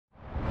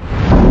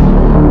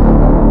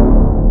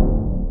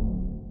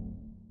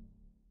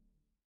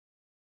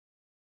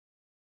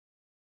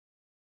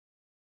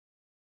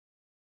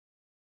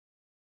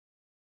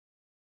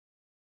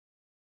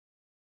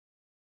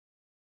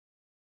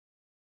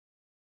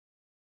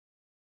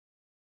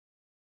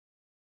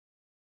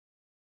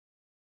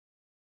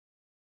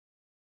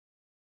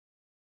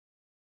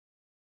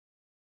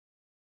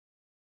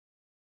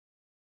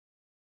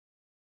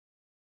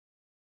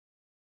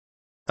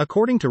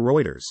According to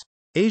Reuters,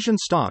 Asian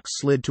stocks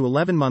slid to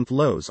 11-month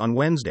lows on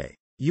Wednesday.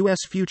 U.S.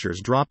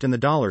 futures dropped and the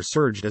dollar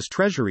surged as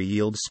Treasury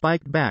yields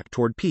spiked back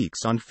toward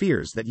peaks on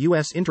fears that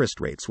U.S. interest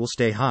rates will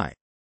stay high.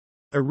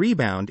 A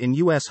rebound in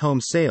U.S.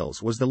 home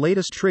sales was the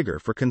latest trigger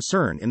for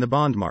concern in the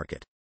bond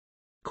market.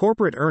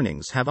 Corporate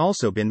earnings have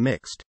also been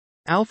mixed.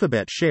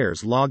 Alphabet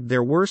shares logged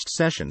their worst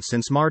session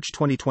since March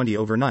 2020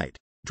 overnight,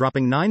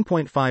 dropping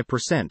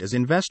 9.5% as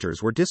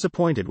investors were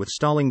disappointed with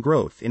stalling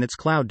growth in its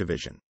cloud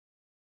division.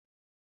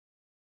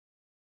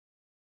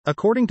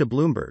 According to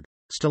Bloomberg,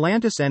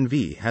 Stellantis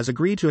NV has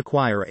agreed to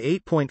acquire a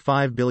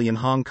 8.5 billion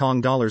Hong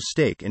Kong dollars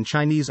stake in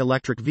Chinese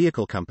electric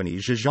vehicle company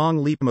Zhejiang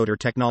Leapmotor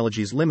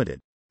Technologies Limited,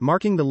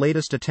 marking the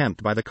latest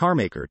attempt by the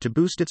carmaker to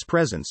boost its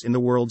presence in the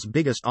world's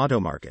biggest auto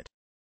market.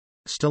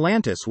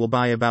 Stellantis will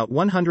buy about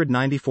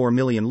 194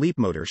 million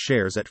Leapmotor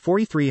shares at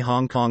 43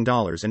 Hong Kong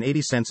dollars and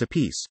 80 cents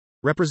apiece,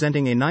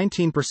 representing a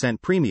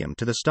 19% premium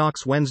to the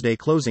stock's Wednesday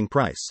closing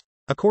price,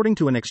 according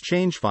to an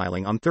exchange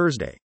filing on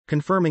Thursday,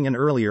 confirming an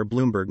earlier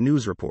Bloomberg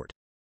News report.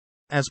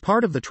 As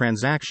part of the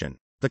transaction,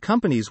 the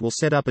companies will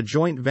set up a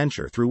joint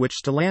venture through which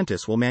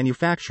Stellantis will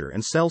manufacture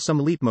and sell some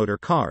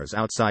Leapmotor cars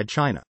outside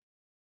China.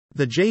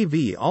 The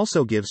JV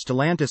also gives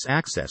Stellantis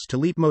access to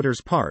Leapmotor's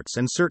parts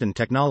and certain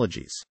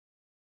technologies.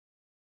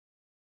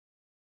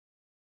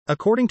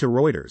 According to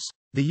Reuters,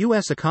 the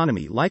U.S.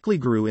 economy likely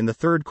grew in the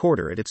third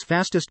quarter at its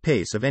fastest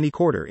pace of any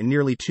quarter in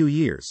nearly 2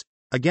 years,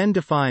 again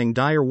defying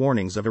dire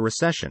warnings of a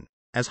recession,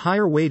 as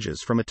higher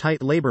wages from a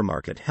tight labor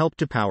market helped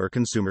to power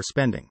consumer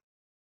spending.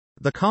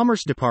 The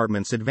Commerce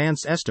Department's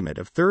advance estimate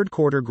of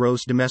third-quarter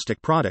gross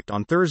domestic product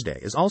on Thursday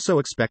is also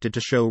expected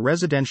to show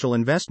residential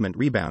investment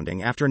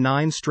rebounding after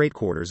 9 straight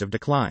quarters of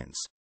declines.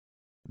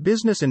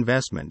 Business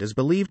investment is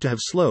believed to have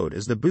slowed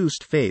as the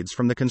boost fades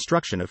from the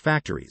construction of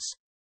factories.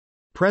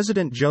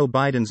 President Joe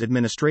Biden's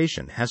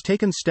administration has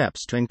taken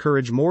steps to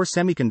encourage more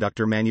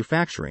semiconductor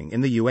manufacturing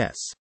in the U.S.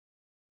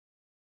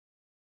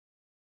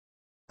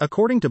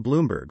 According to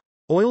Bloomberg,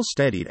 oil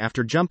steadied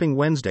after jumping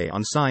Wednesday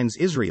on signs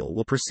Israel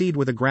will proceed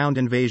with a ground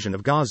invasion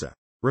of Gaza,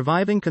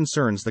 reviving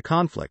concerns the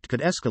conflict could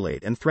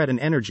escalate and threaten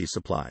energy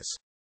supplies.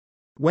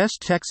 West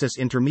Texas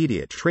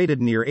Intermediate traded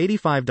near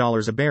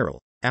 $85 a barrel,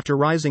 after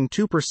rising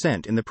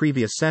 2% in the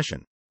previous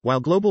session,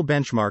 while global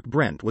benchmark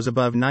Brent was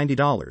above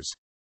 $90.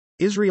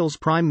 Israel's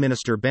Prime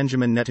Minister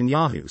Benjamin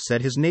Netanyahu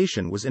said his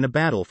nation was in a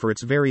battle for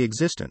its very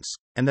existence,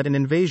 and that an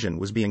invasion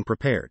was being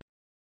prepared.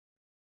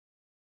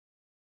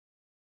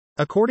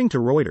 According to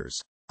Reuters,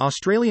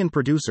 Australian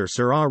producer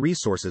Syrah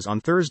Resources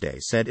on Thursday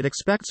said it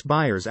expects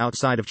buyers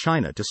outside of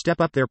China to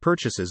step up their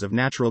purchases of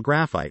natural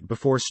graphite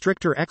before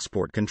stricter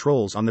export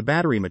controls on the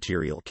battery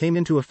material came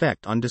into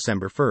effect on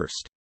December 1.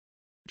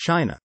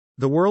 China,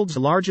 the world's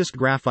largest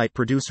graphite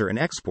producer and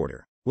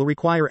exporter, will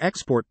require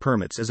export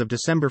permits as of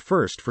December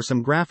 1 for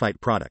some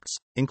graphite products,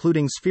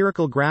 including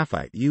spherical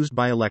graphite used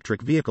by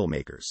electric vehicle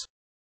makers.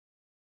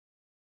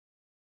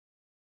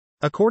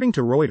 According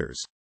to Reuters,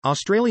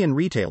 Australian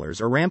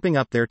retailers are ramping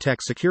up their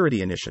tech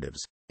security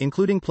initiatives,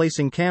 including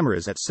placing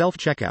cameras at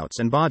self-checkouts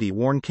and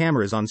body-worn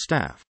cameras on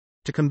staff,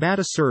 to combat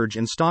a surge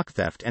in stock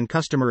theft and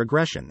customer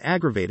aggression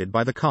aggravated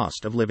by the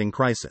cost of living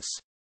crisis.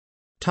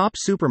 Top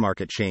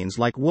supermarket chains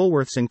like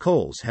Woolworths and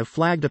Coles have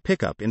flagged a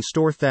pickup in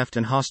store theft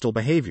and hostile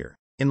behavior,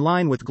 in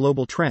line with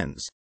global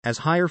trends, as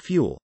higher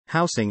fuel,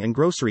 housing and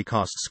grocery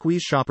costs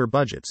squeeze shopper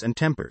budgets and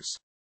tempers.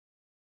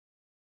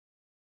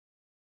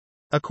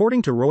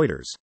 According to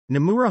Reuters,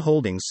 Nomura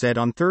Holdings said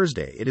on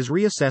Thursday it is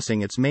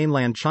reassessing its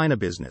mainland China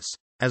business,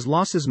 as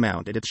losses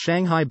mount at its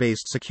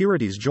Shanghai-based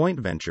securities joint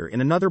venture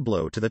in another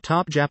blow to the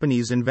top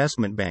Japanese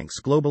investment bank's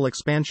global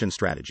expansion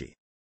strategy.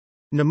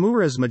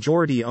 Nomura's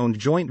majority-owned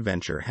joint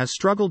venture has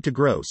struggled to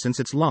grow since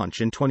its launch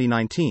in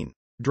 2019,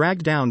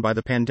 dragged down by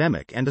the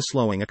pandemic and a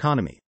slowing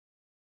economy.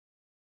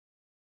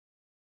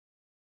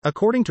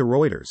 According to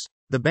Reuters,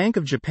 the Bank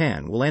of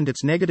Japan will end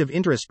its negative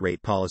interest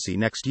rate policy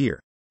next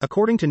year,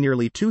 according to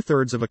nearly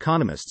two-thirds of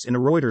economists in a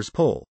Reuters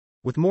poll,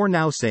 with more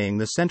now saying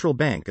the central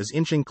bank is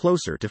inching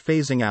closer to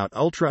phasing out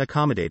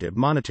ultra-accommodative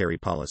monetary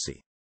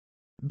policy.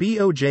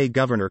 BOJ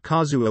Governor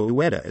Kazuo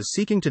Ueda is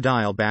seeking to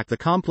dial back the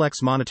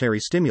complex monetary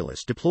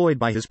stimulus deployed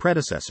by his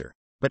predecessor,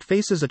 but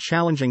faces a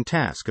challenging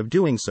task of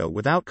doing so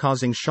without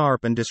causing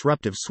sharp and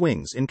disruptive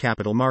swings in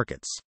capital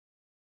markets.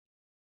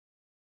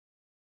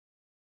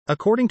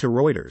 According to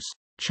Reuters,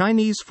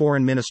 Chinese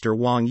Foreign Minister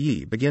Wang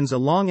Yi begins a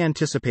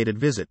long-anticipated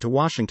visit to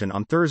Washington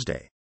on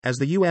Thursday, as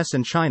the U.S.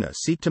 and China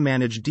seek to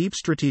manage deep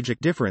strategic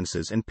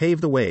differences and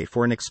pave the way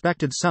for an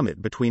expected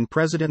summit between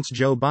Presidents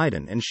Joe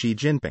Biden and Xi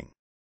Jinping.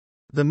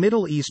 The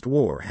Middle East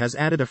war has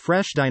added a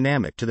fresh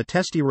dynamic to the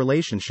testy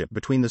relationship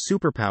between the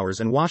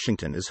superpowers, and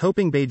Washington is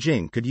hoping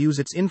Beijing could use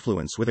its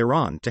influence with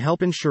Iran to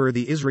help ensure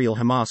the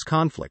Israel-Hamas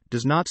conflict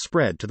does not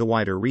spread to the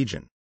wider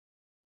region.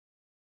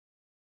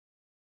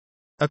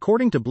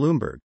 According to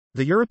Bloomberg,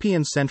 the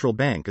European Central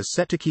Bank is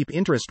set to keep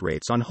interest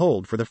rates on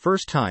hold for the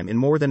first time in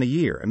more than a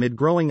year amid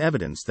growing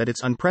evidence that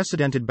its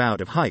unprecedented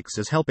bout of hikes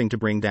is helping to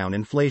bring down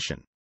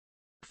inflation.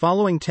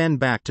 Following 10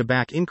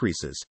 back-to-back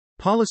increases,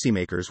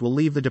 policymakers will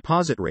leave the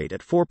deposit rate at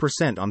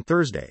 4% on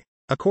Thursday,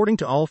 according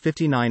to all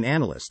 59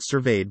 analysts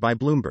surveyed by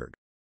Bloomberg.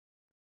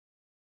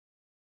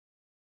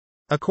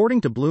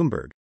 According to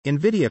Bloomberg,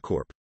 Nvidia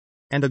Corp.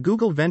 And a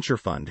Google venture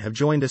fund have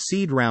joined a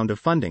seed round of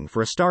funding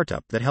for a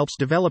startup that helps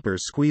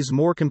developers squeeze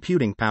more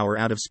computing power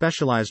out of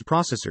specialized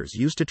processors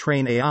used to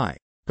train AI,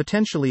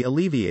 potentially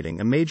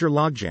alleviating a major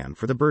logjam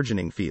for the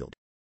burgeoning field.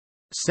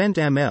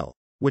 CentML,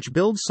 which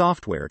builds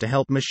software to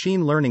help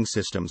machine learning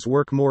systems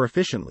work more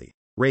efficiently,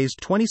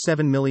 raised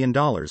 $27 million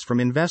from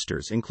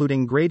investors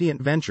including Gradient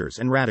Ventures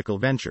and Radical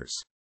Ventures.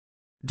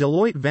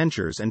 Deloitte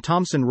Ventures and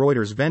Thomson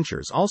Reuters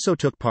Ventures also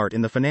took part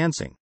in the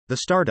financing, the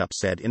startup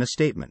said in a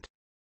statement.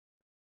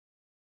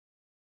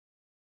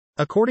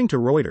 According to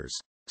Reuters,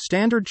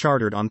 Standard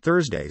Chartered on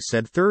Thursday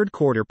said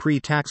third-quarter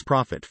pre-tax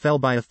profit fell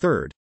by a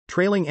third,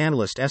 trailing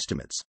analyst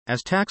estimates,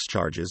 as tax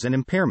charges and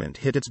impairment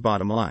hit its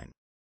bottom line.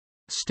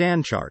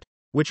 Stanchart,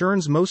 which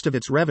earns most of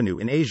its revenue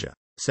in Asia,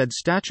 said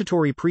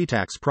statutory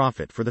pre-tax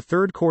profit for the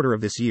third quarter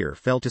of this year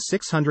fell to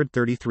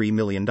 $633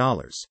 million.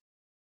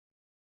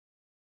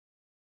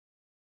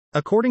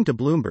 According to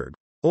Bloomberg,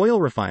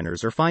 oil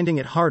refiners are finding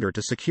it harder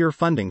to secure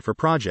funding for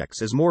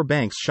projects as more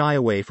banks shy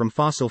away from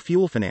fossil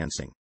fuel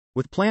financing,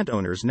 with plant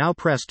owners now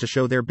pressed to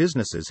show their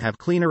businesses have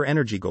cleaner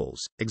energy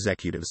goals,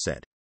 executives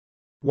said.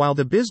 While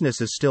the business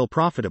is still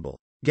profitable,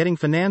 getting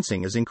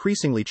financing is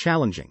increasingly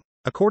challenging,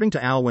 according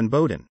to Alwyn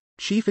Bowden,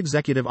 Chief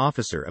Executive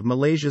Officer of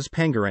Malaysia's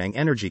Pengerang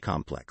Energy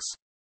Complex.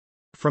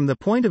 From the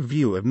point of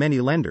view of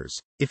many lenders,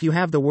 if you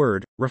have the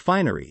word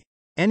refinery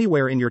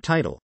anywhere in your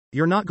title,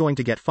 you're not going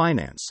to get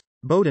finance,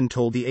 Bowden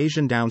told the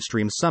Asian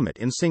Downstream Summit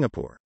in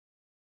Singapore.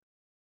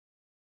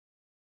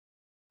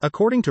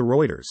 According to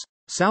Reuters,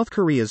 South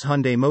Korea's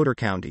Hyundai Motor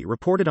County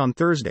reported on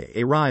Thursday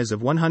a rise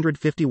of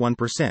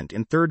 151%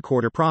 in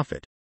third-quarter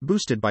profit,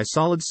 boosted by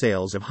solid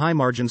sales of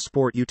high-margin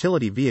sport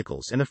utility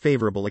vehicles and a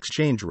favorable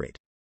exchange rate.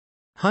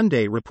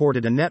 Hyundai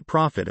reported a net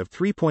profit of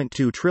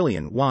 3.2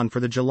 trillion won for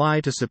the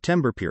July to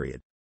September period,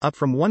 up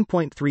from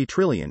 1.3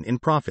 trillion in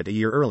profit a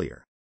year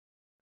earlier.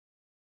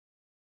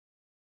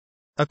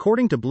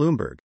 According to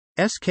Bloomberg,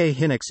 SK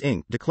Hynix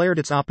Inc. declared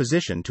its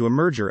opposition to a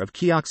merger of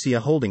Kioxia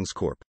Holdings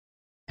Corp.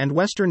 And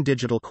Western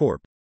Digital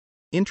Corp.,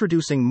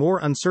 introducing more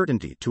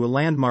uncertainty to a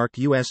landmark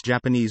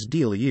US-Japanese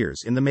deal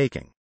years in the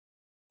making.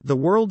 The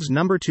world's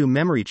number 2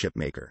 memory chip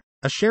maker,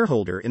 a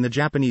shareholder in the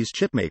Japanese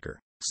chipmaker,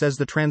 says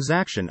the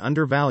transaction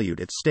undervalued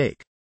its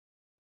stake.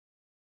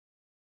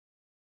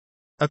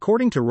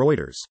 According to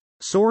Reuters,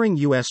 soaring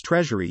U.S.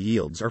 Treasury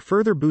yields are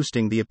further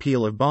boosting the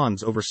appeal of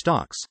bonds over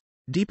stocks,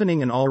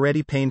 deepening an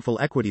already painful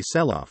equity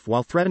sell-off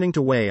while threatening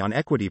to weigh on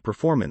equity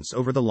performance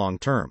over the long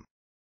term.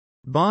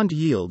 Bond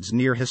yields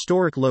near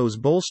historic lows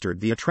bolstered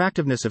the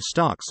attractiveness of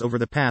stocks over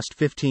the past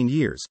 15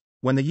 years,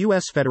 when the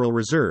U.S. Federal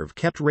Reserve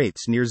kept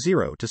rates near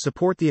zero to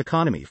support the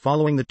economy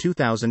following the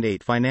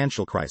 2008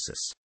 financial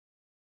crisis.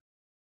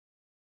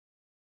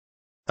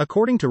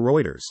 According to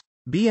Reuters,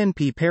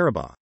 BNP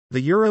Paribas,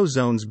 the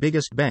Eurozone's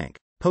biggest bank,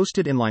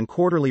 posted inline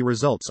quarterly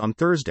results on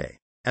Thursday,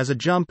 as a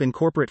jump in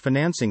corporate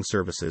financing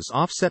services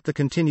offset the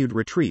continued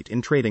retreat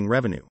in trading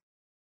revenue.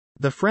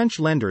 The French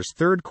lender's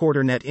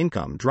third-quarter net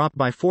income dropped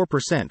by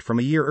 4% from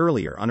a year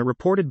earlier on a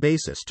reported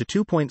basis to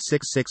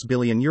 €2.66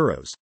 billion,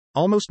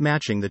 almost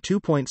matching the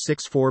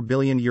 €2.64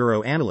 billion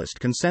analyst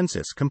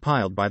consensus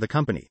compiled by the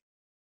company.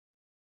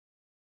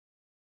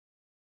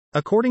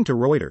 According to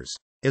Reuters,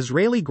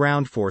 Israeli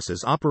ground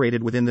forces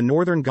operated within the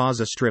northern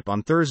Gaza Strip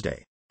on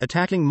Thursday,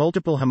 attacking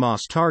multiple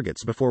Hamas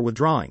targets before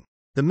withdrawing,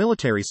 the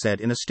military said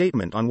in a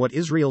statement on what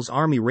Israel's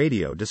army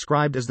radio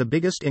described as the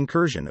biggest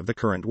incursion of the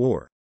current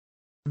war.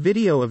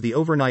 Video of the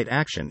overnight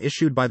action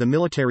issued by the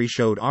military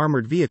showed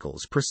armored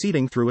vehicles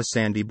proceeding through a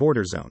sandy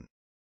border zone.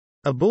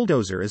 A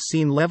bulldozer is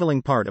seen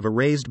leveling part of a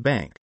raised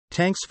bank,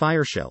 tanks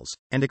fire shells,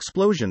 and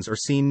explosions are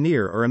seen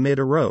near or amid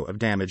a row of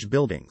damaged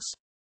buildings.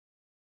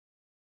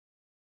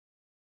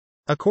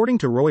 According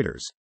to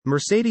Reuters,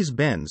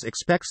 Mercedes-Benz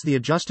expects the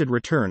adjusted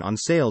return on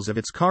sales of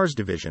its cars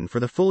division for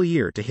the full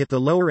year to hit the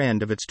lower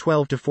end of its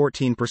 12 to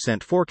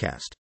 14%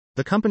 forecast,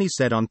 the company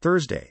said on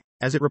Thursday,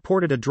 as it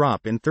reported a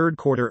drop in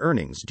third-quarter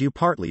earnings due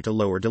partly to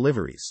lower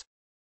deliveries.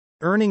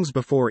 Earnings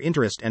before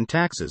interest and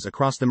taxes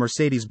across the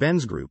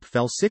Mercedes-Benz Group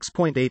fell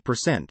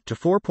 6.8% to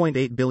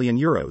 €4.8 billion,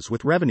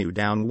 with revenue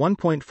down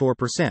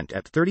 1.4%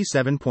 at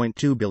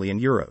 €37.2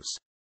 billion.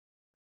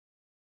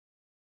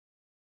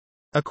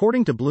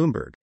 According to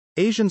Bloomberg,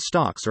 Asian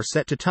stocks are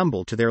set to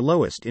tumble to their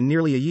lowest in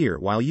nearly a year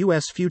while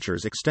U.S.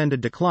 futures extended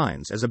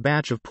declines as a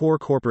batch of poor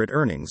corporate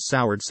earnings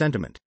soured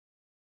sentiment.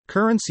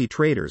 Currency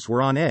traders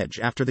were on edge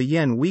after the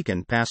yen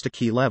weakened past a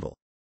key level.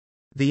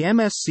 The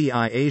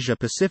MSCI Asia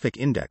Pacific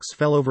Index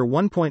fell over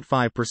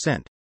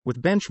 1.5%,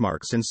 with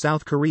benchmarks in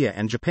South Korea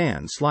and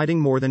Japan sliding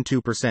more than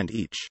 2%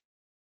 each.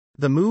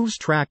 The moves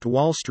tracked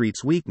Wall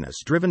Street's weakness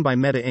driven by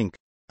Meta Inc.,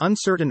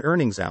 uncertain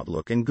earnings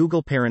outlook, and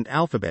Google parent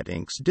Alphabet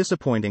Inc.'s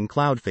disappointing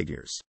cloud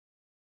figures.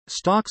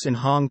 Stocks in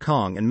Hong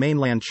Kong and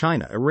mainland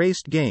China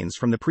erased gains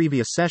from the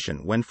previous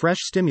session when fresh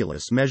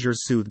stimulus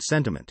measures soothed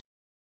sentiment.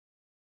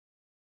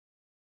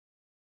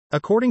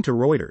 According to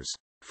Reuters,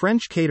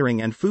 French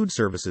catering and food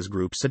services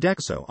group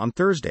Sodexo on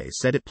Thursday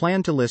said it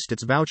planned to list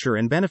its voucher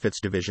and benefits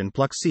division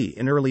Pluxee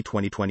in early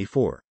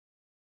 2024.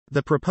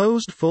 The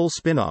proposed full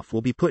spin-off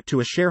will be put to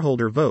a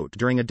shareholder vote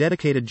during a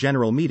dedicated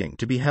general meeting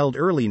to be held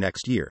early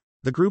next year,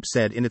 the group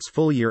said in its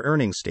full-year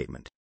earnings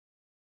statement.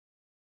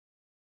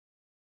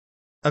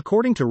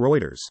 According to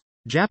Reuters,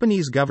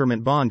 Japanese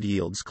government bond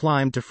yields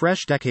climbed to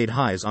fresh decade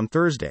highs on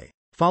Thursday,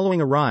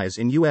 following a rise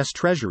in U.S.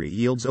 Treasury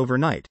yields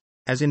overnight,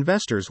 as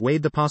investors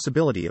weighed the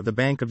possibility of the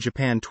Bank of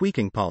Japan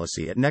tweaking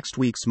policy at next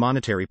week's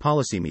monetary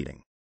policy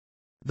meeting.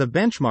 The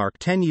benchmark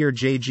 10-year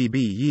JGB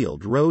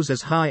yield rose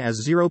as high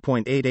as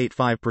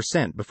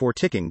 0.885% before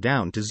ticking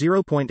down to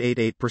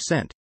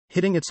 0.88%,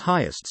 hitting its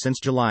highest since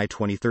July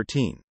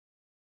 2013.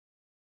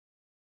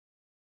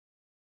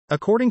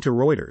 According to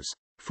Reuters,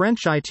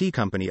 French IT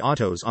company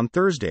Atos on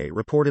Thursday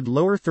reported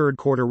lower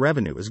third-quarter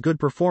revenue as good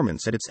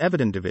performance at its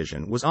Eviden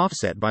division was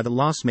offset by the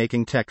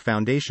loss-making Tech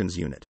Foundations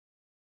unit.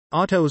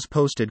 Atos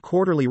posted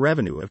quarterly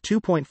revenue of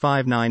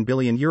 €2.59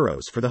 billion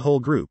for the whole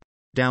group,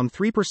 down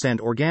 3%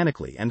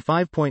 organically and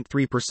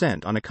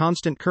 5.3% on a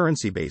constant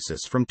currency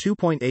basis from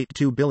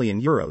 €2.82 billion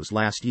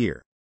last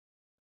year.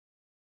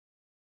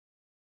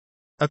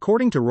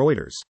 According to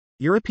Reuters,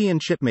 European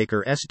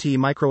chipmaker ST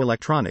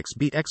Microelectronics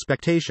beat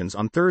expectations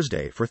on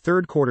Thursday for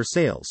third-quarter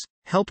sales,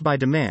 helped by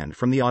demand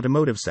from the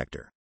automotive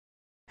sector.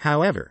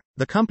 However,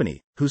 the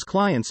company, whose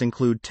clients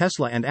include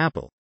Tesla and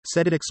Apple,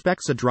 said it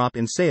expects a drop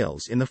in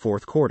sales in the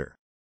fourth quarter.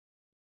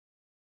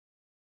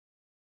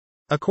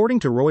 According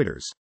to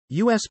Reuters,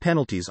 U.S.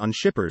 penalties on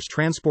shippers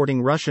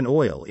transporting Russian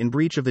oil in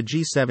breach of the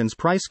G7's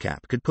price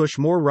cap could push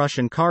more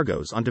Russian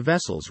cargoes onto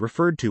vessels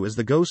referred to as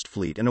the Ghost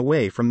Fleet and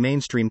away from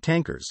mainstream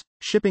tankers,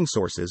 shipping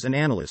sources and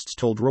analysts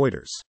told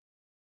Reuters.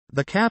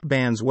 The cap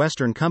bans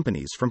Western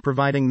companies from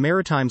providing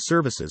maritime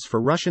services for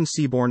Russian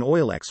seaborne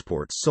oil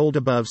exports sold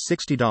above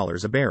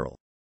 $60 a barrel.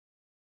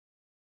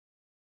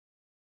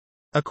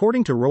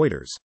 According to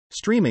Reuters,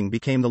 streaming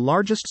became the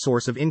largest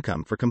source of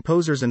income for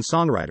composers and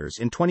songwriters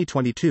in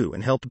 2022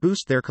 and helped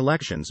boost their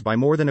collections by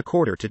more than a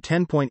quarter to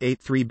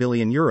 €10.83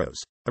 billion,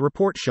 a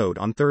report showed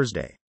on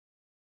Thursday.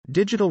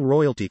 Digital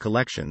royalty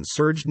collections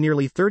surged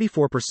nearly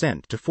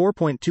 34% to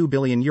 €4.2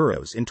 billion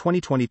in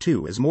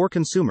 2022 as more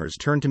consumers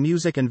turned to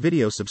music and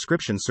video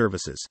subscription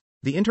services,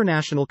 the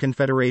International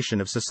Confederation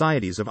of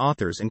Societies of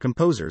Authors and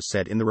Composers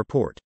said in the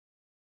report.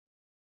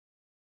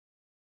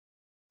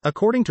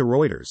 According to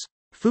Reuters,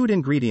 food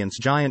ingredients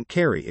giant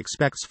Kerry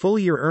expects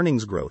full-year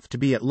earnings growth to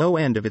be at low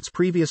end of its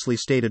previously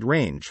stated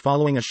range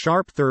following a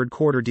sharp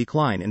third-quarter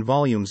decline in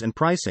volumes and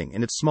pricing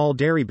in its small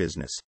dairy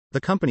business,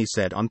 the company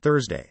said on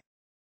Thursday.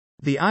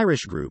 The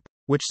Irish Group,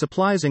 which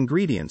supplies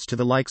ingredients to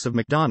the likes of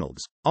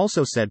McDonald's,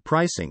 also said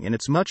pricing in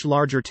its much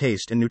larger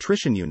taste and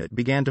nutrition unit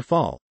began to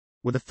fall,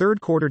 with a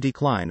third-quarter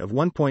decline of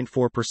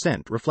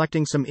 1.4%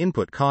 reflecting some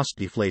input cost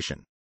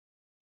deflation.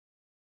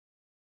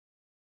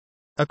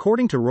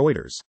 According to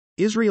Reuters,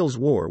 Israel's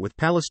war with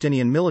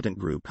Palestinian militant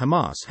group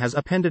Hamas has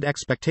upended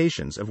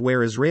expectations of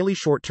where Israeli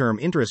short-term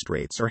interest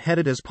rates are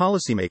headed as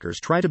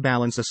policymakers try to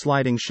balance a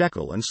sliding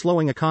shekel and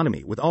slowing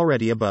economy with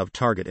already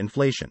above-target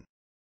inflation.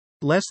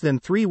 Less than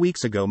 3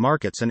 weeks ago,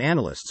 markets and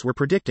analysts were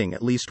predicting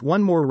at least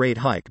one more rate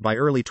hike by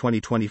early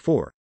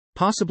 2024,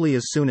 possibly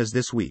as soon as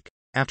this week,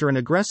 after an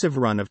aggressive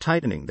run of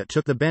tightening that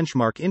took the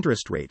benchmark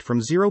interest rate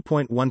from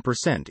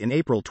 0.1% in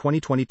April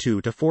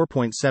 2022 to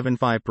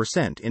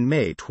 4.75% in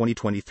May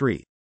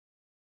 2023.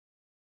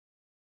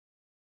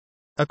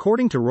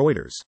 According to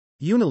Reuters,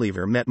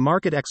 Unilever met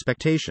market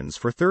expectations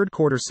for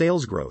third-quarter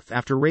sales growth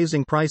after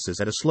raising prices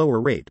at a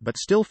slower rate but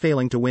still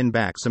failing to win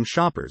back some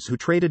shoppers who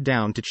traded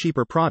down to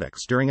cheaper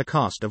products during a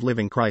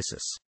cost-of-living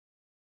crisis.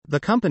 The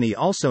company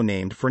also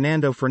named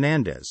Fernando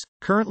Fernandez,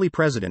 currently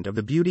president of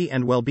the beauty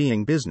and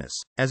well-being business,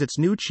 as its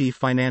new chief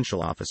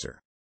financial officer.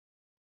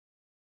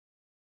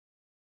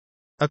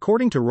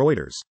 According to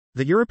Reuters,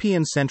 the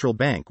European Central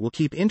Bank will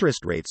keep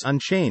interest rates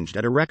unchanged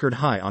at a record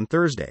high on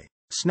Thursday,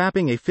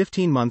 snapping a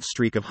 15-month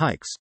streak of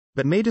hikes,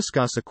 but may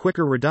discuss a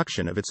quicker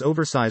reduction of its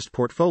oversized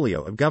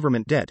portfolio of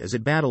government debt as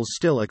it battles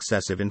still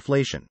excessive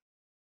inflation.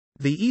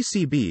 The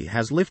ECB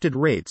has lifted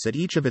rates at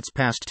each of its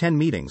past 10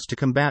 meetings to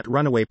combat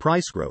runaway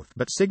price growth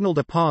but signaled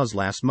a pause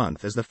last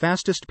month as the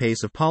fastest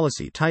pace of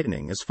policy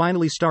tightening is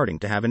finally starting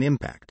to have an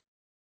impact.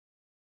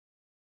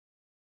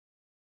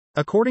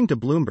 According to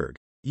Bloomberg,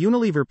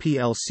 Unilever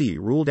plc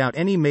ruled out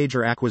any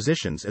major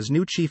acquisitions as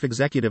new Chief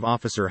Executive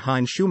Officer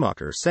Hein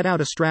Schumacher set out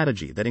a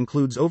strategy that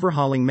includes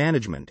overhauling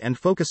management and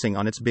focusing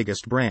on its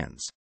biggest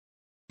brands.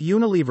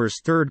 Unilever's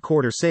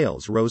third-quarter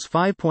sales rose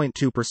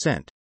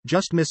 5.2%,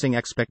 just missing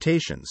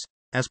expectations,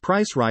 as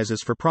price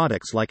rises for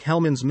products like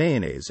Hellmann's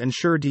mayonnaise and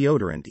Sure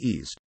deodorant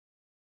eased.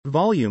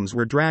 Volumes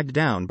were dragged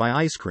down by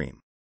ice cream.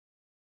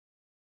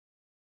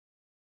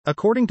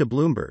 According to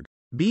Bloomberg,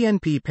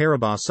 BNP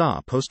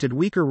Paribas posted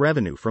weaker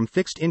revenue from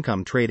fixed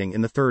income trading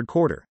in the third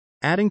quarter,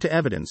 adding to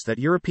evidence that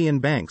European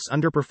banks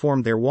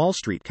underperformed their Wall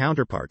Street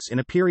counterparts in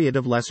a period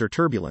of lesser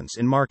turbulence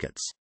in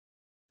markets.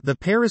 The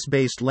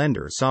Paris-based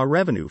lender saw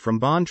revenue from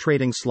bond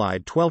trading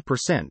slide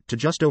 12% to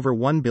just over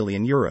 €1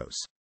 billion.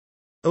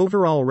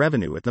 Overall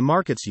revenue at the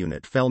markets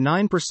unit fell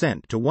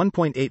 9% to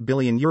 €1.8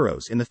 billion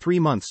in the 3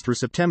 months through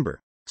September,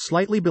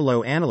 slightly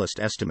below analyst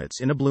estimates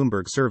in a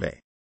Bloomberg survey.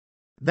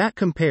 That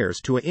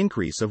compares to an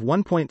increase of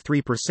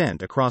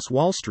 1.3% across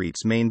Wall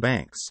Street's main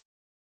banks.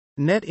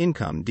 Net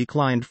income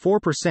declined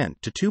 4%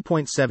 to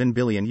 €2.7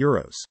 billion.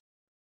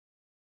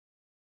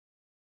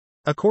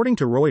 According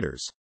to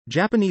Reuters,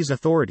 Japanese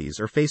authorities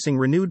are facing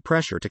renewed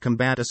pressure to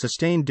combat a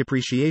sustained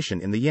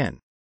depreciation in the yen,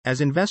 as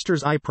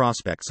investors eye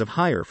prospects of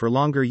higher for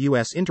longer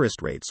U.S.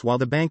 interest rates while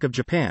the Bank of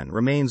Japan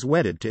remains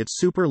wedded to its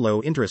super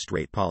low interest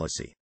rate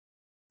policy.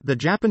 The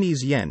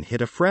Japanese yen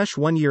hit a fresh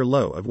one-year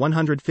low of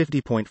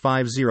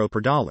 150.50 per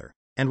dollar,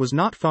 and was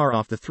not far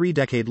off the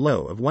 3-decade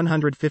low of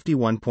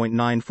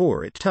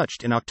 151.94 it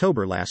touched in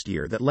October last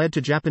year that led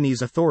to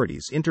Japanese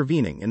authorities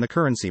intervening in the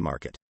currency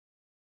market.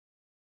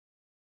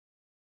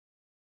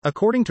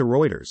 According to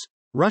Reuters,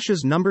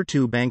 Russia's number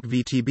 2 bank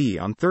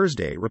VTB on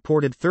Thursday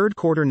reported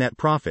third-quarter net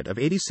profit of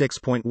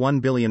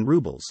 86.1 billion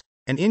rubles,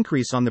 an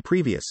increase on the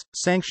previous,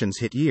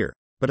 sanctions-hit year,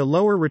 but a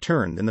lower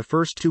return than the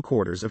first 2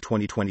 quarters of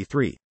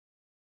 2023.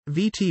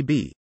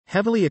 VTB,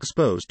 heavily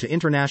exposed to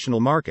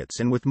international markets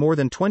and with more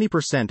than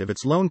 20% of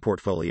its loan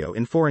portfolio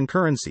in foreign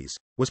currencies,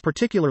 was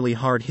particularly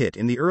hard hit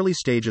in the early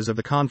stages of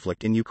the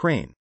conflict in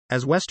Ukraine,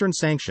 as Western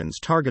sanctions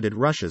targeted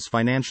Russia's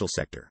financial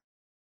sector.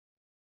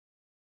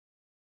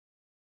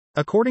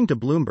 According to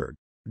Bloomberg,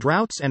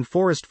 droughts and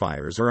forest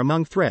fires are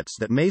among threats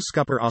that may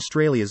scupper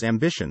Australia's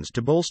ambitions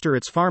to bolster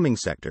its farming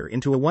sector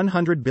into a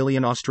 $100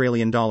 billion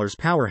Australian dollars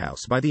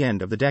powerhouse by the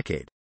end of the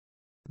decade.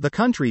 The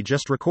country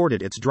just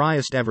recorded its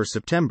driest ever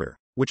September,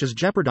 which is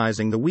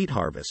jeopardizing the wheat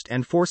harvest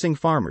and forcing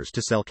farmers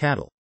to sell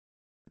cattle.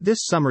 This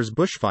summer's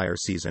bushfire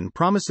season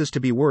promises to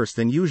be worse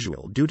than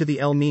usual due to the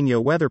El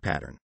Niño weather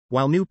pattern,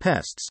 while new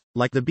pests,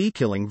 like the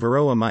bee-killing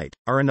Varroa mite,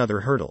 are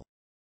another hurdle.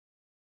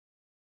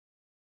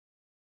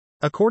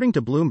 According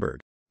to Bloomberg,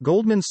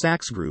 Goldman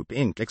Sachs Group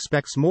Inc.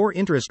 expects more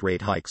interest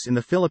rate hikes in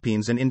the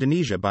Philippines and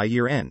Indonesia by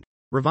year-end,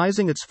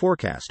 revising its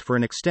forecast for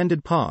an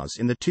extended pause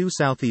in the 2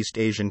 Southeast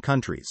Asian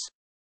countries.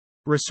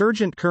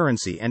 Resurgent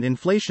currency and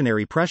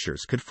inflationary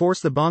pressures could force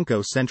the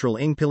Bangko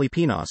Sentral ng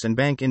Pilipinas and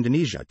Bank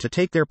Indonesia to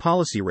take their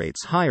policy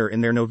rates higher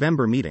in their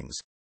November meetings,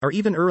 or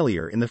even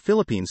earlier in the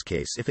Philippines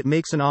case if it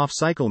makes an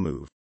off-cycle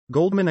move,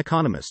 Goldman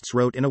economists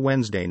wrote in a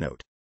Wednesday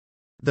note.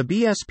 The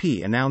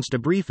BSP announced a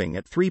briefing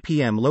at 3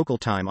 p.m. local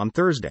time on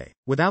Thursday,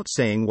 without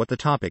saying what the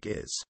topic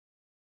is.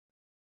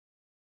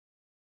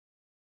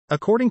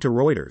 According to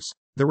Reuters,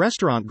 the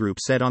restaurant group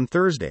said on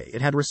Thursday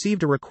it had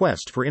received a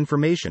request for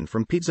information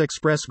from Pizza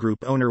Express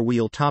Group owner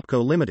Wheel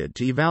Topco Limited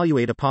to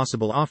evaluate a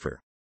possible offer,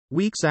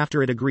 weeks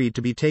after it agreed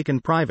to be taken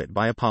private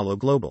by Apollo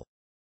Global.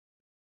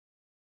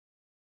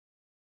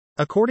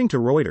 According to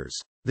Reuters,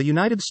 the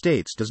United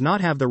States does not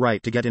have the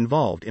right to get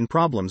involved in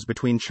problems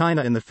between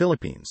China and the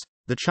Philippines,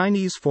 the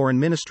Chinese Foreign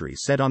Ministry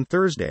said on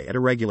Thursday at a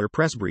regular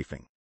press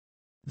briefing.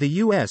 The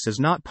U.S. is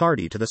not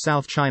party to the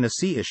South China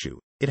Sea issue.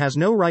 It has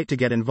no right to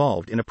get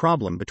involved in a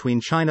problem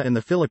between China and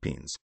the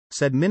Philippines,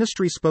 said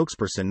ministry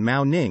spokesperson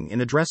Mao Ning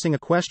in addressing a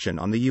question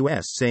on the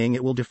U.S. saying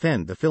it will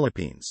defend the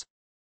Philippines.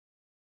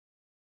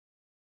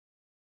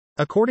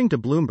 According to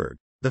Bloomberg,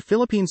 the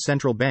Philippine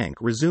Central Bank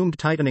resumed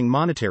tightening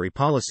monetary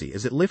policy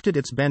as it lifted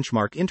its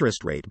benchmark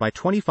interest rate by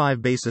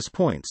 25 basis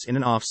points in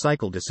an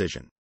off-cycle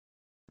decision.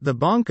 The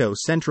Bangko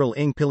Sentral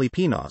ng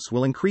Pilipinas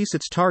will increase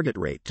its target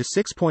rate to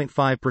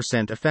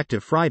 6.5%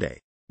 effective Friday,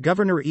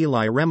 Governor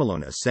Eli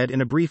Remolonas said in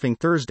a briefing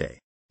Thursday,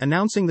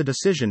 announcing the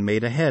decision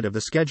made ahead of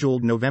the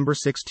scheduled November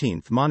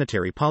 16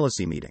 monetary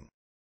policy meeting.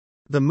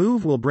 The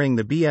move will bring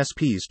the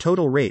BSP's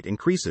total rate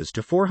increases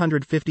to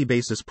 450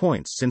 basis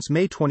points since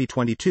May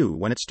 2022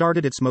 when it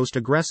started its most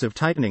aggressive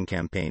tightening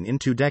campaign in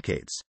 2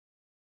 decades.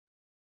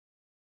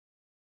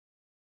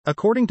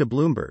 According to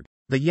Bloomberg,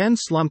 the yen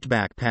slumped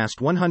back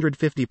past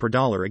 150 per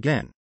dollar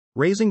again,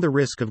 raising the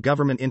risk of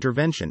government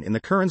intervention in the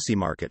currency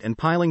market and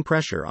piling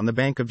pressure on the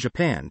Bank of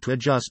Japan to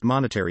adjust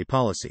monetary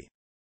policy.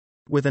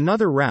 With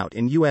another rout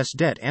in U.S.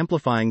 debt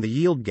amplifying the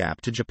yield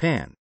gap to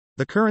Japan,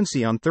 the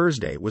currency on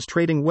Thursday was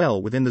trading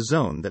well within the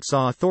zone that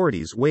saw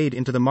authorities wade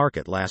into the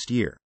market last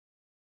year.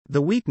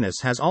 The weakness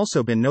has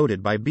also been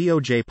noted by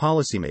BOJ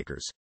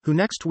policymakers, who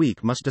next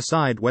week must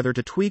decide whether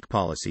to tweak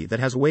policy that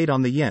has weighed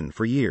on the yen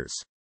for years.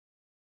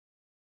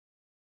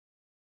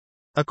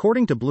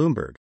 According to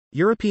Bloomberg,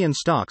 European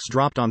stocks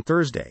dropped on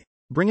Thursday,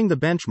 bringing the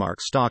benchmark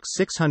stock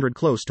 600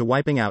 close to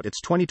wiping out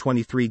its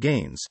 2023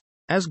 gains,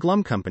 as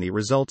glum company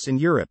results in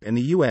Europe and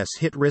the US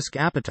hit risk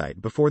appetite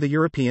before the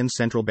European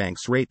Central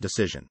Bank's rate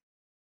decision.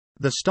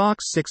 The Stoxx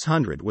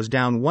 600 was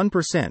down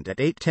 1% at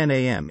 8:10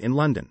 a.m. in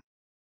London.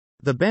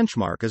 The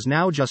benchmark is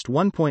now just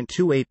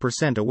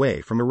 1.28%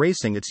 away from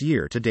erasing its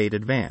year-to-date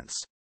advance.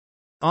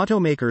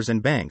 Automakers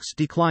and banks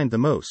declined the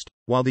most,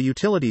 while the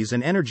utilities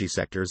and energy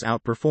sectors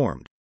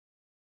outperformed.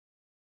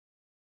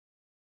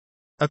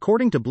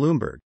 According to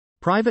Bloomberg,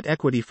 private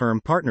equity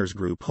firm Partners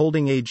Group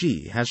Holding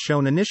AG has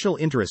shown initial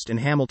interest in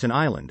Hamilton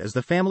Island as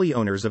the family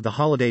owners of the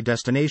holiday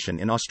destination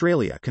in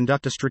Australia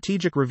conduct a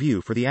strategic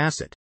review for the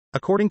asset,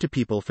 according to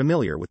people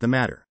familiar with the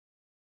matter.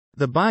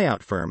 The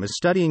buyout firm is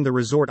studying the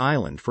resort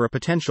island for a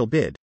potential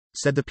bid,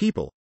 said the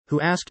People, who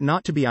asked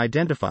not to be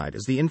identified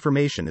as the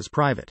information is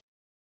private.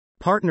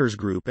 Partners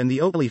Group and the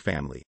Oatley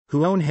family,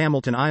 who own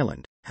Hamilton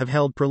Island, have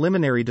held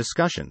preliminary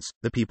discussions,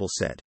 the People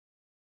said.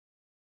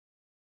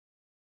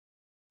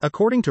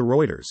 According to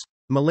Reuters,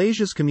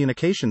 Malaysia's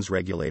communications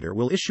regulator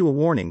will issue a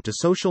warning to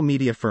social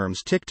media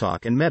firms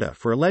TikTok and Meta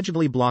for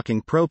allegedly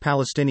blocking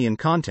pro-Palestinian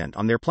content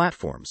on their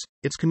platforms,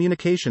 its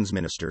communications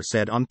minister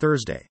said on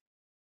Thursday.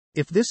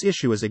 If this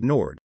issue is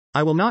ignored,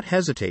 I will not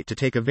hesitate to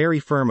take a very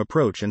firm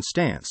approach and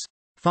stance,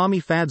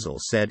 Fahmi Fadzil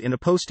said in a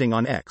posting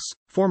on X,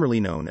 formerly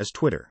known as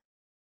Twitter.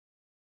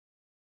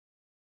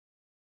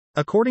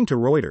 According to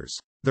Reuters,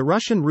 the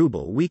Russian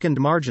ruble weakened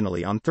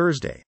marginally on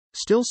Thursday,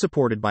 still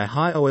supported by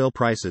high oil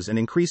prices and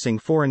increasing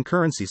foreign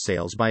currency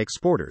sales by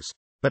exporters,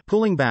 but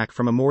pulling back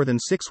from a more than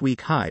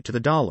 6-week high to the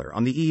dollar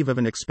on the eve of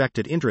an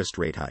expected interest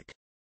rate hike.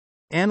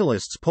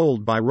 Analysts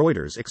polled by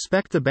Reuters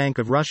expect the Bank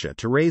of Russia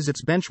to raise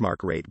its benchmark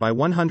rate by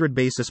 100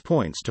 basis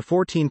points to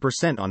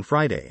 14% on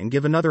Friday and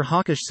give another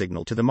hawkish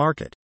signal to the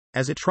market,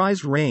 as it tries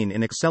to rein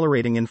in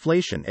accelerating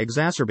inflation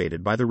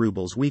exacerbated by the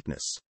ruble's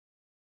weakness.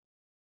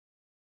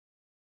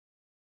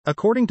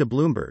 According to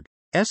Bloomberg,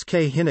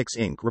 SK Hynix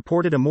Inc.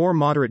 reported a more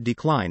moderate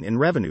decline in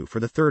revenue for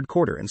the third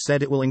quarter and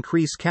said it will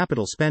increase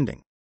capital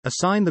spending, a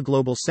sign the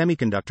global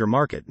semiconductor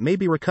market may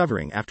be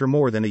recovering after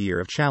more than a year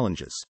of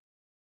challenges.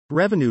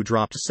 Revenue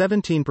dropped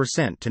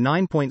 17% to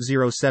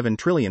 9.07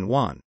 trillion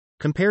won,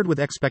 compared with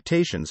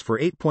expectations for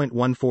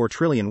 8.14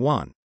 trillion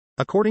won,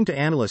 according to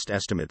analyst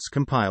estimates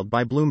compiled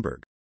by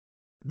Bloomberg.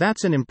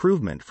 That's an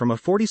improvement from a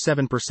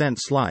 47%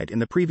 slide in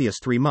the previous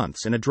 3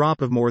 months and a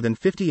drop of more than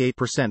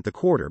 58% the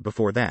quarter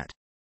before that.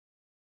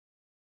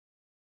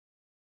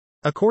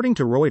 According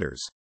to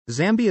Reuters,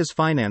 Zambia's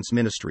finance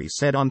ministry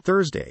said on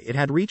Thursday it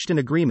had reached an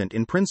agreement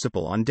in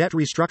principle on debt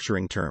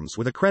restructuring terms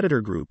with a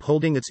creditor group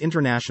holding its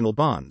international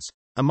bonds,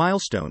 a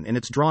milestone in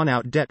its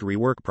drawn-out debt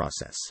rework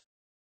process.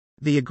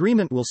 The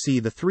agreement will see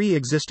the 3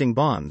 existing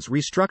bonds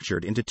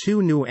restructured into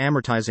 2 new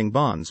amortizing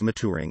bonds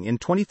maturing in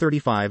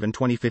 2035 and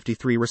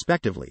 2053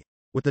 respectively,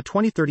 with the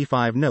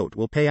 2035 note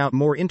will pay out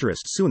more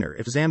interest sooner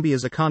if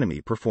Zambia's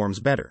economy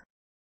performs better.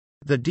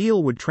 The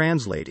deal would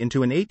translate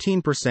into an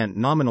 18%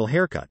 nominal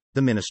haircut,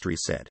 the ministry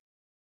said.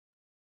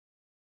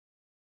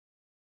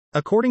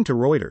 According to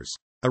Reuters,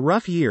 a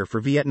rough year for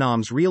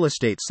Vietnam's real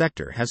estate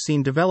sector has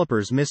seen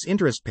developers miss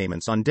interest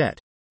payments on debt,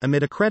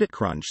 amid a credit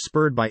crunch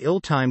spurred by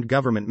ill-timed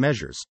government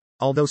measures,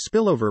 although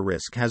spillover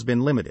risk has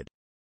been limited.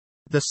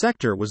 The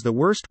sector was the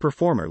worst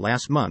performer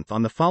last month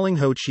on the falling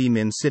Ho Chi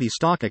Minh City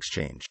Stock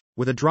Exchange,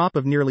 with a drop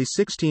of nearly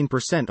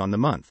 16% on the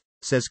month,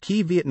 says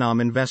key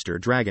Vietnam investor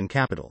Dragon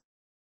Capital.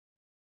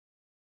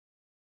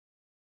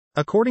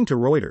 According to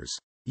Reuters,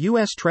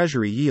 U.S.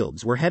 Treasury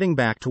yields were heading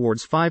back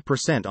towards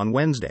 5% on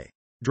Wednesday,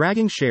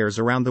 dragging shares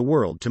around the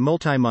world to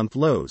multi-month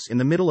lows in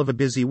the middle of a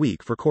busy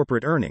week for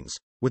corporate earnings,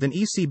 with an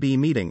ECB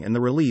meeting and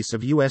the release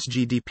of U.S.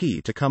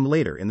 GDP to come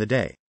later in the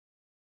day.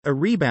 A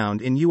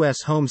rebound in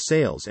U.S. home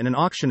sales and an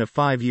auction of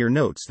 5-year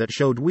notes that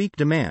showed weak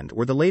demand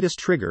were the latest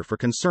trigger for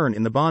concern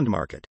in the bond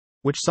market,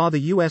 which saw the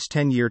U.S.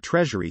 10-year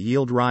Treasury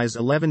yield rise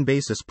 11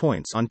 basis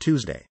points on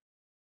Tuesday.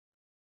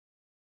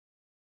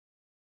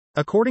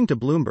 According to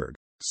Bloomberg,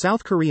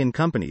 South Korean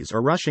companies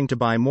are rushing to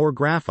buy more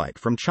graphite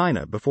from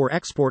China before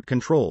export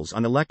controls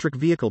on electric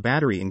vehicle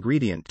battery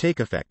ingredient take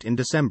effect in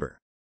December.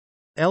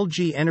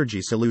 LG Energy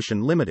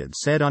Solution Limited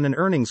said on an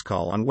earnings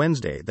call on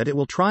Wednesday that it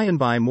will try and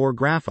buy more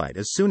graphite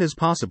as soon as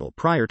possible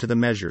prior to the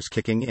measures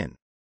kicking in.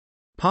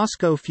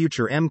 POSCO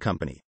Future M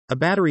Company, a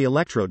battery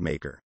electrode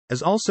maker,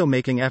 is also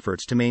making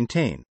efforts to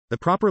maintain the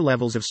proper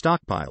levels of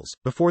stockpiles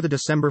before the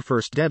December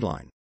 1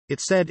 deadline,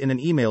 it said in an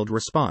emailed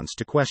response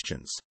to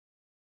questions.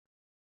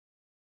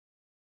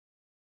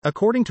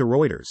 According to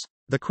Reuters,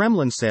 the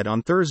Kremlin said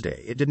on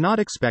Thursday it did not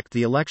expect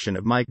the election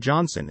of Mike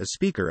Johnson as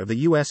Speaker of the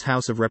U.S.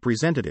 House of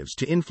Representatives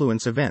to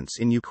influence events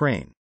in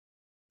Ukraine.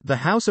 The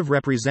House of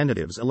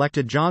Representatives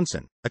elected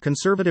Johnson, a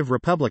conservative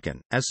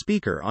Republican, as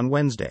Speaker on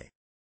Wednesday.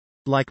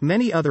 Like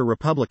many other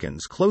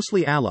Republicans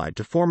closely allied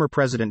to former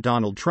President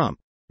Donald Trump,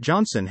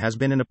 Johnson has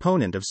been an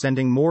opponent of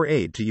sending more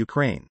aid to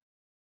Ukraine.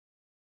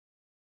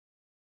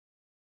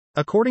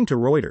 According to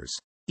Reuters,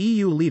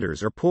 EU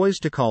leaders are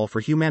poised to call for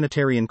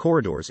humanitarian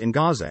corridors in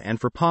Gaza and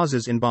for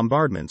pauses in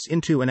bombardments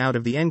into and out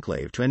of the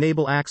enclave to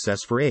enable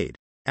access for aid,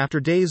 after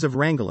days of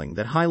wrangling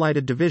that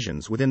highlighted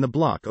divisions within the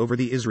bloc over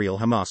the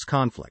Israel-Hamas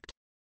conflict.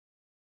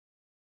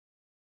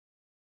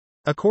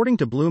 According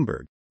to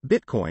Bloomberg,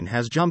 Bitcoin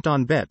has jumped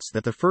on bets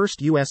that the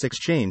first U.S.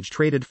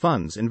 exchange-traded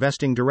funds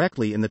investing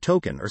directly in the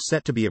token are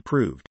set to be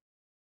approved.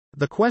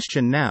 The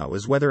question now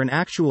is whether an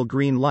actual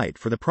green light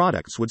for the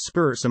products would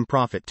spur some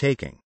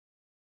profit-taking.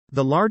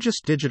 The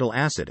largest digital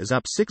asset is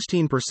up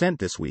 16%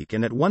 this week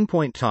and at one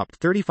point topped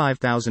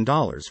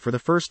 $35,000 for the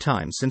first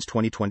time since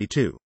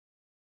 2022.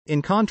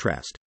 In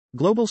contrast,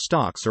 global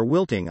stocks are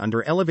wilting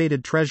under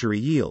elevated treasury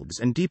yields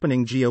and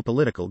deepening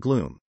geopolitical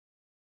gloom.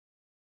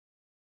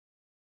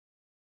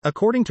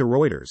 According to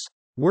Reuters,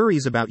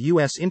 Worries about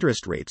U.S.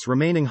 interest rates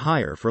remaining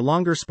higher for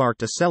longer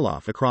sparked a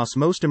sell-off across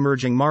most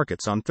emerging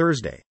markets on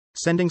Thursday,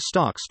 sending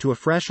stocks to a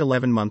fresh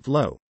 11-month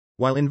low,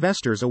 while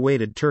investors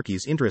awaited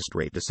Turkey's interest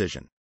rate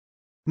decision.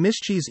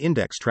 MSCI's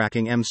index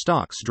tracking M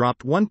stocks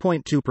dropped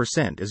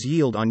 1.2% as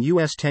yield on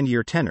U.S.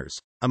 10-year tenors,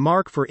 a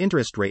mark for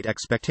interest rate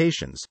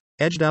expectations,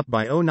 edged up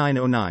by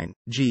 0.909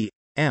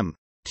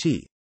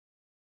 g/m/t.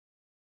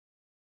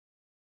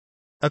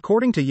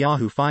 According to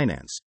Yahoo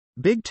Finance,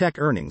 big tech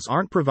earnings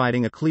aren't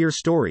providing a clear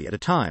story at a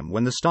time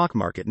when the stock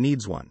market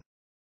needs one.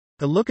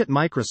 A look at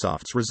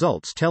Microsoft's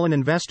results tell an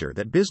investor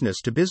that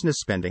business-to-business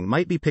spending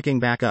might be picking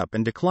back up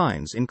and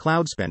declines in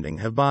cloud spending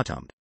have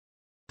bottomed.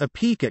 A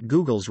peek at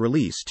Google's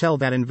release tell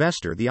that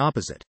investor the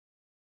opposite.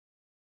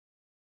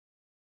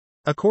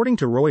 According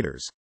to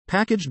Reuters,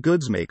 packaged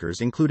goods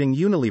makers including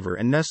Unilever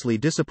and Nestlé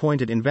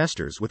disappointed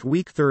investors with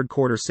weak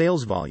third-quarter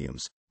sales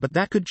volumes, but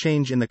that could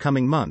change in the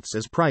coming months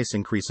as price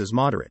increases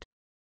moderate.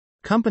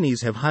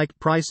 Companies have hiked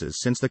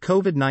prices since the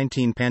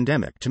COVID-19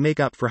 pandemic to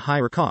make up for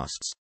higher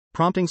costs,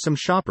 prompting some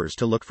shoppers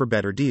to look for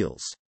better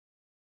deals.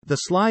 The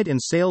slide in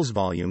sales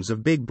volumes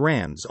of big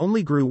brands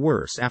only grew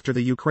worse after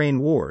the Ukraine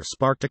war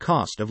sparked a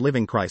cost of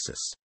living crisis.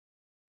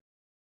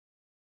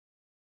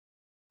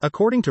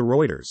 According to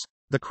Reuters,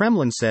 the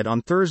Kremlin said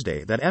on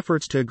Thursday that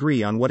efforts to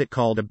agree on what it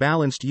called a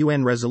balanced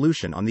UN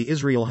resolution on the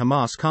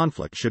Israel-Hamas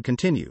conflict should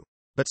continue,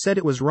 but said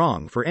it was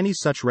wrong for any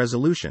such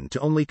resolution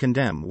to only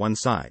condemn one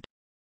side.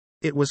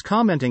 It was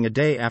commenting a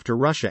day after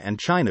Russia and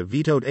China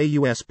vetoed a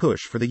U.S.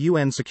 push for the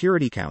UN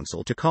Security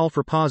Council to call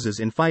for pauses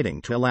in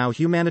fighting to allow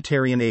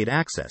humanitarian aid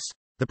access,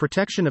 the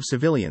protection of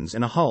civilians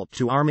and a halt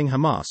to arming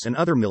Hamas and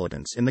other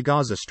militants in the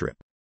Gaza Strip.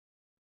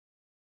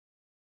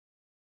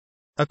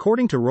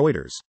 According to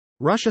Reuters,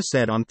 Russia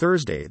said on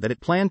Thursday that it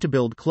planned to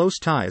build close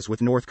ties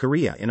with North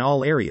Korea in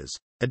all areas,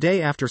 a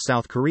day after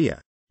South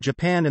Korea,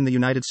 Japan and the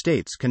United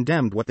States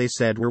condemned what they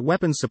said were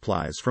weapons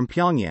supplies from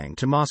Pyongyang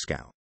to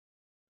Moscow.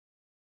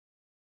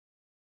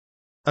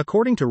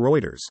 According to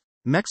Reuters,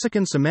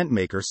 Mexican cement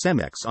maker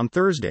Cemex on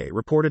Thursday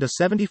reported a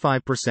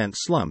 75%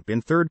 slump in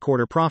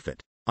third-quarter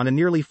profit, on a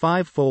nearly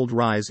five-fold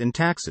rise in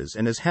taxes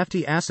and as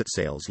hefty asset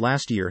sales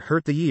last year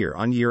hurt the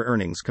year-on-year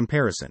earnings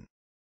comparison.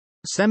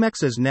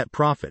 Cemex's net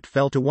profit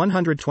fell to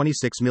 $126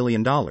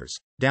 million,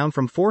 down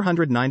from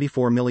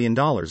 $494 million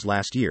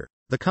last year,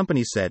 the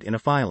company said in a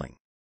filing.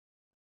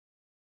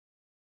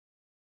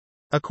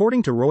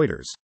 According to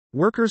Reuters,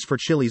 workers for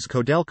Chile's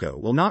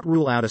Codelco will not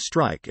rule out a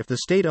strike if the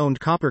state-owned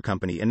copper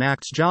company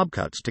enacts job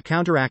cuts to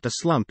counteract a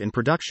slump in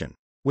production,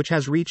 which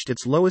has reached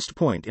its lowest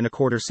point in a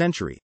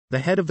quarter-century, the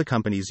head of the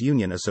company's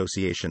union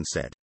association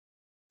said.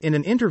 In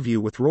an interview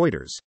with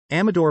Reuters,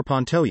 Amador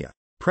Pontoya,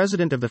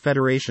 president of the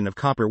Federation of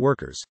Copper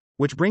Workers,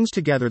 which brings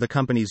together the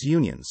company's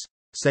unions,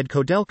 said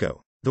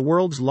Codelco, the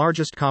world's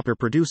largest copper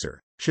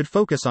producer, should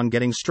focus on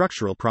getting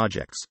structural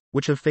projects,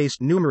 which have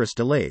faced numerous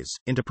delays,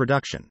 into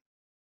production.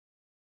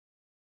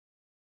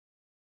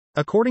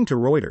 According to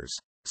Reuters,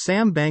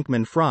 Sam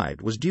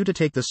Bankman-Fried was due to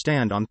take the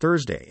stand on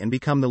Thursday and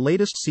become the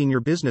latest senior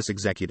business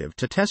executive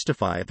to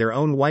testify at their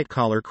own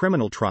white-collar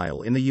criminal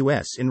trial in the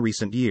U.S. in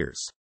recent years.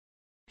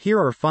 Here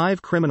are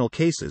 5 criminal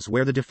cases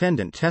where the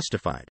defendant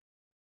testified.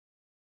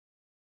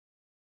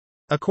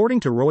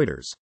 According to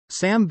Reuters,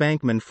 Sam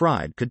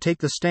Bankman-Fried could take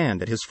the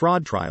stand at his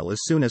fraud trial as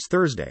soon as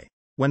Thursday,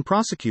 when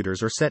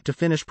prosecutors are set to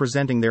finish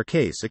presenting their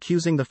case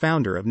accusing the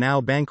founder of now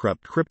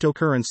bankrupt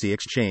cryptocurrency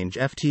exchange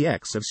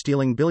FTX of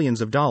stealing billions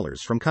of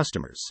dollars from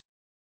customers.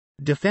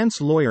 Defense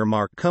lawyer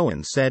Mark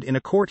Cohen said in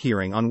a court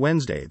hearing on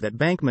Wednesday that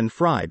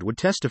Bankman-Fried would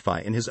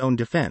testify in his own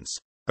defense,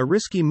 a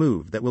risky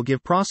move that will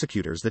give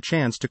prosecutors the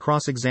chance to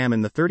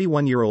cross-examine the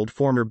 31-year-old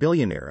former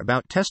billionaire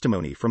about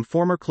testimony from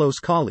former close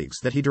colleagues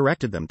that he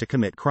directed them to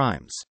commit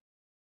crimes.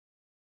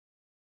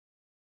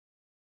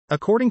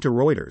 According to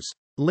Reuters,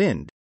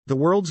 Linde, the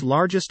world's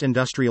largest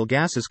industrial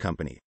gases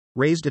company,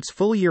 raised its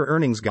full-year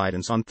earnings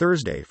guidance on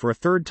Thursday for a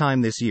third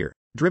time this year,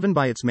 driven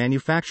by its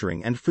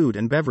manufacturing and food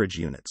and beverage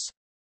units.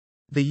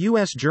 The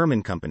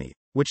U.S.-German company,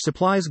 which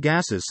supplies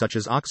gases such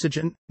as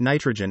oxygen,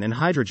 nitrogen and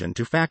hydrogen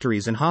to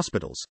factories and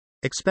hospitals,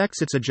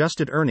 expects its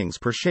adjusted earnings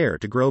per share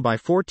to grow by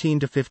 14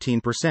 to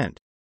 15%,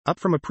 up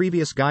from a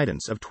previous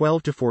guidance of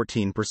 12 to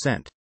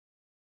 14%.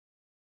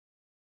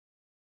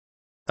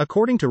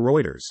 According to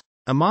Reuters,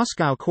 a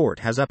Moscow court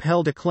has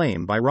upheld a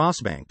claim by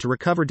Rosbank to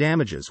recover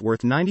damages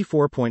worth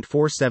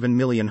 94.47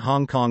 million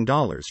Hong Kong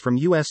dollars from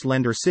U.S.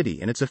 lender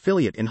Citi and its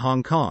affiliate in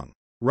Hong Kong,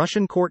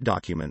 Russian court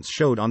documents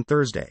showed on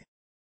Thursday.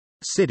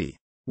 Citi,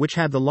 which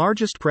had the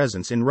largest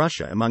presence in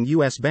Russia among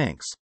U.S.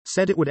 banks,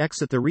 said it would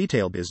exit the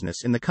retail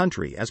business in the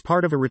country as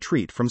part of a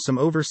retreat from some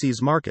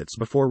overseas markets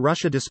before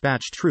Russia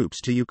dispatched troops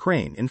to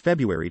Ukraine in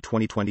February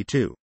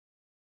 2022.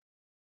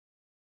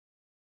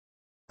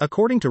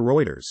 According to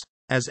Reuters,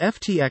 as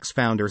FTX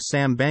founder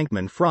Sam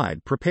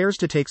Bankman-Fried prepares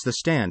to take the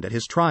stand at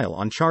his trial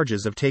on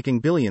charges of taking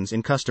billions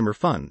in customer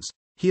funds,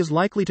 he is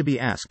likely to be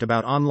asked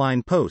about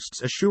online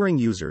posts assuring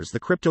users the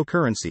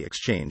cryptocurrency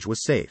exchange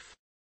was safe.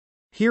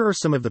 Here are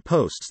some of the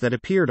posts that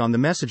appeared on the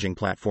messaging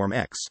platform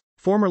X,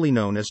 formerly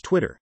known as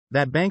Twitter,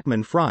 that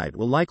Bankman-Fried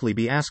will likely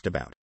be asked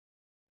about.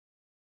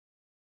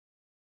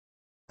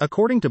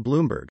 According to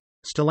Bloomberg,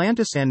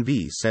 Stellantis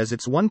NV says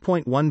its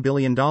 $1.1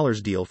 billion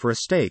deal for a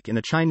stake in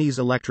a Chinese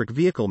electric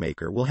vehicle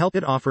maker will help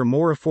it offer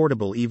more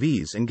affordable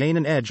EVs and gain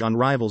an edge on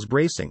rivals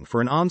bracing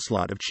for an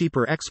onslaught of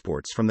cheaper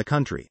exports from the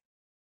country.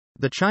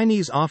 The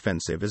Chinese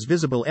offensive is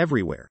visible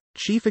everywhere,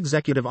 Chief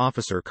Executive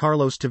Officer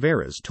Carlos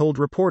Tavares told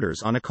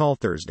reporters on a call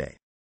Thursday.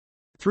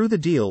 Through the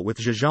deal with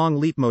Zhejiang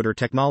Leapmotor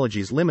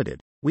Technologies Limited,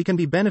 we can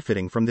be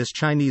benefiting from this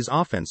Chinese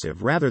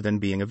offensive rather than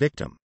being a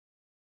victim.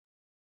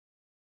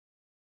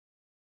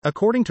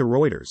 According to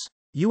Reuters,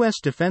 U.S.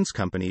 defense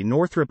company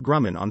Northrop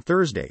Grumman on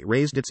Thursday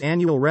raised its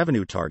annual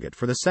revenue target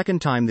for the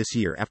second time this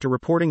year after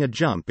reporting a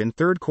jump in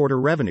third-quarter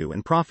revenue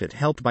and profit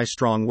helped by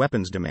strong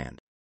weapons demand.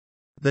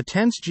 The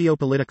tense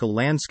geopolitical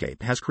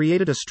landscape has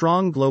created a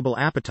strong global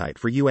appetite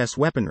for U.S.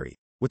 weaponry,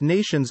 with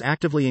nations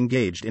actively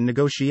engaged in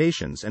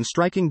negotiations and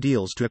striking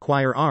deals to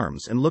acquire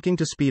arms and looking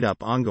to speed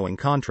up ongoing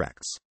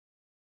contracts.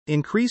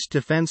 Increased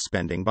defense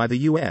spending by the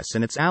U.S.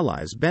 and its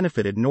allies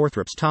benefited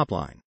Northrop's top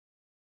line.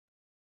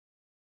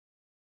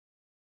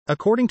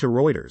 According to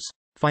Reuters,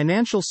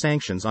 financial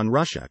sanctions on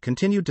Russia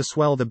continued to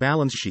swell the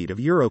balance sheet of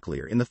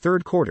Euroclear in the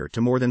third quarter to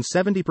more than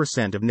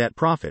 70% of net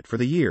profit for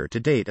the year to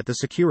date at the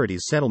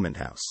Securities Settlement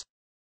House.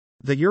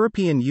 The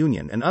European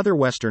Union and other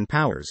Western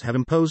powers have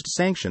imposed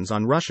sanctions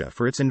on Russia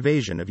for its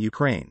invasion of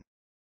Ukraine.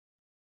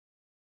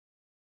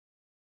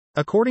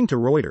 According to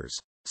Reuters,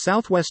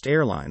 Southwest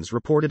Airlines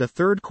reported a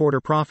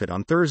third-quarter profit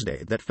on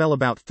Thursday that fell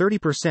about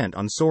 30%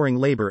 on soaring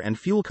labor and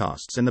fuel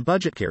costs, and the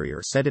budget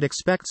carrier said it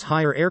expects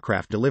higher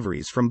aircraft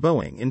deliveries from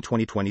Boeing in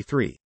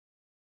 2023.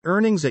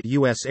 Earnings at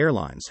U.S.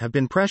 airlines have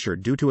been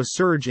pressured due to a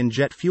surge in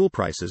jet fuel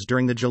prices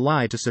during the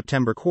July to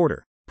September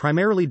quarter,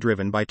 primarily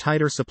driven by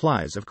tighter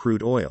supplies of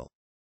crude oil.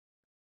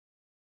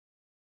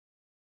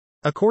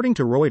 According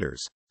to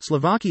Reuters,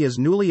 Slovakia's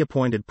newly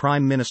appointed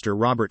Prime Minister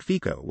Robert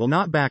Fico will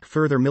not back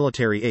further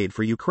military aid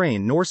for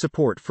Ukraine nor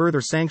support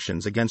further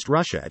sanctions against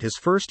Russia at his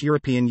first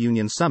European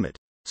Union summit,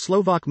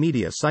 Slovak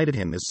media cited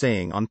him as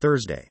saying on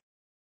Thursday.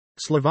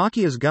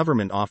 Slovakia's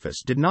government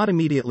office did not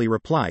immediately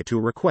reply to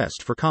a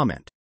request for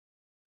comment.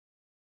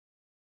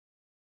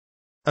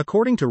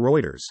 According to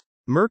Reuters,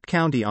 Merck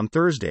County on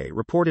Thursday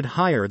reported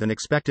higher than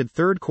expected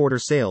third-quarter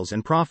sales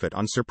and profit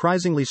on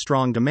surprisingly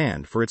strong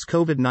demand for its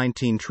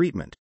COVID-19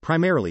 treatment,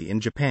 primarily in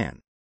Japan.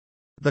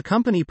 The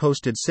company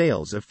posted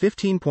sales of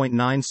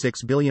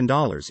 $15.96 billion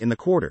in the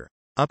quarter,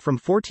 up from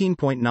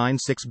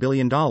 $14.96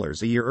 billion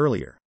a year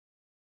earlier.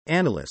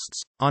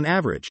 Analysts, on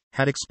average,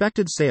 had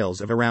expected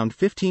sales of around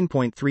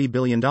 $15.3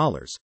 billion,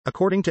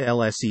 according to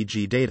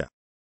LSEG data.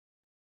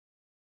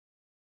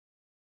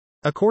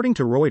 According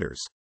to Reuters,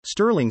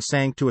 sterling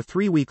sank to a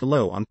three-week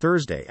low on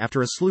Thursday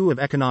after a slew of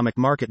economic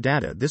market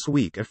data this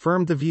week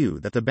affirmed the view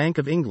that the Bank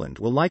of England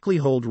will likely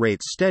hold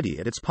rates steady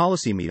at its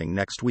policy meeting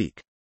next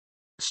week.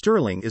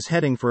 Sterling is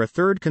heading for a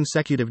third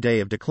consecutive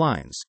day of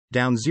declines,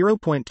 down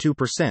 0.2%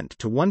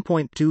 to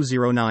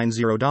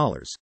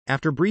 $1.2090,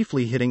 after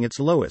briefly hitting its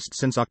lowest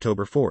since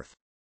October 4.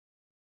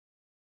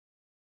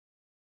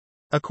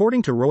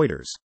 According to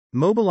Reuters,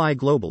 Mobileye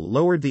Global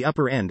lowered the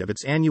upper end of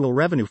its annual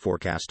revenue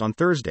forecast on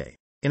Thursday,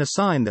 in a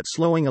sign that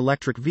slowing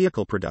electric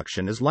vehicle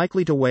production is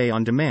likely to weigh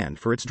on demand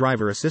for its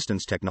driver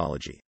assistance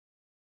technology.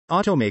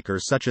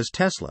 Automakers such as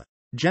Tesla,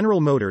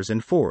 General Motors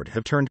and Ford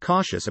have turned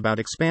cautious about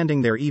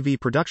expanding their EV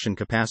production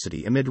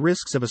capacity amid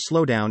risks of a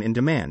slowdown in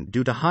demand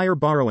due to higher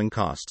borrowing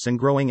costs and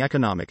growing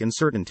economic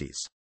uncertainties.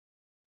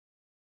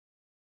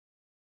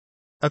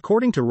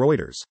 According to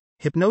Reuters,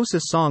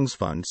 Hipgnosis Songs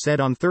Fund said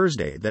on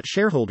Thursday that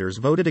shareholders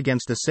voted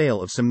against the sale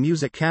of some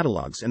music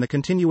catalogs and the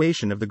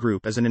continuation of the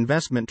group as an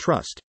investment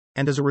trust,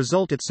 and as a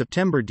result its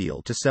September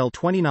deal to sell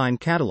 29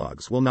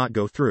 catalogs will not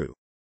go through.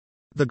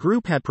 The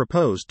group had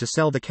proposed to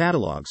sell the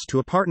catalogs to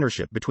a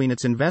partnership between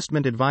its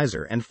investment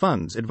advisor and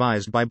funds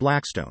advised by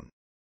Blackstone.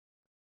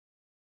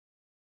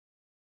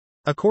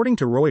 According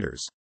to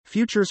Reuters,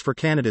 futures for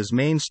Canada's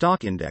main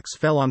stock index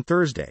fell on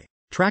Thursday,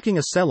 tracking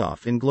a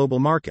sell-off in global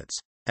markets,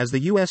 as the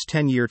U.S.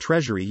 10-year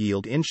Treasury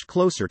yield inched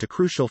closer to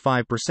crucial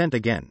 5%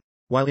 again,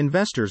 while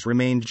investors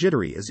remained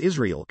jittery as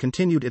Israel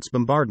continued its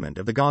bombardment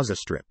of the Gaza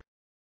Strip.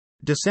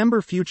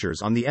 December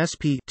futures on the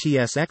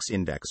SP/TSX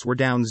index were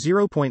down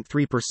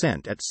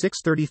 0.3% at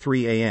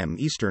 6:33 a.m.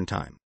 Eastern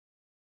Time.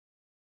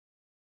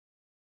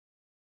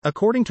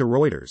 According to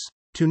Reuters,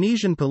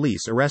 Tunisian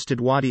police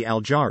arrested Wadi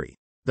Al-Jari,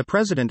 the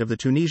president of the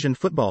Tunisian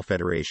Football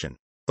Federation,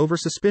 over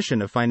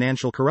suspicion of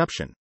financial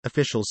corruption,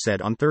 officials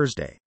said on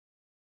Thursday.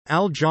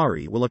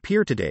 Al-Jari will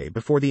appear today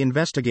before the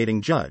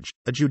investigating judge,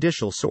 a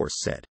judicial source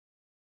said.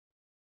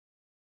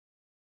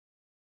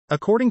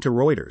 According to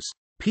Reuters,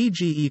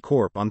 PGE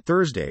Corp on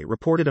Thursday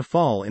reported a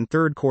fall in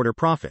third-quarter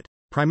profit,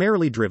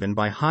 primarily driven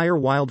by higher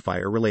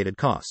wildfire-related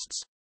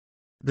costs.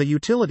 The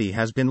utility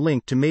has been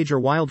linked to major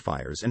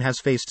wildfires and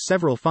has faced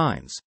several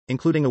fines,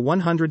 including a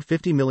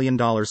 $150 million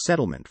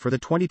settlement for the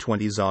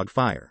 2020 Zog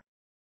fire.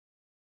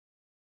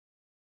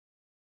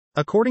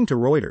 According to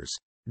Reuters,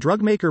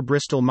 Drugmaker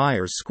Bristol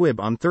Myers Squibb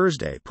on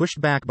Thursday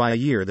pushed back by a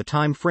year the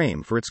time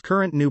frame for its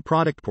current new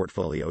product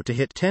portfolio to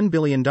hit $10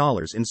 billion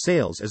in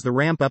sales as the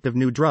ramp-up of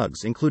new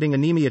drugs including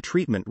anemia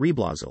treatment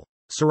Reblozyl,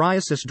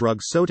 psoriasis drug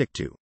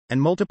Sotyktu,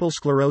 and multiple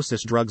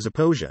sclerosis drug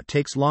Zeposia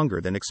takes longer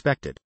than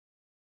expected.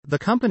 The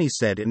company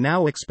said it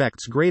now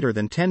expects greater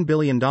than $10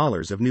 billion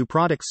of new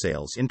product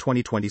sales in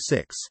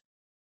 2026.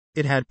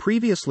 It had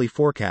previously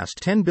forecast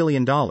 $10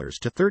 billion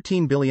to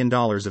 $13 billion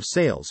of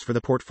sales for the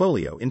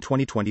portfolio in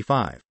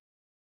 2025.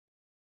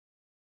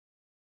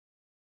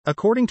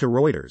 According to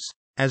Reuters,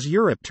 as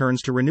Europe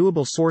turns to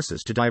renewable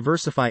sources to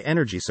diversify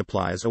energy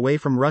supplies away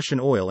from Russian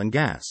oil and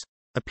gas,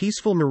 a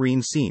peaceful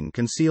marine scene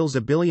conceals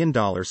a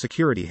billion-dollar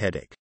security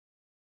headache.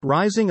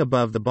 Rising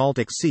above the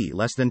Baltic Sea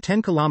less than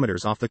 10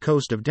 kilometers off the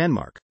coast of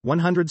Denmark,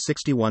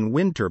 161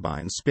 wind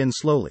turbines spin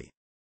slowly.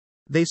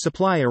 They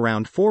supply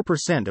around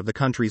 4% of the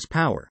country's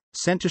power,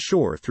 sent to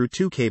shore through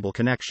 2 cable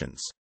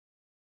connections.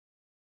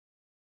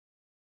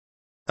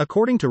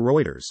 According to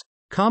Reuters,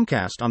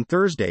 Comcast on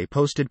Thursday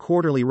posted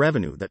quarterly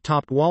revenue that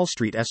topped Wall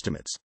Street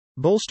estimates,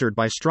 bolstered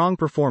by strong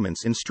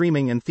performance in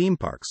streaming and theme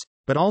parks,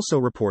 but also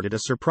reported a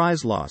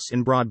surprise loss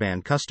in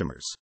broadband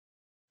customers.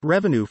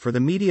 Revenue for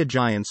the media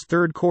giant's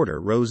third quarter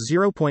rose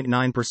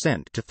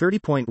 0.9% to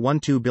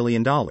 $30.12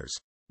 billion,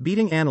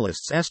 beating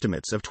analysts'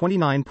 estimates of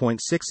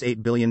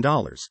 $29.68 billion,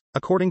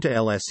 according to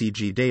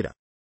LSEG data.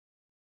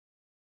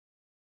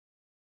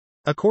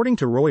 According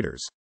to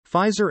Reuters,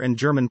 Pfizer and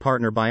German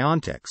partner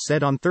BioNTech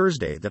said on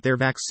Thursday that their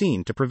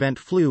vaccine to prevent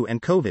flu and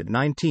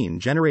COVID-19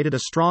 generated a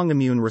strong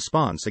immune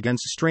response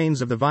against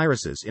strains of the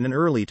viruses in an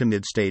early to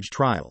mid-stage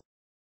trial.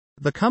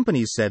 The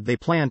companies said they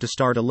plan to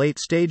start a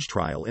late-stage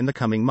trial in the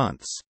coming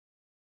months.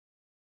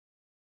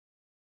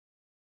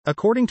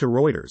 According to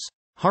Reuters,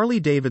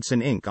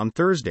 Harley-Davidson Inc. on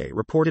Thursday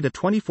reported a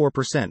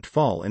 24%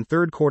 fall in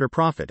third-quarter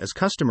profit as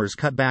customers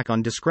cut back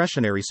on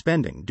discretionary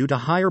spending due to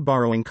higher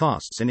borrowing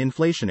costs and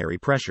inflationary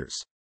pressures.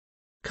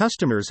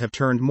 Customers have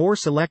turned more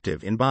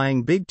selective in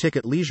buying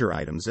big-ticket leisure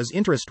items as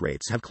interest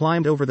rates have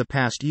climbed over the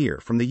past year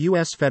from the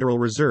U.S. Federal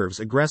Reserve's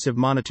aggressive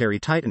monetary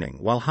tightening,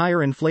 while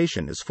higher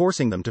inflation is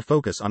forcing them to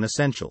focus on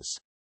essentials.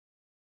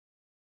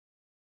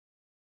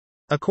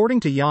 According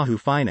to Yahoo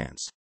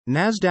Finance,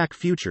 Nasdaq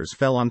futures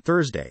fell on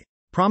Thursday,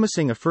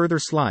 promising a further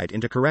slide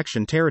into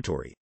correction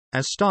territory,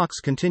 as stocks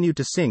continued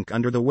to sink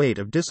under the weight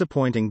of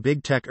disappointing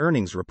big tech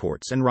earnings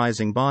reports and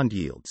rising bond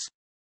yields.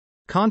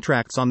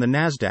 Contracts on the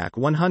Nasdaq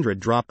 100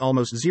 dropped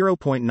almost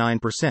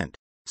 0.9%,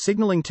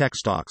 signaling tech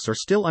stocks are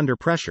still under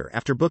pressure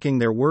after booking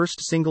their worst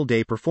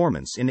single-day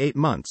performance in 8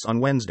 months on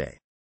Wednesday.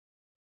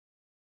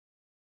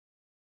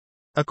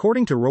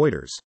 According to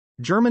Reuters,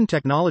 German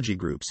technology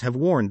groups have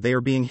warned they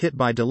are being hit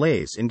by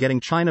delays in getting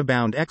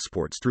China-bound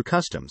exports through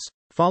customs,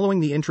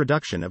 following the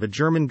introduction of a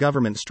German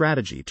government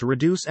strategy to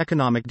reduce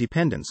economic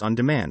dependence on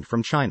demand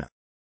from China.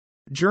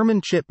 German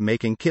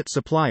chip-making kit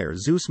supplier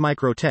Zeus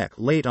Microtech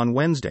late on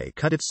Wednesday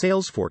cut its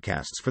sales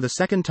forecasts for the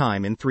second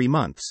time in 3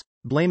 months,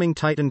 blaming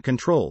tightened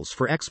controls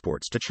for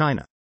exports to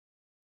China.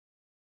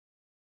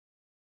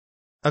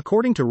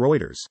 According to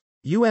Reuters,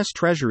 U.S.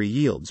 Treasury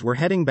yields were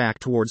heading back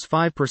towards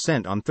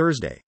 5% on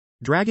Thursday,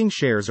 dragging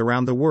shares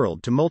around the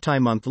world to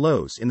multi-month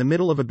lows in the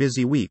middle of a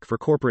busy week for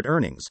corporate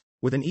earnings,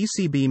 with an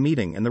ECB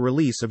meeting and the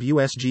release of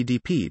U.S.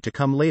 GDP to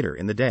come later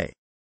in the day.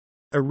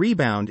 A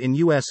rebound in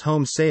U.S.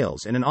 home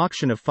sales and an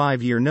auction of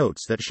 5-year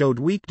notes that showed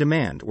weak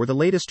demand were the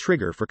latest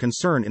trigger for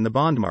concern in the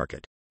bond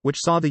market, which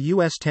saw the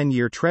U.S.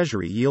 10-year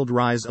Treasury yield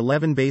rise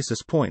 11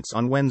 basis points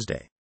on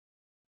Wednesday.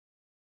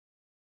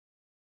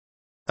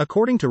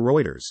 According to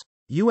Reuters,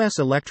 U.S.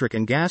 electric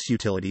and gas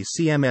utility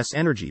CMS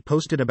Energy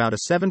posted about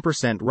a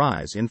 7%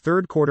 rise in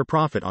third-quarter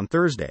profit on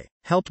Thursday,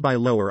 helped by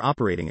lower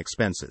operating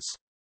expenses.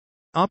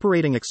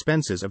 Operating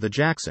expenses of the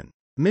Jackson,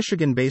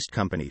 Michigan-based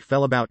company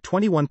fell about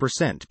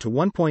 21% to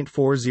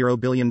 $1.40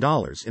 billion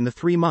in the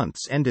 3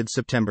 months ended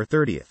September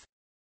 30.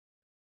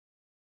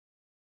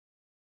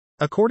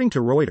 According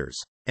to Reuters,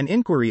 an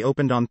inquiry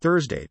opened on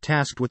Thursday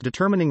tasked with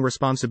determining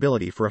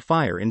responsibility for a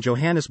fire in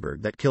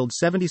Johannesburg that killed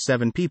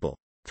 77 people,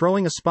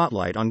 throwing a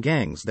spotlight on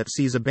gangs that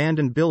seize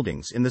abandoned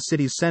buildings in the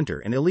city's center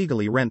and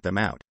illegally rent them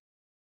out.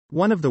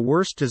 One of the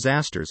worst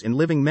disasters in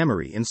living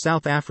memory in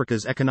South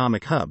Africa's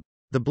economic hub,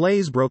 the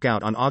blaze broke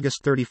out on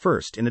August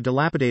 31 in a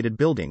dilapidated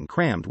building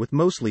crammed with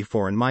mostly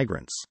foreign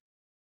migrants.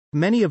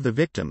 Many of the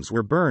victims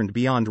were burned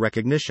beyond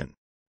recognition.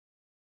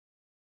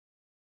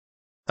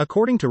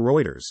 According to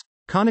Reuters,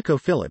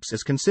 ConocoPhillips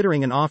is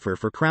considering an offer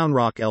for Crown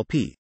Rock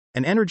LP,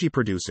 an energy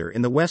producer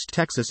in the West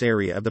Texas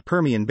area of the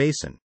Permian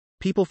Basin,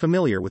 people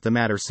familiar with the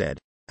matter said,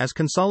 as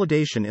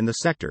consolidation in the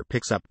sector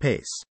picks up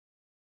pace.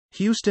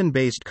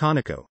 Houston-based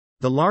Conoco,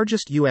 the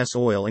largest U.S.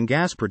 oil and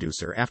gas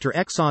producer after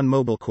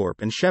ExxonMobil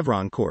Corp and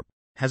Chevron Corp,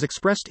 has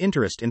expressed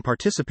interest in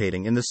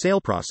participating in the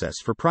sale process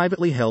for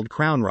privately held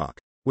Crown Rock,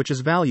 which is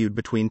valued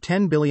between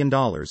 $10 billion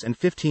and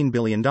 $15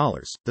 billion,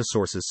 the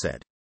sources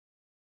said.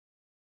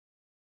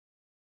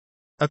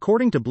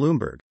 According to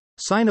Bloomberg,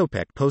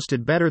 Sinopec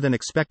posted better than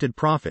expected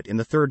profit in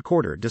the third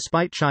quarter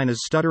despite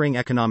China's stuttering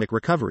economic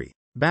recovery,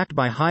 backed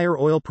by higher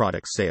oil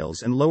product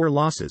sales and lower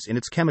losses in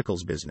its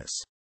chemicals business.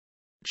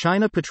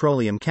 China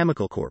Petroleum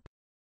Chemical Corp.,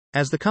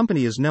 as the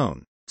company is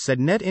known, said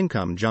net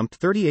income jumped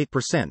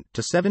 38%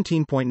 to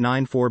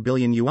 17.94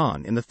 billion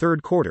yuan in the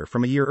third quarter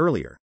from a year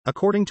earlier,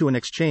 according to an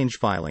exchange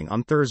filing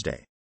on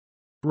Thursday.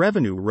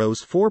 Revenue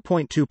rose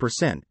 4.2%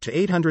 to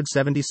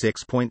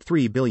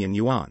 876.3 billion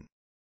yuan.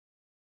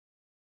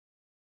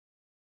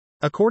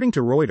 According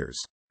to Reuters,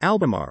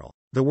 Albemarle,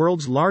 the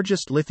world's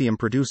largest lithium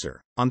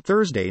producer, on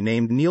Thursday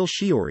named Neil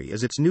Shiori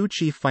as its new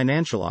chief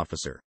financial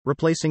officer,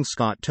 replacing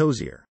Scott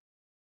Tozier.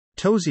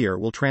 Tozier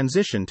will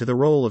transition to the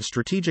role of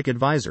strategic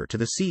advisor to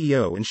the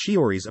CEO, and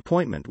Shiori's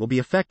appointment will be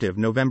effective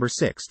November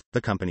 6,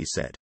 the company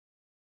said.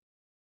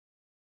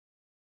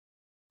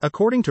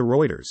 According to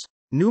Reuters,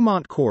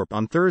 Newmont Corp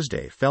on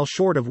Thursday fell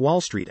short of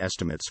Wall Street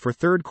estimates for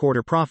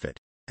third-quarter profit,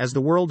 as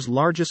the world's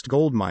largest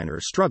gold miner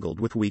struggled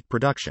with weak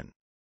production.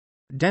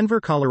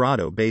 Denver,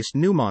 Colorado-based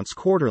Newmont's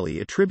quarterly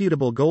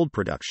attributable gold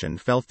production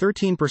fell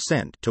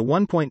 13% to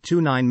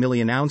 1.29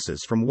 million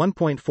ounces from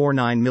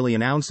 1.49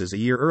 million ounces a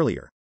year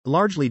earlier,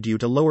 largely due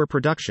to lower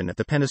production at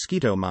the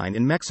Peñasquito mine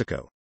in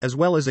Mexico, as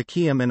well as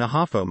Akyem and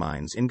Ahafo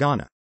mines in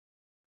Ghana.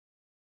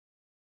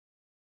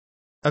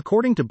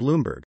 According to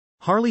Bloomberg,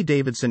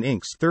 Harley-Davidson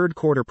Inc.'s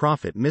third-quarter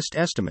profit missed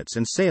estimates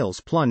and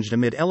sales plunged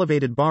amid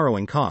elevated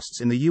borrowing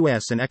costs in the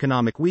U.S. and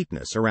economic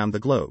weakness around the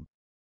globe.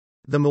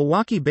 The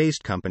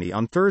Milwaukee-based company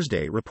on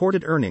Thursday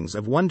reported earnings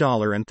of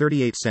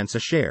 $1.38 a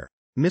share,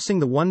 missing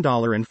the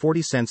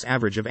 $1.40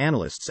 average of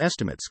analysts'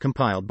 estimates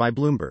compiled by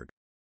Bloomberg.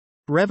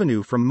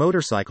 Revenue from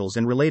motorcycles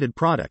and related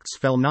products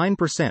fell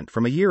 9%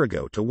 from a year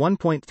ago to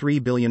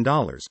 $1.3 billion,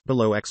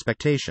 below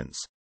expectations.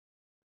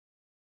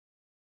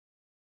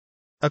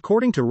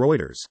 According to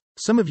Reuters,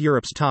 some of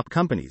Europe's top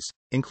companies,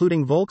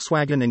 including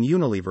Volkswagen and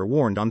Unilever,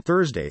 warned on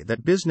Thursday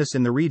that business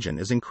in the region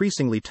is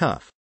increasingly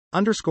tough,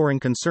 underscoring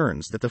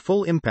concerns that the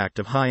full impact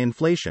of high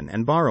inflation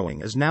and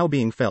borrowing is now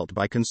being felt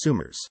by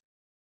consumers.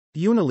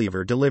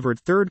 Unilever delivered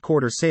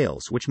third-quarter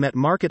sales which met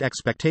market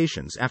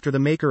expectations after the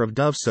maker of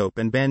Dove soap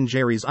and Ben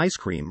Jerry's ice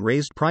cream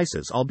raised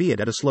prices, albeit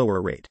at a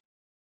slower rate.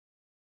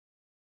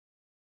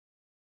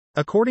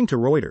 According to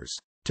Reuters,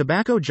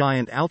 tobacco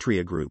giant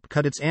Altria Group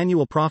cut its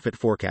annual profit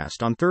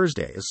forecast on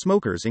Thursday as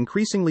smokers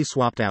increasingly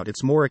swapped out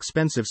its more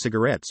expensive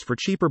cigarettes for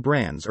cheaper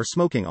brands or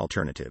smoking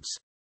alternatives.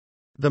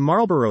 The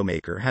Marlboro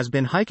maker has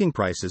been hiking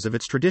prices of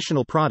its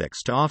traditional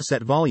products to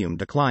offset volume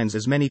declines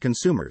as many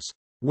consumers,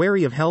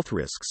 wary of health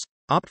risks,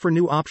 opt for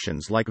new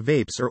options like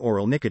vapes or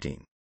oral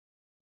nicotine.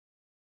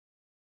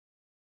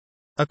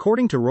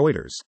 According to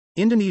Reuters,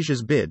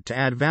 Indonesia's bid to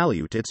add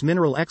value to its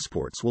mineral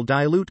exports will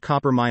dilute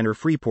copper miner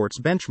Freeport's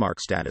benchmark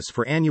status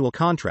for annual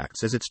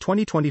contracts, as its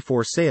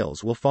 2024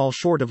 sales will fall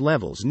short of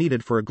levels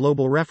needed for a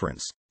global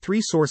reference,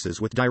 three sources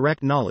with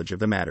direct knowledge of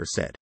the matter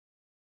said.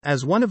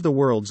 As one of the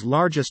world's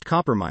largest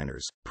copper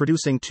miners,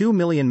 producing 2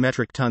 million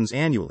metric tons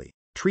annually,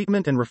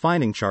 treatment and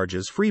refining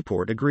charges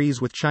Freeport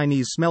agrees with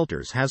Chinese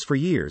smelters has for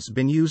years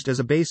been used as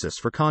a basis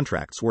for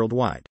contracts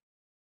worldwide.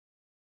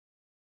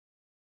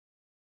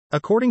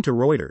 According to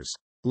Reuters,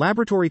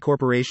 Laboratory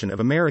Corporation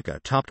of America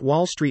topped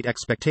Wall Street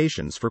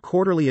expectations for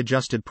quarterly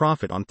adjusted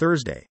profit on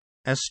Thursday,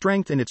 as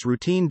strength in its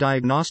routine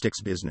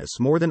diagnostics business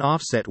more than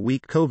offset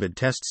weak COVID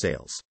test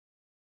sales.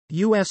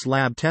 U.S.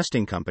 lab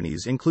testing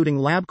companies including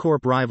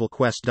LabCorp rival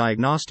Quest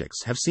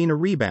Diagnostics have seen a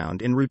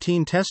rebound in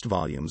routine test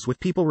volumes, with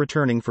people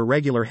returning for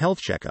regular health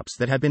checkups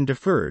that had been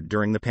deferred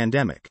during the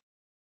pandemic.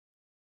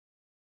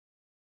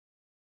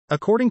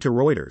 According to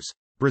Reuters,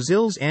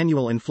 Brazil's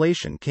annual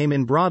inflation came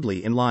in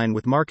broadly in line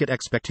with market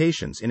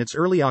expectations in its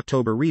early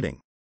October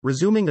reading,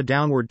 resuming a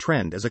downward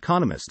trend as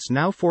economists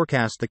now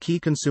forecast the key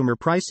consumer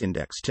price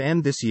index to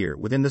end this year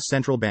within the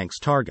central bank's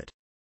target.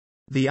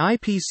 The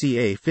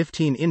IPCA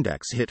 15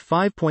 index hit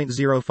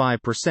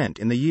 5.05%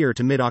 in the year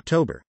to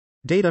mid-October,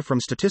 data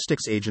from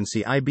statistics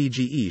agency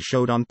IBGE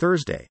showed on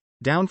Thursday,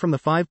 down from the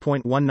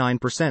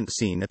 5.19%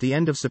 seen at the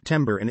end of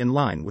September and in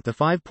line with the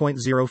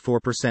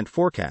 5.04%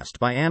 forecast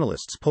by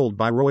analysts polled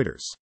by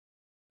Reuters.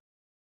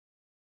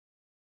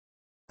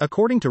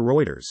 According to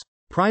Reuters,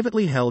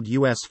 privately held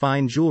U.S.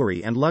 fine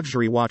jewelry and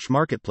luxury watch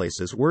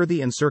marketplaces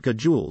Worthy and Circa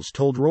Jewels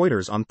told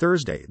Reuters on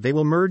Thursday they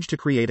will merge to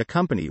create a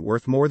company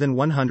worth more than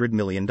 $100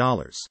 million.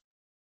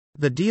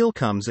 The deal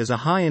comes as a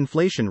high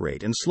inflation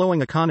rate and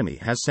slowing economy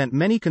has sent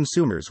many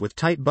consumers with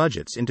tight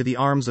budgets into the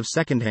arms of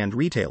second-hand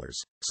retailers,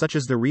 such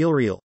as The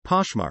RealReal,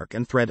 Poshmark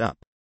and ThredUp.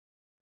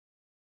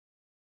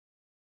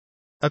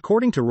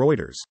 According to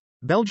Reuters,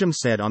 Belgium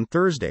said on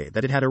Thursday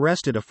that it had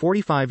arrested a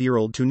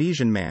 45-year-old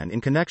Tunisian man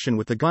in connection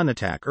with the gun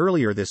attack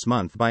earlier this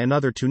month by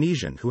another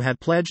Tunisian who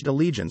had pledged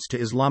allegiance to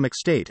Islamic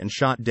State and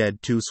shot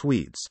dead 2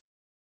 Swedes.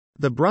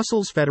 The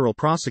Brussels federal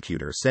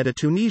prosecutor said a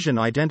Tunisian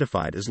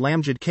identified as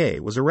Lamjid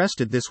K was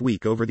arrested this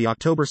week over the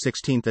October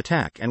 16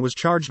 attack and was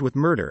charged with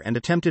murder and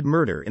attempted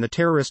murder in a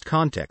terrorist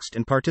context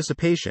and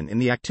participation in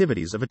the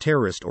activities of a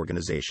terrorist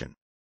organization.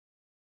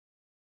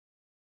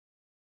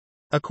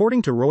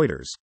 According to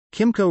Reuters,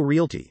 Kimco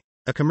Realty,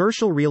 a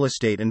commercial real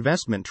estate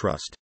investment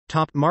trust,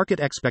 topped market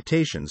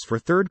expectations for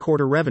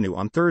third-quarter revenue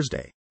on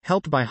Thursday,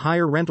 helped by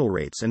higher rental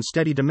rates and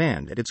steady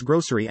demand at its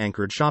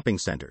grocery-anchored shopping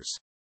centers.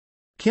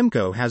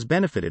 Kimco has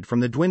benefited from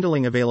the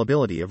dwindling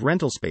availability of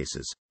rental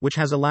spaces, which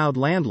has allowed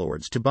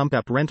landlords to bump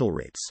up rental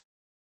rates.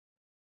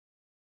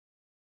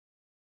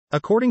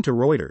 According to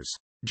Reuters,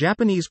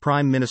 Japanese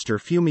Prime Minister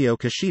Fumio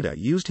Kishida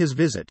used his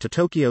visit to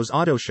Tokyo's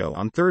auto show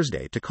on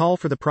Thursday to call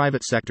for the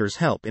private sector's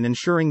help in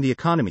ensuring the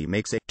economy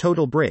makes a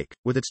total break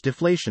with its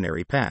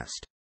deflationary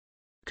past.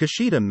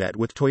 Kishida met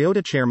with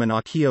Toyota chairman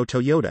Akio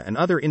Toyoda and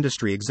other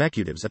industry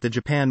executives at the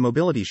Japan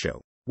Mobility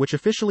Show, which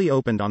officially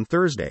opened on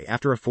Thursday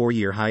after a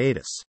 4-year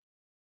hiatus.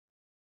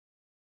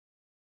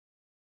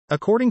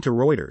 According to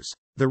Reuters,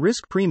 the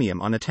risk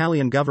premium on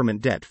Italian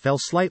government debt fell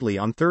slightly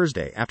on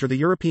Thursday after the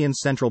European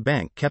Central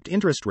Bank kept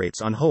interest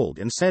rates on hold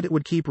and said it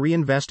would keep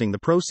reinvesting the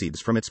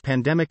proceeds from its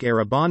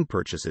pandemic-era bond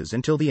purchases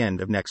until the end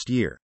of next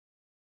year.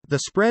 The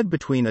spread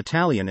between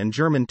Italian and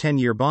German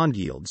 10-year bond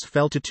yields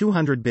fell to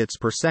 200 bits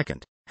per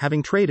second,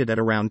 having traded at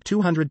around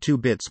 202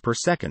 bits per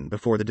second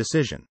before the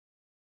decision.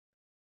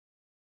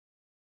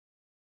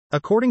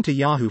 According to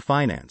Yahoo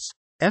Finance,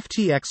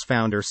 FTX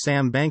founder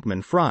Sam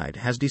Bankman-Fried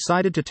has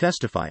decided to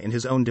testify in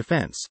his own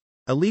defense,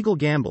 a legal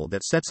gamble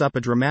that sets up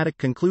a dramatic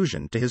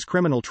conclusion to his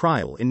criminal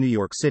trial in New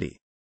York City.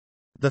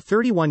 The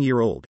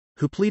 31-year-old,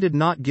 who pleaded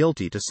not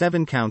guilty to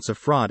 7 counts of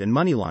fraud and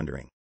money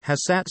laundering,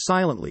 has sat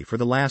silently for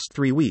the last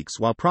 3 weeks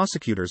while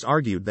prosecutors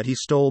argued that he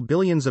stole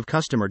billions of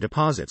customer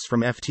deposits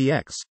from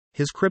FTX,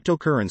 his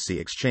cryptocurrency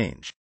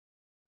exchange.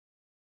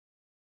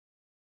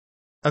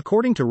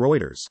 According to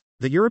Reuters,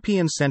 the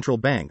European Central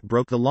Bank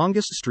broke the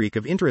longest streak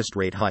of interest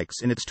rate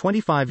hikes in its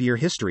 25-year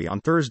history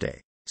on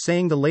Thursday,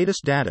 saying the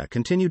latest data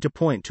continued to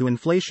point to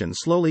inflation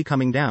slowly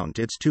coming down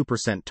to its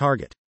 2%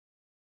 target.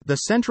 The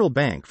central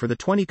bank for the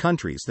 20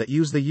 countries that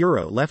use the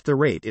euro left the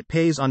rate it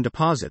pays on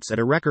deposits at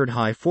a record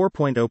high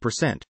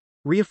 4.0%,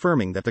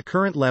 reaffirming that the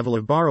current level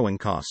of borrowing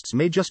costs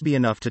may just be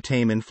enough to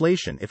tame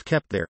inflation if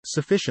kept there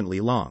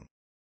sufficiently long.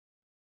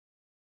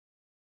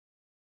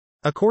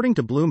 According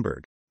to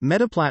Bloomberg,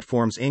 Meta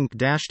Platforms Inc.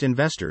 dashed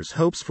investors'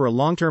 hopes for a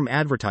long-term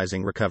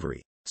advertising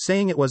recovery,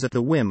 saying it was at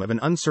the whim of an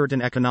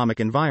uncertain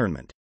economic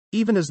environment,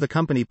 even as the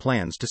company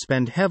plans to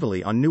spend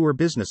heavily on newer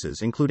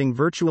businesses including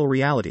virtual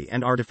reality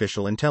and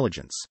artificial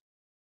intelligence.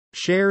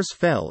 Shares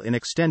fell in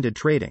extended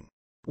trading.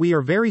 "We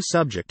are very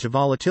subject to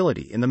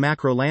volatility in the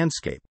macro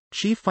landscape,"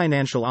 Chief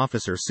Financial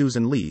Officer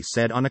Susan Lee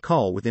said on a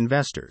call with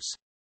investors.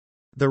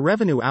 The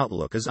revenue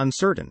outlook is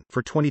uncertain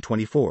for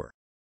 2024.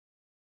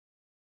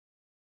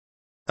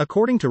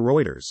 According to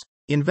Reuters,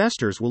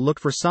 investors will look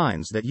for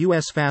signs that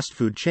U.S. fast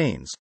food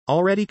chains,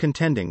 already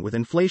contending with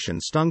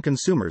inflation-stung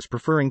consumers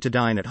preferring to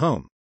dine at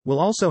home, will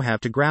also have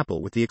to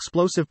grapple with the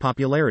explosive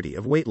popularity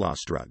of weight loss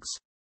drugs.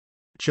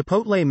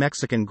 Chipotle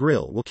Mexican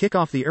Grill will kick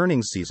off the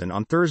earnings season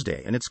on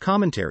Thursday, and its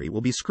commentary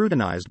will be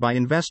scrutinized by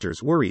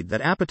investors worried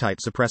that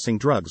appetite-suppressing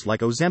drugs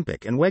like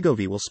Ozempic and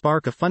Wegovy will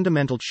spark a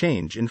fundamental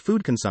change in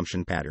food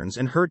consumption patterns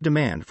and hurt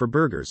demand for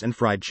burgers and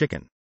fried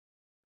chicken.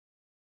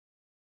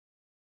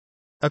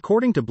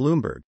 According to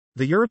Bloomberg,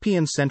 the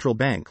European Central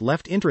Bank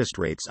left interest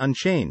rates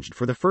unchanged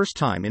for the first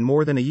time in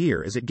more than a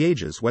year as it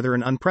gauges whether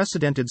an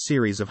unprecedented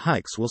series of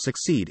hikes will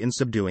succeed in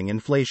subduing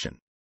inflation.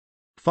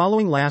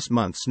 Following last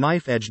month's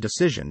knife-edge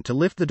decision to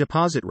lift the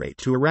deposit rate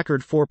to a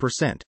record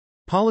 4%,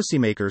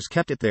 policymakers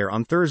kept it there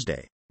on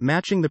Thursday,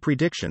 matching the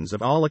predictions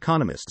of all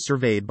economists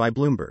surveyed by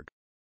Bloomberg.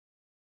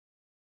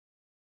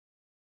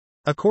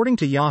 According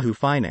to Yahoo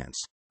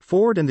Finance,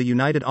 Ford and the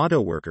United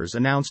Auto Workers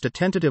announced a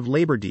tentative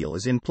labor deal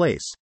is in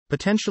place,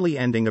 potentially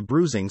ending a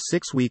bruising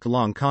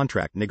 6-week-long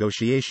contract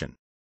negotiation.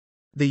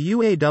 The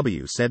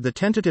UAW said the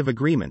tentative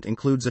agreement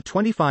includes a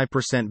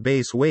 25%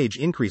 base wage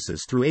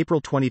increases through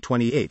April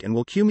 2028 and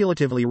will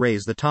cumulatively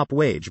raise the top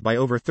wage by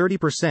over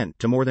 30%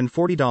 to more than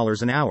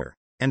 $40 an hour,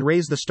 and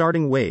raise the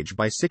starting wage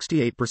by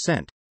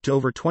 68% to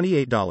over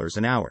 $28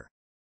 an hour.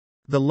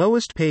 The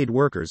lowest paid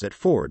workers at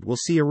Ford will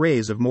see a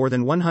raise of more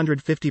than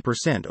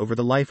 150% over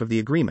the life of the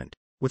agreement,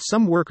 with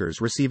some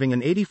workers receiving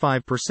an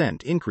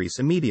 85% increase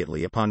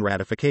immediately upon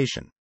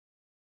ratification.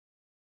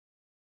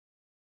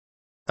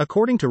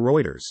 According to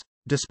Reuters,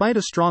 despite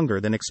a stronger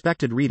than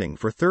expected reading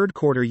for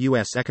third-quarter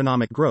U.S.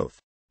 economic growth,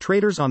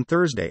 traders on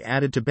Thursday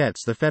added to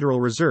bets the Federal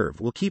Reserve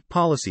will keep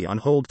policy on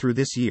hold through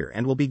this year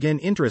and will begin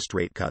interest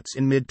rate cuts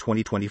in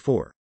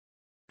mid-2024.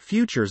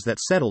 Futures that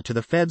settled to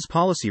the Fed's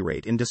policy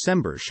rate in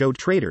December showed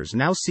traders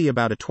now see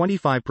about a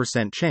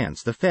 25%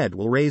 chance the Fed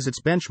will raise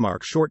its benchmark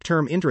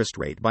short-term interest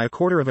rate by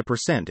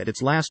 0.25% at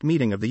its last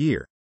meeting of the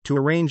year, to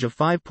a range of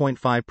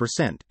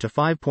 5.5% to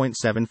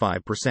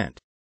 5.75%.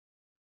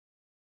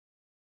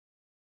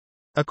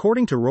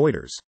 According to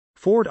Reuters,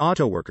 Ford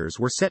auto workers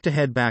were set to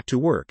head back to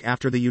work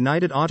after the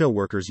United Auto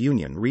Workers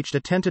Union reached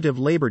a tentative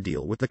labor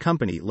deal with the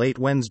company late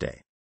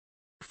Wednesday.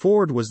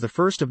 Ford was the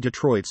first of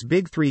Detroit's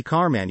big three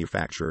car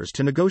manufacturers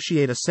to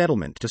negotiate a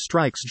settlement to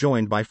strikes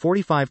joined by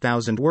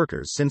 45,000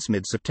 workers since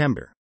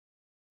mid-September.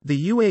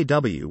 The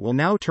UAW will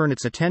now turn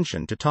its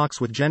attention to talks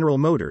with General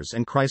Motors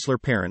and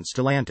Chrysler parent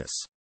Stellantis.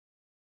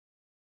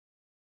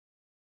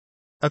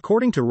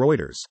 According to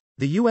Reuters,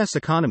 the U.S.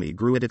 economy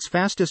grew at its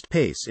fastest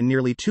pace in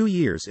nearly 2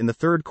 years in the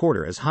third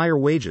quarter as higher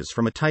wages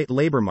from a tight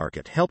labor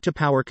market helped to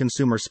power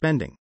consumer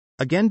spending,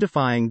 again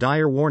defying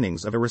dire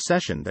warnings of a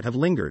recession that have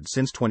lingered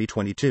since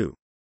 2022.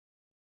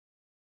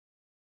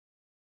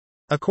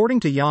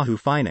 According to Yahoo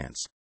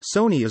Finance,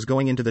 Sony is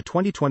going into the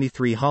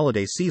 2023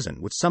 holiday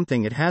season with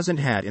something it hasn't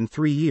had in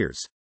 3 years,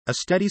 a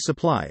steady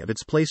supply of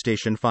its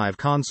PlayStation 5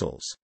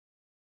 consoles.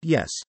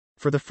 Yes,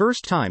 for the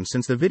first time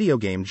since the video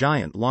game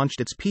giant launched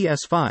its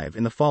PS5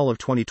 in the fall of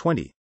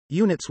 2020,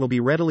 units will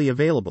be readily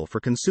available for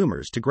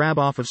consumers to grab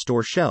off of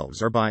store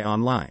shelves or buy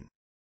online.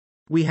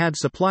 We had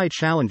supply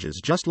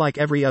challenges just like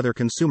every other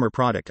consumer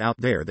product out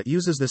there that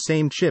uses the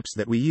same chips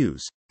that we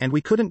use, and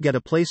we couldn't get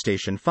a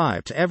PlayStation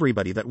 5 to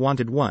everybody that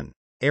wanted one,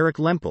 Eric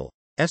Lempel,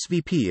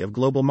 SVP of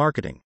Global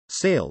Marketing,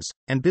 Sales,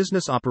 and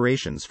Business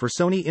Operations for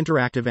Sony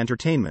Interactive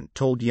Entertainment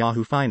told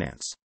Yahoo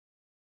Finance.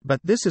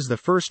 But this is the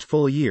first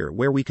full year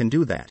where we can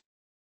do that.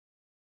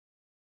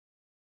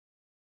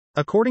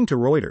 According to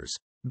Reuters,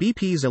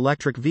 BP's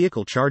electric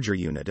vehicle charger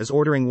unit is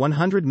ordering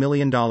 $100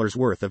 million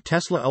worth of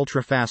Tesla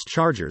ultra-fast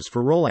chargers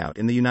for rollout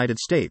in the United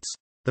States,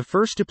 the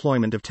first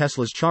deployment of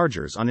Tesla's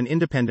chargers on an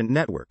independent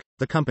network,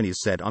 the company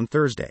said on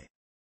Thursday.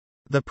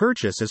 The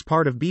purchase is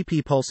part of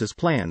BP Pulse's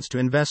plans to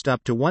invest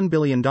up to $1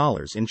 billion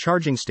in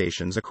charging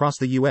stations across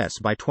the U.S.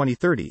 by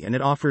 2030, and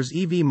it offers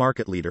EV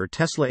market leader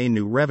Tesla a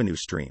new revenue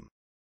stream.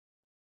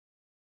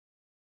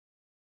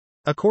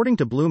 According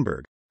to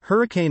Bloomberg,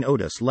 Hurricane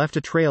Otis left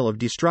a trail of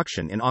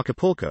destruction in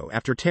Acapulco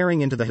after tearing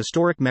into the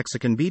historic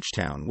Mexican beach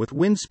town with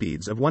wind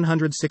speeds of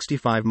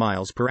 165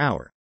 miles per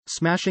hour,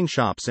 smashing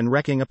shops and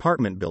wrecking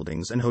apartment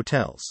buildings and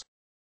hotels.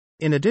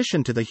 In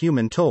addition to the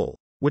human toll,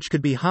 which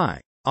could be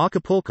high,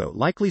 Acapulco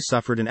likely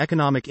suffered an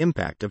economic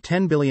impact of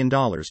 $10 billion to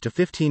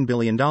 $15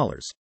 billion,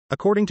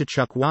 according to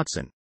Chuck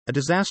Watson, a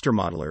disaster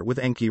modeler with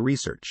Enki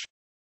Research.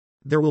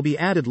 There will be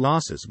added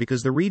losses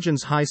because the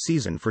region's high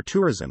season for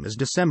tourism is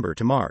December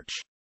to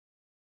March.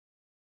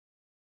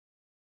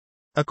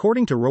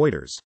 According to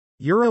Reuters,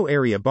 euro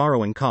area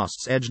borrowing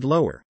costs edged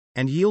lower,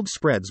 and yield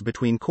spreads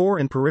between core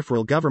and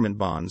peripheral government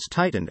bonds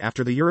tightened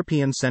after the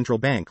European Central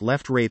Bank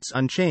left rates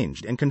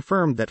unchanged and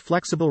confirmed that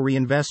flexible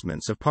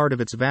reinvestments of part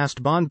of its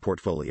vast bond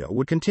portfolio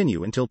would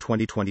continue until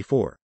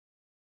 2024.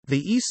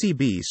 The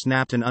ECB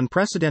snapped an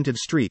unprecedented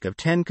streak of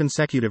 10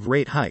 consecutive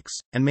rate hikes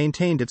and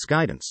maintained its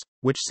guidance,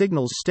 which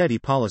signals steady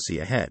policy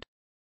ahead.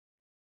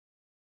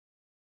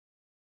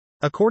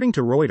 According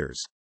to Reuters,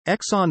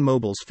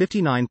 ExxonMobil's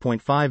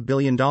 $59.5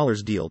 billion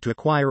deal to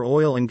acquire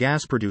oil and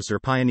gas producer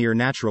Pioneer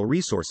Natural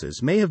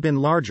Resources may have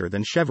been larger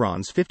than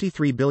Chevron's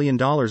 $53 billion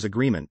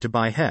agreement to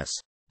buy Hess,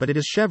 but it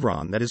is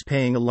Chevron that is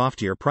paying a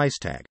loftier price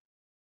tag.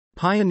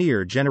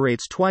 Pioneer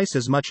generates twice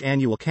as much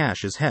annual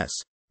cash as Hess,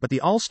 but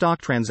the all-stock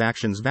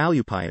transactions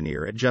value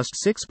Pioneer at just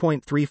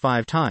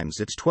 6.35 times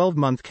its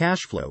 12-month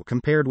cash flow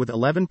compared with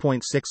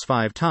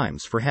 11.65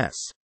 times for Hess.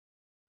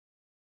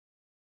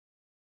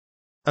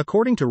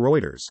 According to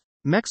Reuters,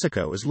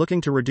 Mexico is looking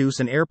to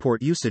reduce an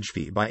airport usage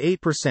fee by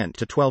 8%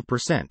 to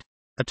 12%,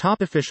 a top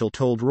official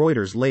told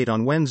Reuters late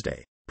on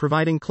Wednesday,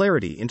 providing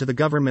clarity into the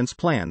government's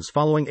plans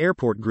following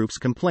airport groups'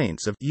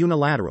 complaints of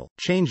unilateral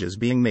changes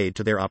being made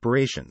to their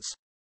operations.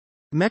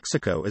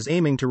 Mexico is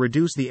aiming to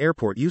reduce the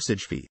airport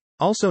usage fee,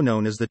 also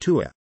known as the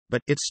TUA,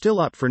 but it's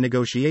still up for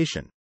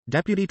negotiation,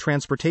 Deputy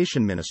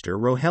Transportation Minister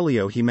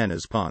Rogelio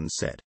Jimenez Pons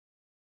said.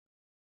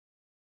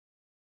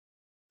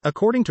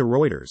 According to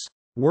Reuters,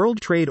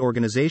 World Trade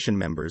Organization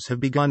members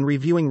have begun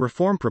reviewing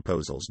reform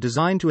proposals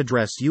designed to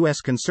address U.S.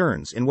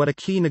 concerns in what a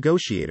key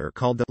negotiator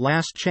called the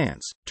last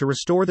chance to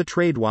restore the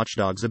trade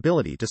watchdog's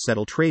ability to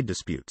settle trade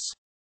disputes.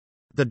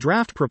 The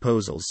draft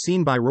proposals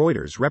seen by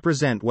Reuters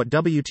represent what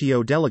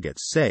WTO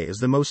delegates say is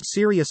the most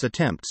serious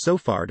attempt so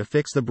far to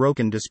fix the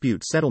broken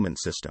dispute settlement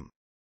system.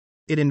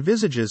 It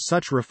envisages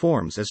such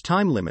reforms as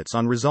time limits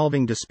on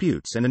resolving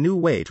disputes and a new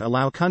way to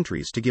allow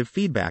countries to give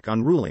feedback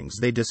on rulings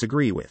they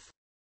disagree with.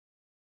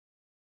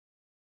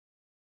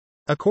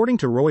 According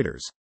to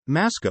Reuters,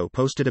 Masco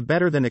posted a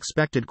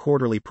better-than-expected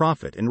quarterly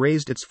profit and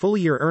raised its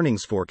full-year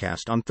earnings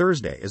forecast on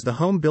Thursday as the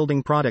home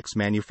building products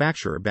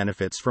manufacturer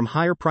benefits from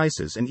higher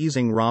prices and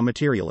easing raw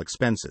material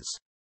expenses.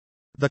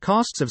 The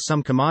costs of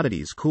some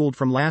commodities cooled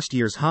from last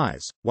year's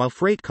highs, while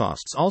freight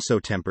costs also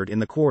tempered in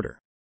the quarter.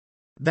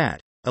 That,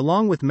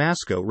 along with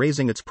Masco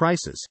raising its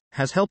prices,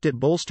 has helped it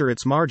bolster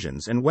its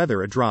margins and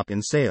weather a drop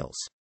in sales.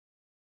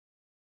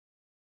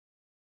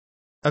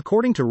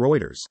 According to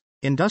Reuters,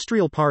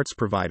 industrial parts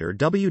provider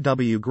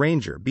W.W.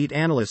 Grainger beat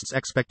analysts'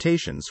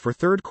 expectations for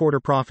third-quarter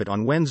profit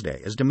on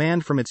Wednesday as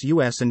demand from its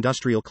U.S.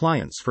 industrial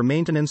clients for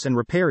maintenance and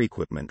repair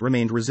equipment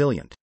remained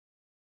resilient.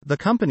 The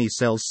company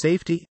sells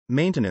safety,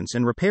 maintenance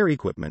and repair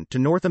equipment to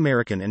North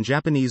American and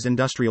Japanese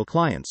industrial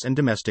clients and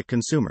domestic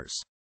consumers.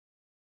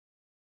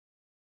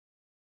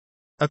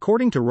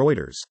 According to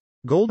Reuters,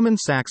 Goldman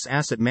Sachs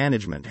Asset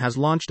Management has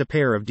launched a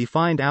pair of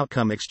defined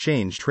outcome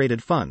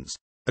exchange-traded funds,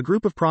 a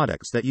group of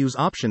products that use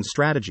option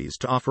strategies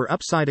to offer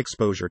upside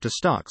exposure to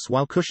stocks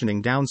while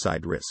cushioning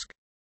downside risk.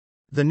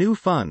 The new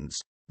funds,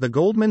 The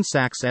Goldman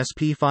Sachs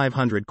S&P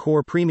 500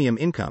 Core Premium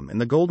Income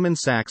and the Goldman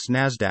Sachs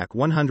Nasdaq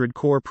 100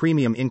 Core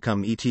Premium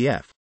Income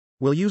ETF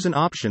will use an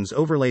options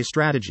overlay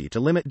strategy to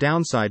limit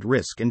downside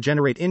risk and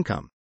generate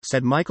income,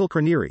 said Michael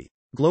Cranieri,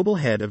 global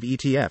head of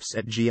ETFs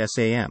at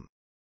GSAM.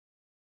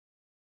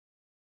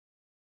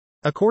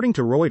 According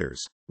to Reuters,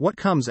 what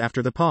comes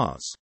after the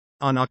pause?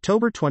 On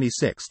October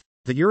 26,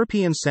 the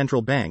European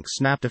Central Bank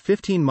snapped a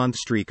 15-month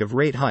streak of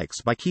rate hikes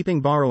by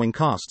keeping borrowing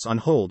costs on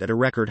hold at a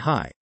record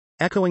high,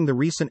 echoing the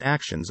recent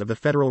actions of the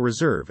Federal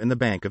Reserve and the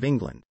Bank of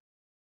England.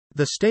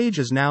 The stage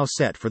is now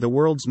set for the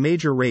world's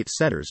major rate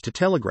setters to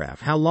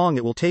telegraph how long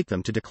it will take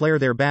them to declare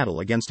their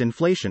battle against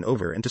inflation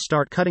over and to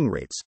start cutting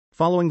rates,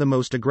 following the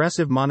most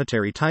aggressive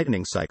monetary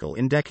tightening cycle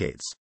in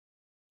decades.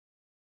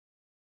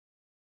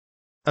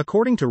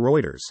 According to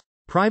Reuters,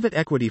 private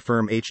equity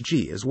firm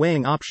HG is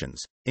weighing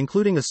options,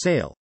 including a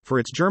sale, for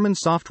its German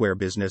software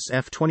business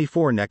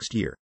F24 next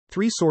year,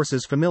 three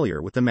sources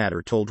familiar with the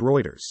matter told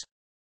Reuters.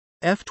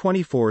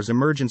 F24's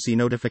emergency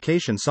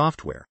notification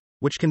software,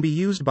 which can be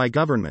used by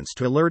governments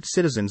to alert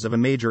citizens of a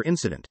major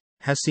incident,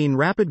 has seen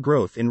rapid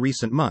growth in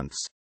recent months,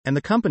 and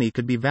the company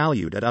could be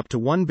valued at up to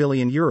 €1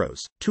 billion,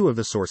 two of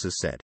the sources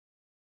said.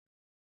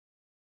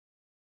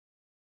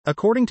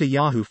 According to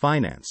Yahoo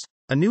Finance,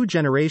 a new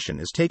generation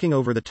is taking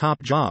over the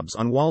top jobs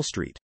on Wall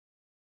Street.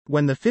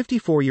 When the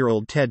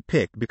 54-year-old Ted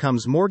Pick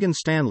becomes Morgan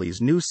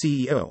Stanley's new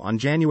CEO on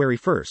January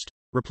 1,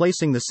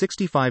 replacing the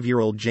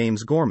 65-year-old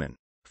James Gorman,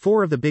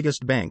 four of the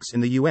biggest banks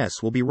in the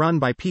U.S. will be run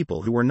by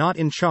people who were not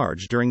in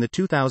charge during the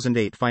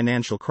 2008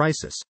 financial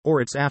crisis, or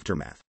its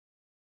aftermath.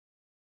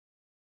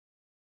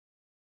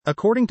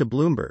 According to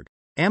Bloomberg,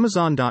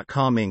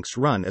 Amazon.com Inc.'s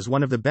run as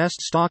one of the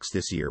best stocks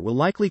this year will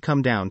likely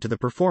come down to the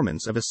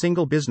performance of a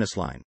single business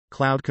line,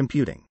 cloud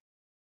computing.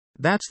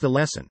 That's the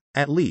lesson,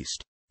 at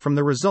least, from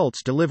the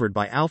results delivered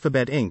by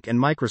Alphabet Inc. and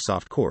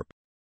Microsoft Corp.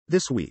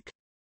 this week.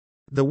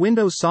 The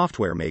Windows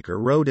software maker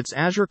rode its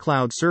Azure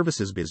Cloud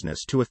Services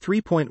business to a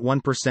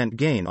 3.1%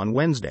 gain on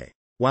Wednesday,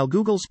 while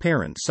Google's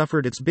parent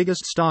suffered its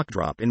biggest stock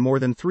drop in more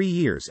than 3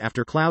 years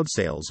after cloud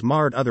sales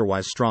marred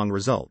otherwise strong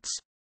results.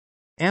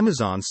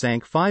 Amazon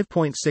sank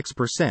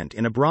 5.6%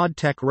 in a broad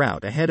tech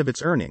rout ahead of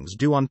its earnings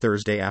due on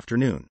Thursday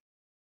afternoon.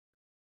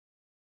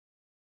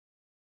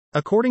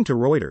 According to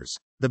Reuters,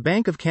 the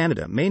Bank of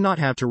Canada may not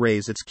have to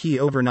raise its key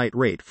overnight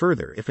rate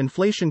further if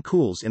inflation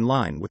cools in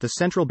line with the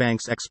central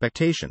bank's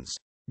expectations,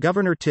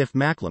 Governor Tiff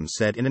Macklem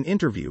said in an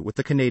interview with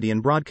the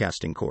Canadian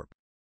Broadcasting Corp.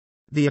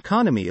 The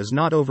economy is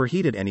not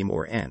overheated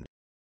anymore and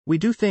we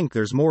do think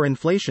there's more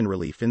inflation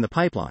relief in the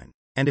pipeline,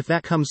 and if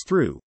that comes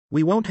through,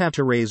 we won't have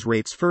to raise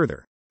rates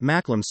further,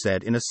 Macklem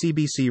said in a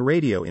CBC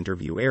radio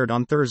interview aired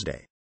on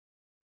Thursday.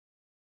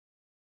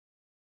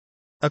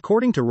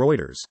 According to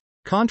Reuters,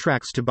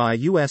 contracts to buy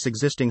U.S.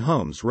 existing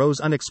homes rose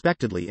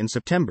unexpectedly in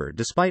September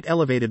despite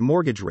elevated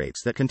mortgage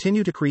rates that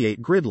continue to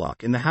create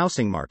gridlock in the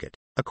housing market,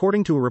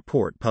 according to a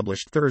report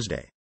published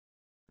Thursday.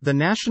 The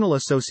National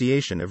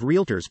Association of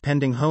Realtors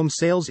Pending Home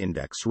Sales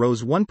Index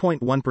rose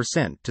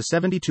 1.1% to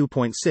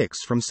 72.6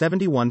 from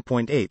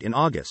 71.8 in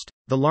August,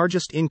 the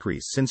largest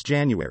increase since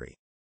January.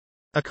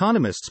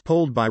 Economists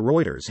polled by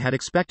Reuters had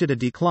expected a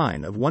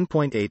decline of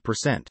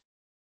 1.8%.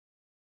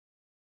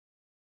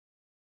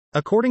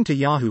 According to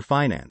Yahoo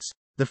Finance,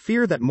 the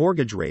fear that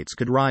mortgage rates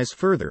could rise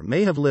further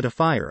may have lit a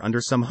fire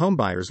under some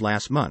homebuyers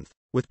last month,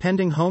 with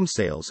pending home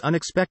sales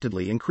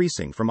unexpectedly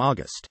increasing from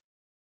August.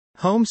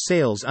 Home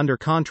sales under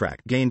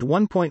contract gained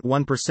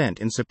 1.1%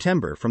 in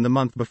September from the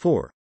month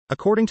before,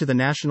 according to the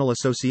National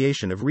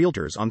Association of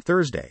Realtors on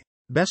Thursday,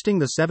 besting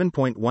the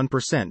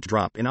 7.1%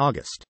 drop in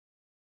August.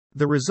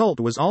 The result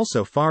was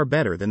also far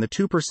better than the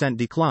 2%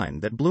 decline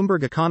that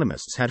Bloomberg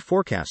economists had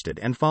forecasted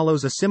and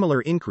follows a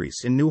similar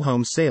increase in new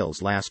home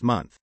sales last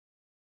month.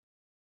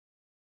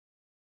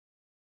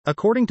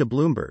 According to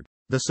Bloomberg,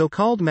 the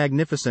so-called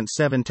Magnificent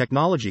Seven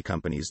technology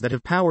companies that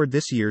have powered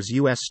this year's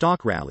U.S.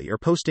 stock rally are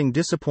posting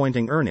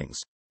disappointing earnings,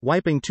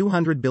 wiping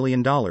 $200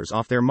 billion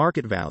off their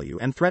market value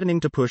and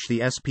threatening to push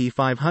the S&P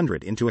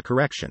 500 into a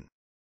correction.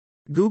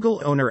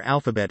 Google owner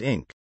Alphabet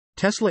Inc.,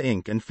 Tesla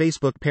Inc. and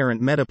Facebook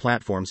parent Meta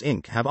Platforms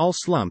Inc. have all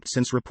slumped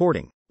since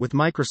reporting, with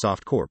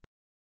Microsoft Corp.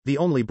 the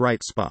only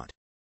bright spot.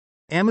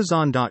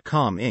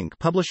 Amazon.com Inc.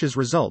 publishes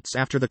results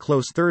after the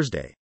close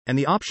Thursday, and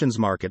the options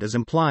market is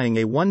implying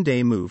a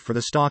one-day move for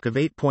the stock of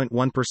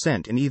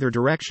 8.1% in either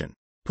direction,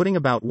 putting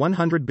about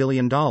 $100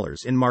 billion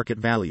in market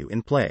value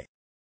in play.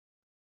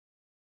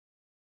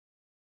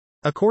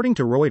 According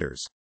to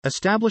Reuters,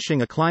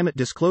 establishing a climate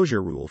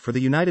disclosure rule for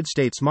the United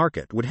States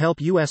market would help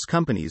U.S.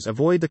 companies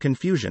avoid the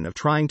confusion of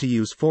trying to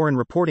use foreign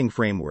reporting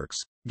frameworks,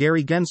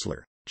 Gary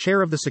Gensler,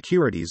 chair of the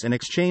Securities and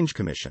Exchange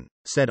Commission,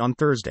 said on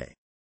Thursday.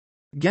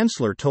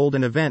 Gensler told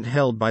an event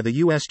held by the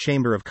U.S.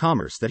 Chamber of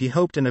Commerce that he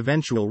hoped an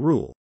eventual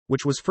rule,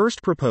 which was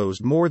first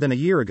proposed more than a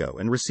year ago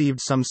and received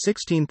some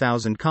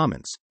 16,000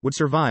 comments, would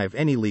survive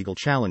any legal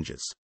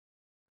challenges.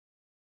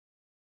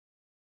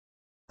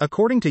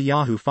 According to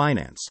Yahoo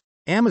Finance,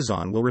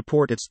 Amazon will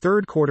report its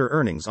third quarter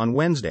earnings on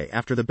Wednesday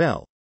after the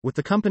bell, with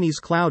the company's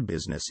cloud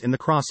business in the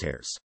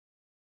crosshairs.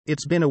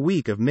 It's been a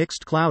week of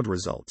mixed cloud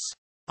results.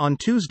 On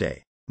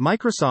Tuesday,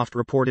 Microsoft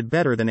reported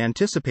better than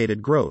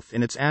anticipated growth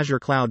in its Azure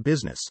cloud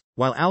business,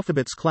 while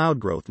Alphabet's cloud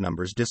growth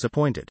numbers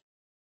disappointed.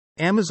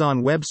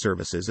 Amazon Web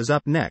Services is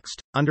up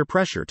next, under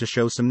pressure to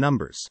show some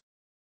numbers.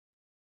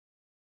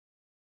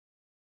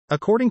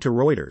 According to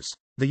Reuters,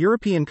 the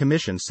European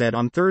Commission said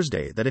on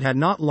Thursday that it had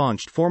not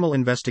launched formal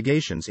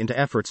investigations into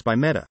efforts by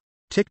Meta,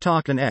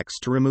 TikTok and X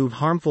to remove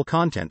harmful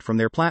content from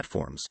their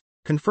platforms,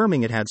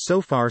 confirming it had so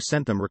far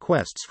sent them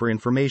requests for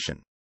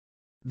information.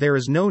 There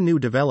is no new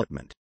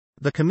development.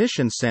 The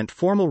Commission sent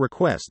formal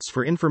requests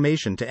for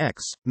information to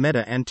X,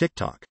 Meta and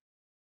TikTok.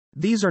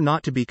 These are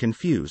not to be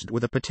confused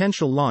with a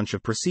potential launch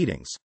of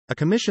proceedings, a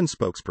Commission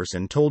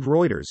spokesperson told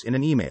Reuters in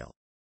an email.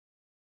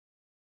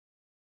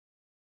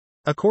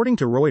 According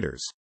to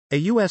Reuters, a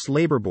U.S.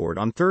 labor board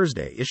on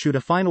Thursday issued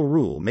a final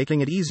rule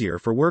making it easier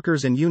for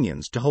workers and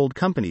unions to hold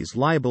companies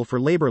liable for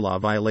labor law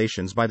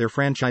violations by their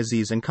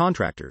franchisees and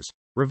contractors,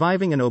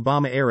 reviving an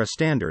Obama-era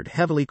standard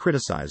heavily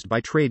criticized by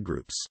trade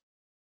groups.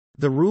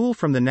 The rule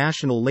from the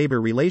National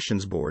Labor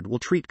Relations Board will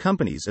treat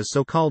companies as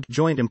so-called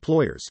joint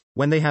employers,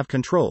 when they have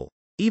control,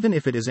 even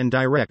if it is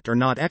indirect or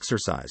not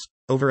exercised,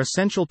 over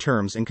essential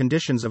terms and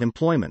conditions of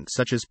employment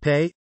such as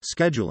pay,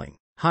 scheduling,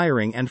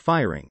 hiring and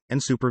firing,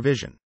 and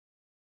supervision.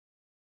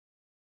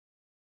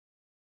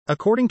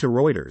 According to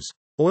Reuters,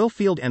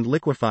 oilfield and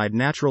liquefied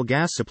natural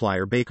gas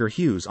supplier Baker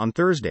Hughes on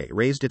Thursday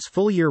raised its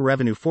full-year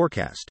revenue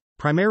forecast,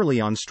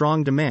 primarily on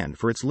strong demand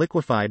for its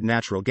liquefied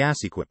natural gas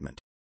equipment.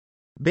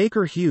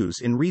 Baker Hughes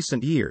in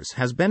recent years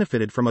has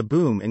benefited from a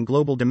boom in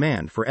global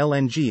demand for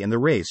LNG and the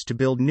race to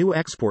build new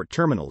export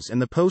terminals in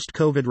the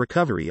post-COVID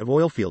recovery of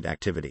oilfield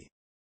activity.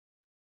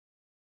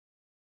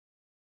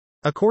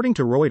 According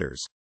to Reuters,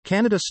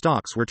 Canada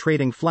stocks were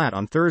trading flat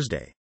on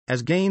Thursday,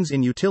 as gains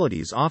in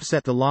utilities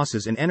offset the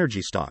losses in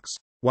energy stocks,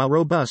 while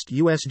robust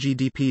U.S.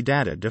 GDP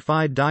data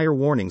defied dire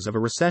warnings of a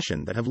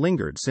recession that have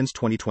lingered since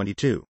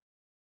 2022.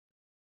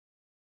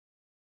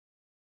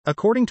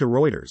 According to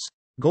Reuters,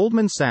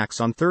 Goldman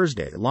Sachs on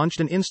Thursday launched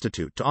an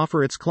institute to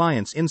offer its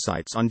clients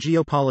insights on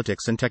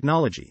geopolitics and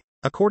technology,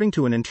 according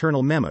to an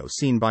internal memo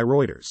seen by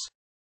Reuters.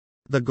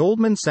 The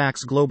Goldman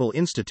Sachs Global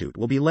Institute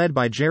will be led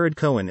by Jared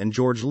Cohen and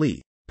George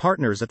Lee,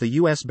 partners at the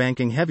U.S.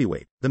 banking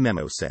heavyweight, the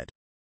memo said.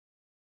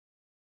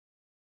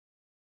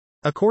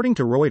 According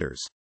to Reuters,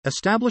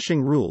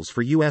 establishing rules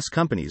for U.S.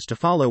 companies to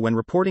follow when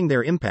reporting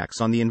their impacts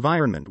on the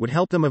environment would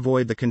help them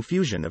avoid the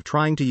confusion of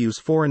trying to use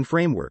foreign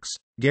frameworks,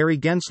 Gary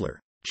Gensler,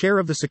 chair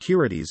of the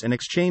Securities and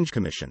Exchange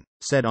Commission,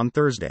 said on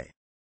Thursday.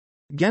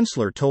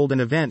 Gensler told an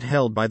event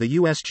held by the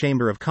U.S.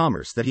 Chamber of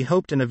Commerce that he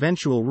hoped an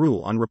eventual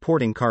rule on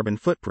reporting carbon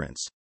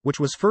footprints, which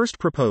was first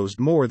proposed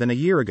more than a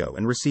year ago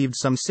and received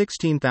some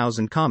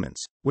 16,000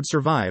 comments, would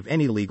survive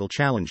any legal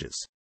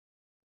challenges.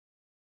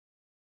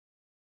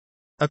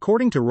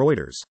 According to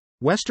Reuters,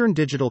 Western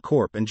Digital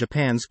Corp and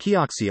Japan's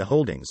Kioxia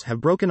Holdings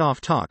have broken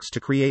off talks to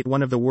create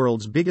one of the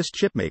world's biggest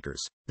chipmakers,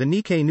 the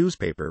Nikkei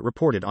newspaper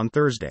reported on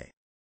Thursday.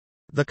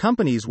 The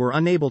companies were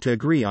unable to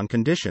agree on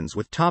conditions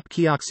with top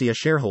Kioxia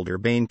shareholder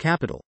Bain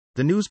Capital,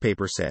 the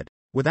newspaper said,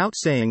 without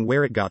saying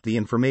where it got the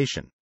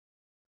information.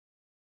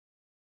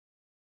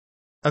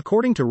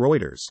 According to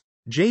Reuters,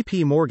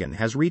 J.P. Morgan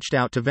has reached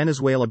out to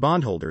Venezuela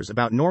bondholders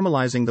about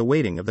normalizing the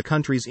weighting of the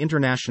country's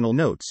international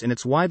notes in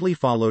its widely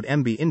followed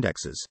MB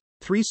indexes,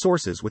 three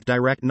sources with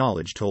direct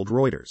knowledge told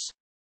Reuters.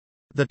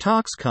 The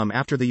talks come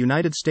after the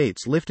United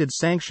States lifted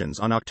sanctions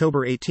on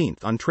October 18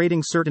 on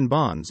trading certain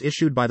bonds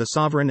issued by the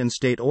sovereign and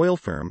state oil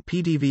firm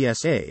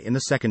PDVSA in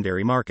the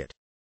secondary market.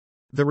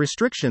 The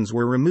restrictions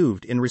were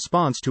removed in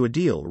response to a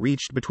deal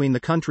reached between the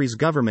country's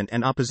government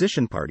and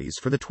opposition parties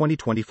for the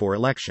 2024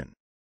 election.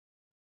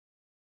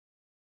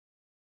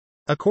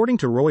 According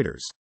to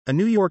Reuters, a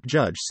New York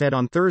judge said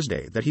on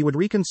Thursday that he would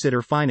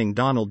reconsider fining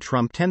Donald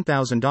Trump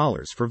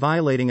 $10,000 for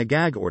violating a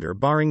gag order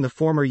barring the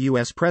former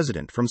U.S.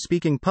 president from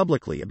speaking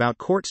publicly about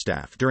court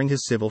staff during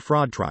his civil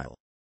fraud trial.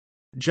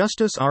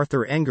 Justice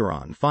Arthur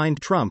Engoron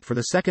fined Trump for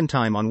the second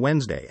time on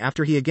Wednesday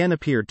after he again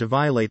appeared to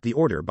violate the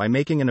order by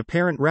making an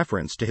apparent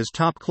reference to his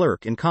top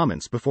clerk in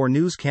comments before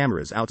news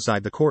cameras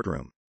outside the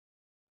courtroom.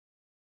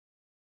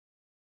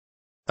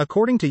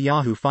 According to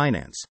Yahoo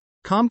Finance,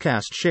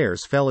 Comcast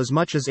shares fell as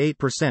much as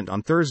 8%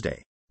 on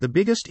Thursday, the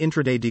biggest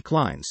intraday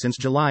decline since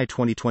July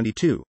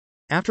 2022,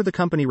 after the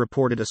company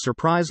reported a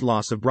surprise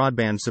loss of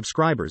broadband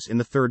subscribers in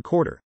the third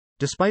quarter,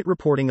 despite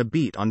reporting a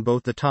beat on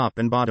both the top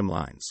and bottom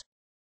lines.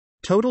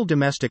 Total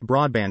domestic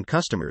broadband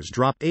customers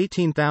dropped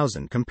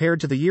 18,000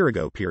 compared to the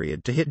year-ago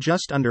period to hit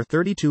just under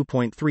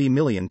 32.3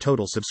 million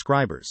total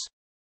subscribers.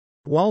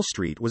 Wall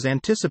Street was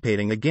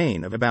anticipating a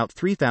gain of about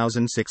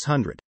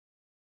 3,600.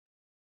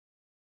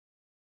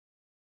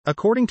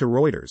 According to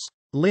Reuters,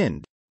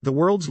 Lind, the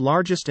world's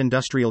largest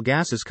industrial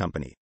gases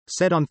company,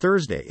 said on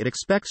Thursday it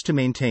expects to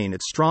maintain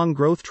its strong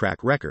growth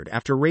track record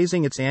after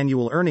raising its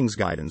annual earnings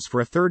guidance for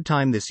a third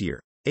time this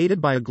year, aided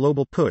by a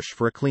global push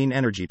for a clean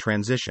energy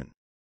transition.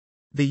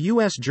 The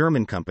U.S.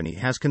 German company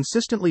has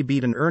consistently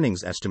beaten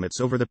earnings estimates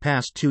over the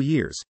past 2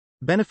 years,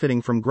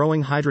 benefiting from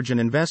growing hydrogen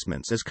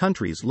investments as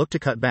countries look to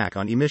cut back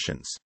on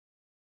emissions.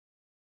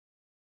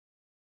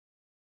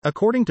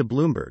 According to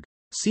Bloomberg,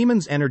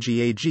 Siemens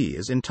Energy AG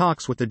is in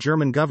talks with the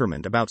German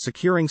government about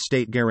securing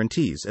state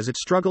guarantees as it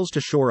struggles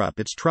to shore up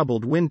its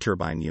troubled wind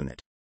turbine unit.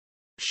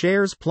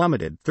 Shares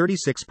plummeted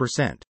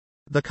 36%.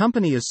 The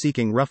company is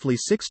seeking roughly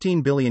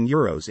 €16 billion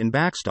in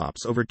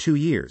backstops over 2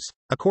 years,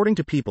 according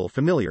to people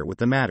familiar with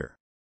the matter.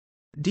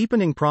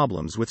 Deepening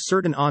problems with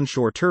certain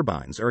onshore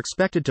turbines are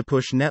expected to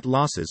push net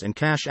losses and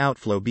cash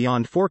outflow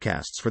beyond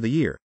forecasts for the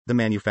year, the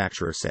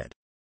manufacturer said.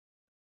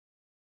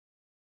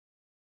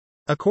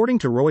 According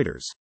to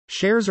Reuters,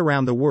 shares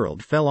around the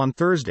world fell on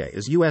Thursday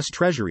as U.S.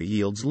 Treasury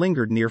yields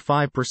lingered near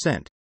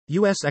 5%,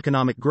 U.S.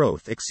 economic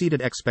growth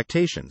exceeded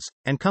expectations,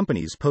 and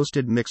companies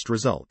posted mixed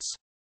results.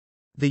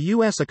 The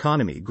U.S.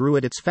 economy grew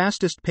at its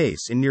fastest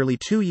pace in nearly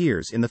 2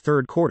 years in the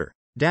third quarter,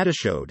 data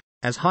showed,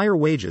 as higher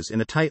wages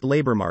in a tight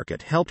labor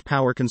market helped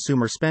power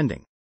consumer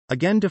spending,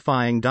 again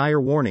defying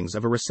dire warnings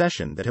of a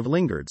recession that have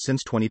lingered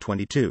since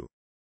 2022.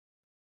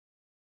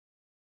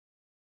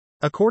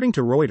 According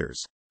to Reuters,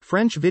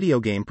 French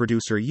video game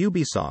producer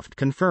Ubisoft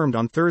confirmed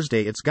on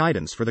Thursday its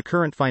guidance for the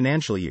current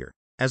financial year,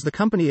 as the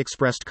company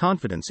expressed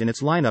confidence in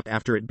its lineup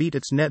after it beat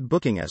its net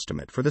booking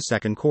estimate for the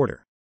second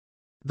quarter.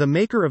 The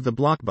maker of the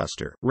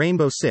blockbuster,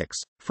 Rainbow Six,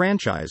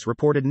 franchise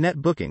reported net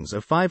bookings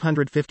of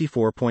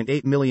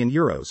 €554.8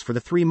 million for the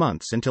 3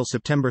 months until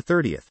September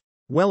 30th,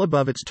 well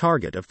above its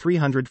target of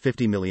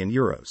 €350 million.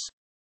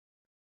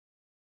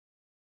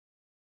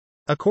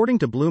 According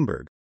to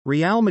Bloomberg,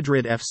 Real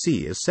Madrid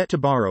FC is set to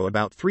borrow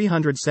about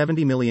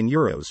 €370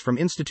 million from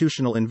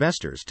institutional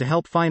investors to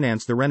help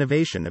finance the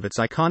renovation of its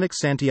iconic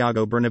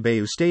Santiago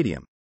Bernabéu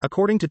stadium,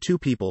 according to 2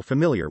 people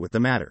familiar with the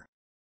matter.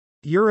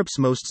 Europe's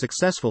most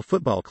successful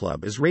football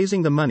club is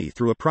raising the money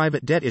through a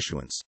private debt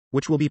issuance,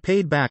 which will be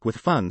paid back with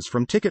funds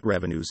from ticket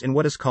revenues in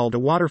what is called a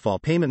waterfall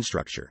payment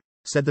structure,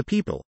 said the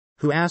people,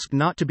 who asked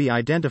not to be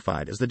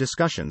identified as the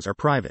discussions are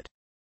private.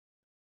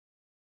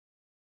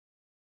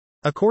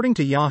 According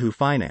to Yahoo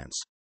Finance,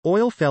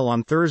 oil fell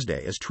on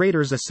Thursday as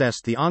traders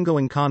assessed the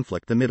ongoing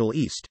conflict in the Middle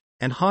East,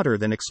 and hotter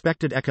than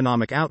expected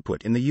economic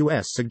output in the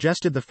U.S.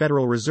 suggested the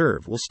Federal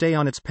Reserve will stay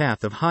on its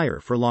path of higher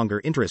for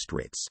longer interest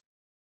rates.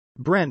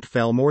 Brent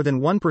fell more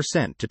than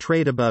 1% to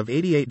trade above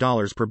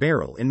 $88 per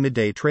barrel in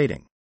midday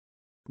trading.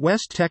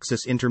 West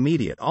Texas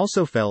Intermediate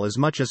also fell as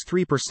much as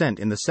 3%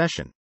 in the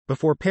session,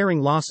 before paring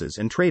losses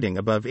and trading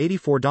above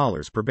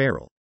 $84 per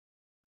barrel.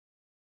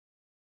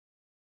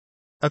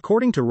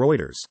 According to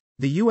Reuters,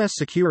 the U.S.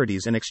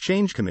 Securities and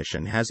Exchange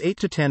Commission has 8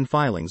 to 10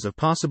 filings of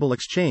possible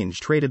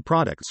exchange-traded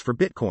products for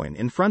Bitcoin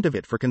in front of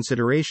it for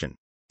consideration,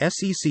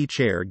 SEC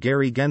Chair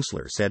Gary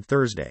Gensler said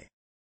Thursday.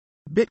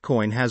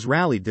 Bitcoin has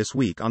rallied this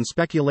week on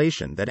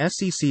speculation that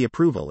SEC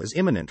approval is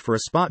imminent for a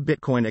spot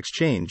Bitcoin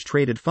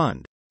exchange-traded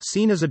fund,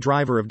 seen as a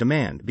driver of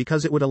demand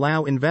because it would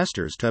allow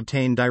investors to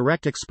obtain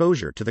direct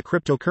exposure to the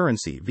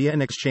cryptocurrency via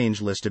an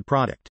exchange-listed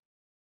product.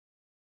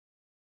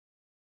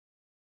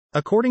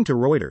 According to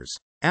Reuters,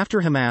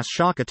 after Hamas'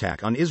 shock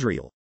attack on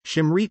Israel,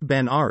 Shimrit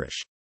Ben Arish,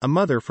 a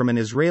mother from an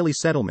Israeli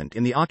settlement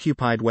in the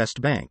occupied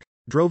West Bank,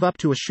 drove up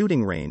to a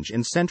shooting range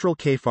in central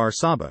Kfar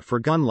Saba for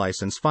gun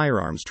license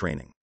firearms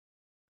training.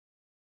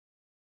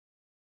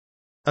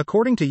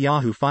 According to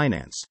Yahoo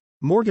Finance,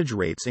 mortgage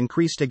rates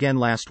increased again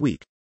last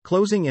week,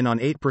 closing in on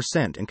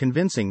 8% and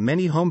convincing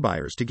many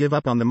homebuyers to give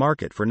up on the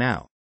market for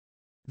now.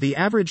 The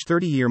average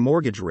 30-year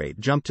mortgage rate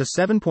jumped to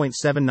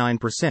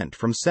 7.79%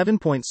 from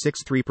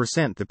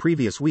 7.63% the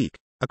previous week,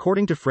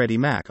 according to Freddie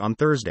Mac on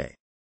Thursday.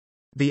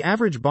 The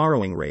average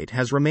borrowing rate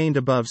has remained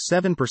above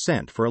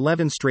 7% for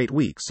 11 straight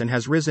weeks and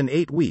has risen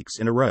 8 weeks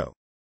in a row.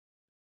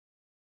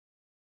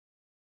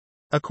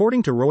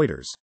 According to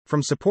Reuters,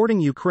 from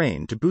supporting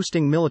Ukraine to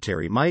boosting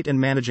military might and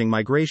managing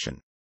migration,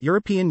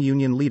 European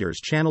Union leaders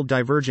channeled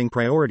diverging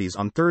priorities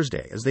on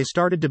Thursday as they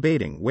started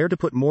debating where to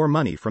put more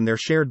money from their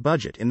shared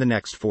budget in the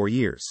next 4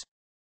 years.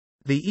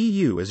 The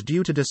EU is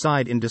due to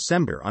decide in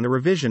December on a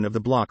revision of the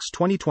bloc's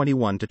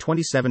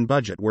 2021-27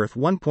 budget worth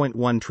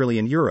 €1.1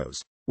 trillion,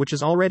 which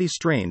is already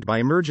strained by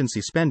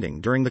emergency spending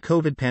during the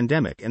COVID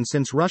pandemic and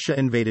since Russia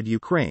invaded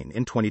Ukraine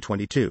in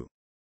 2022.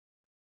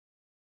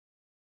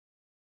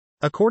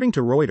 According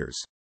to Reuters,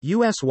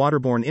 U.S.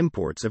 waterborne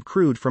imports of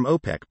crude from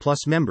OPEC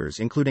Plus members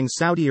including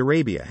Saudi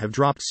Arabia have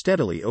dropped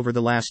steadily over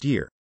the last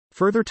year,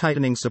 further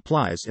tightening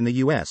supplies in the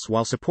U.S.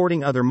 while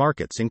supporting other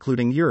markets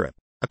including Europe,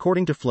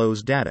 according to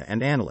Flow's data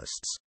and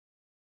analysts.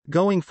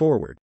 Going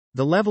forward,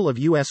 the level of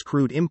U.S.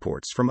 crude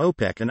imports from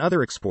OPEC and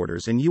other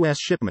exporters in U.S.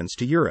 shipments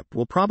to Europe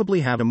will probably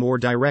have a more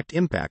direct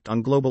impact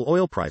on global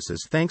oil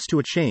prices thanks to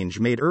a change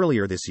made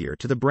earlier this year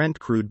to the Brent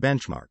crude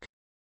benchmark.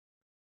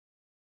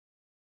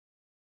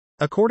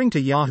 According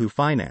to Yahoo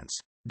Finance,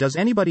 does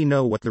anybody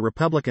know what the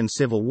Republican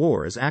Civil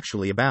War is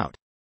actually about?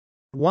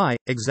 Why,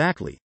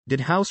 exactly,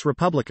 did House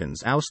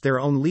Republicans oust their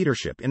own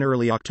leadership in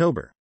early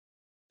October?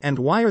 And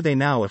why are they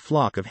now a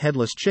flock of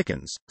headless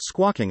chickens,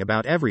 squawking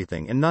about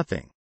everything and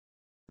nothing?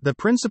 The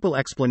principal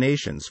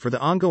explanations for the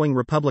ongoing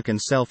Republican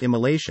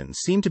self-immolation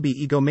seem to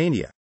be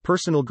egomania,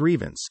 personal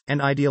grievance,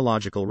 and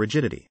ideological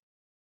rigidity.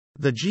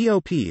 The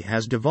GOP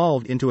has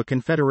devolved into a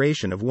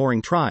confederation of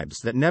warring tribes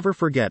that never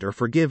forget or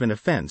forgive an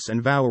offense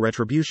and vow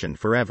retribution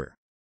forever.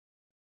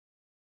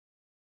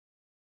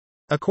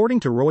 According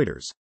to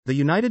Reuters, the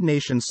United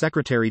Nations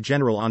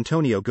Secretary-General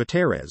Antonio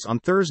Guterres on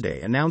Thursday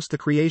announced the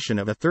creation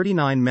of a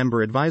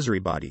 39-member advisory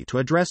body to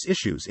address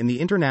issues in the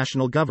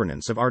international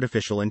governance of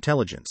artificial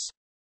intelligence.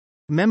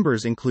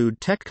 Members include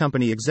tech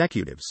company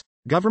executives,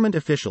 government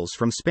officials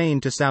from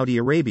Spain to Saudi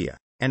Arabia,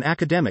 and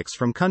academics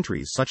from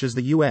countries such as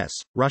the US,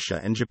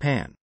 Russia, and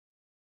Japan.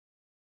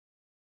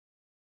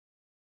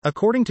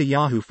 According to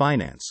Yahoo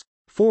Finance,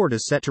 Ford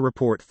is set to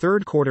report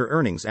third-quarter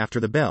earnings after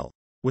the bell,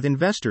 with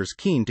investors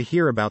keen to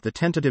hear about the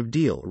tentative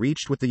deal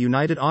reached with the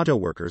United Auto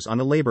Workers on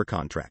a labor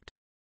contract.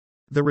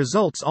 The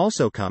results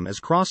also come as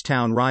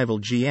crosstown rival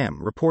GM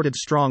reported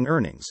strong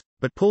earnings,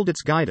 but pulled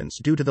its guidance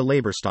due to the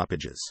labor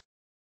stoppages.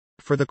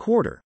 For the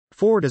quarter,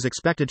 Ford is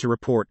expected to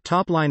report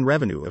top-line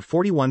revenue of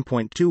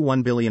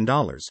 $41.21 billion,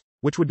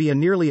 which would be a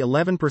nearly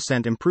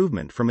 11%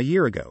 improvement from a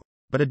year ago,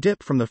 but a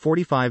dip from the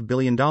 $45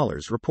 billion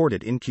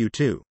reported in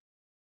Q2.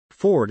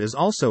 Ford is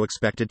also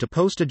expected to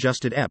post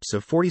adjusted EPS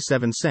of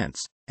 47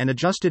 cents, and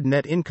adjusted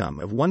net income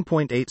of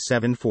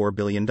 $1.874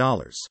 billion.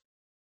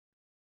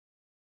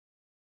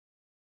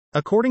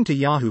 According to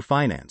Yahoo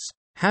Finance,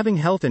 having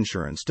health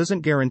insurance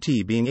doesn't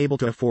guarantee being able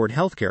to afford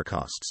healthcare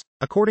costs,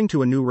 according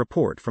to a new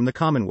report from the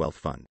Commonwealth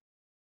Fund.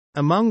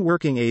 Among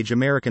working-age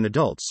American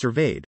adults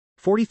surveyed,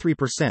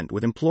 43%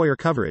 with employer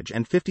coverage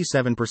and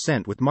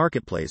 57% with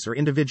marketplace or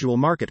individual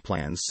market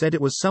plans said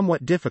it was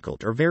somewhat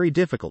difficult or very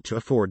difficult to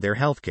afford their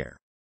healthcare.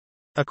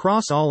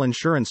 Across all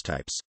insurance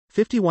types,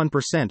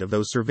 51% of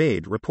those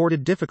surveyed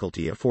reported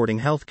difficulty affording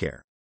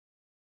healthcare.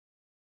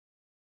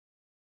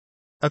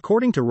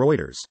 According to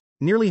Reuters,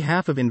 nearly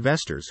half of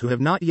investors who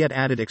have not yet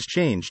added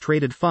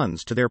exchange-traded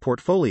funds to their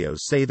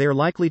portfolios say they're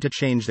likely to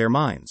change their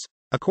minds,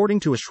 according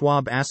to a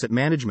Schwab asset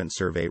management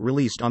survey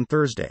released on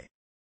Thursday.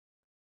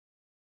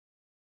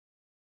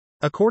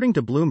 According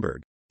to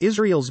Bloomberg,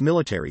 Israel's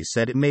military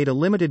said it made a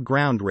limited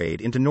ground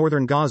raid into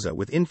northern Gaza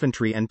with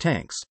infantry and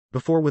tanks,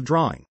 before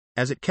withdrawing,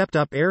 as it kept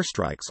up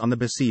airstrikes on the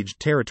besieged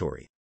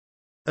territory.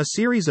 A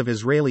series of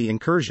Israeli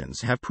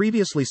incursions have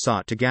previously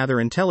sought to gather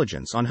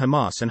intelligence on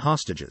Hamas and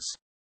hostages.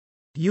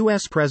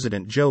 U.S.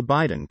 President Joe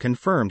Biden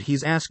confirmed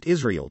he's asked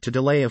Israel to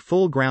delay a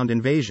full ground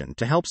invasion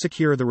to help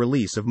secure the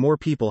release of more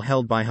people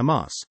held by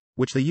Hamas,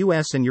 which the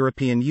U.S. and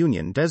European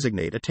Union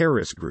designate a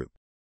terrorist group.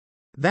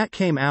 That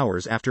came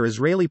hours after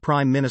Israeli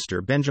Prime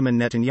Minister Benjamin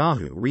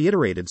Netanyahu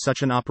reiterated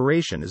such an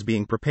operation is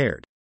being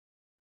prepared.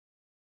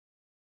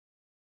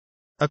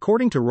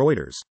 According to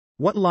Reuters,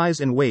 what lies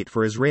in wait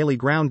for Israeli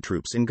ground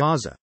troops in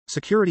Gaza,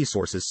 security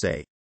sources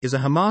say, is a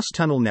Hamas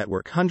tunnel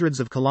network hundreds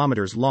of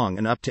kilometers long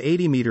and up to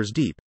 80 meters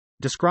deep,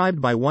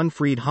 described by one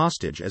freed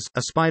hostage as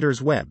a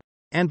spider's web,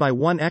 and by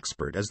one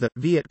expert as the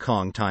Viet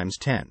Cong times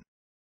 10.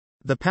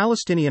 The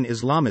Palestinian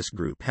Islamist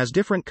group has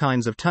different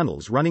kinds of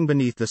tunnels running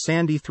beneath the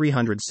sandy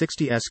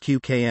 360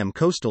 sq.km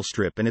coastal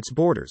strip and its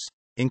borders,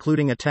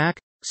 including attack,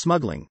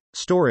 smuggling,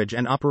 storage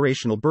and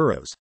operational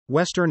burrows,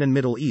 Western and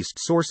Middle East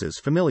sources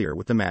familiar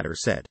with the matter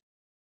said.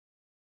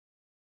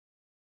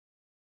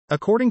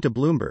 According to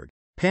Bloomberg,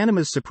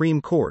 Panama's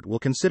Supreme Court will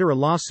consider a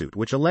lawsuit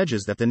which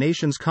alleges that the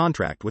nation's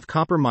contract with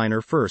copper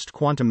miner First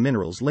Quantum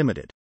Minerals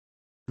Limited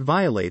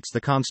violates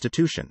the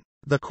Constitution.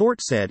 The court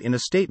said in a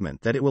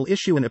statement that it will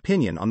issue an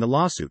opinion on the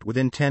lawsuit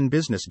within 10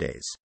 business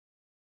days.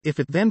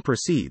 If it then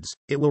proceeds,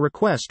 it will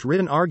request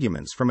written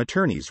arguments from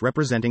attorneys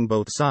representing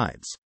both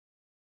sides.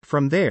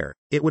 From there,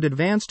 it would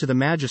advance to the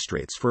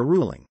magistrates for a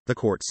ruling, the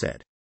court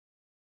said.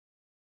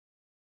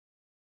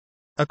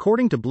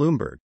 According to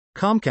Bloomberg,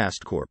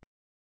 Comcast Corp.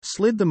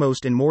 slid the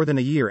most in more than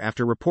a year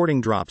after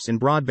reporting drops in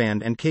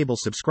broadband and cable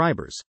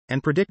subscribers,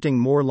 and predicting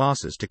more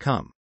losses to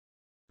come.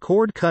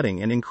 Cord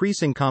cutting and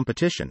increasing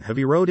competition have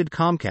eroded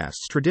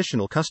Comcast's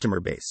traditional customer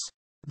base.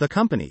 The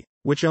company,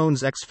 which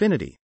owns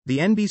Xfinity, the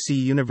NBC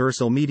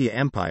Universal Media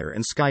empire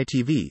and Sky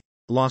TV,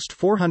 lost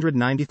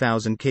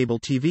 490,000 cable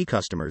TV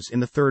customers in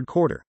the third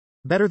quarter,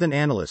 better than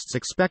analysts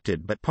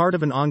expected but part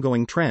of an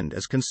ongoing trend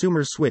as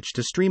consumers switch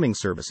to streaming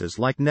services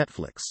like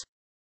Netflix.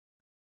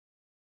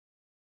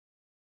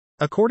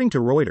 According to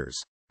Reuters,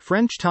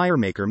 French tire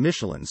maker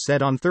Michelin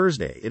said on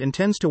Thursday it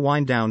intends to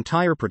wind down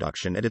tire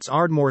production at its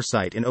Ardmore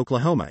site in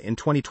Oklahoma in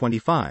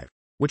 2025,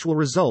 which will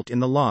result in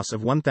the loss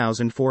of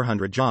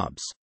 1,400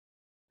 jobs.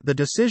 The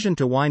decision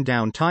to wind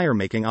down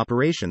tire-making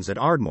operations at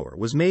Ardmore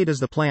was made as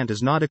the plant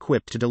is not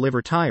equipped to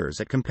deliver tires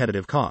at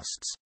competitive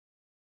costs.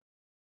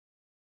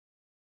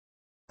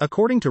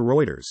 According to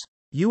Reuters,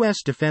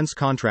 U.S. defense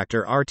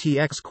contractor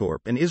RTX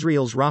Corp and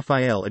Israel's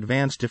Rafael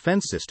Advanced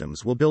Defense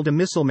Systems will build a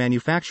missile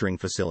manufacturing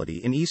facility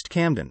in East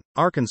Camden,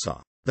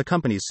 Arkansas, the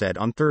companies said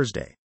on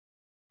Thursday.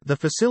 The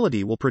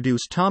facility will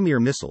produce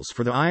Tamir missiles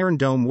for the Iron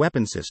Dome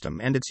weapon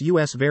system and its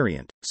U.S.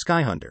 variant,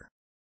 Skyhunter.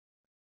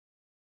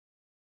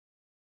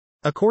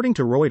 According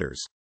to Reuters,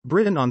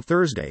 Britain on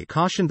Thursday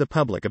cautioned the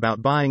public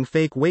about buying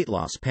fake weight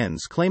loss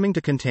pens claiming to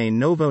contain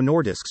Novo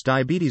Nordisk's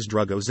diabetes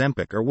drug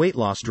Ozempic or weight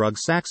loss drug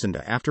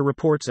Saxenda after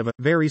reports of a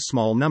very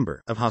small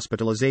number of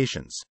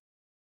hospitalizations.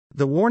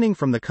 The warning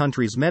from the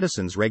country's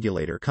medicines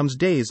regulator comes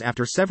days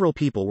after several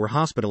people were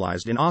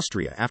hospitalized in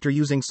Austria after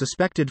using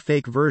suspected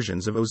fake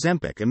versions of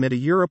Ozempic amid a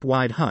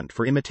Europe-wide hunt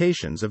for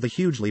imitations of the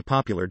hugely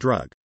popular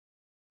drug.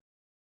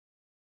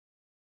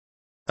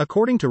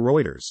 According to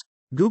Reuters,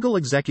 Google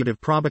executive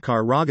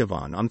Prabhakar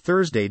Raghavan on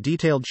Thursday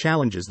detailed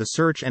challenges the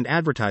search and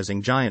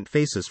advertising giant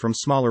faces from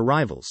smaller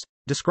rivals,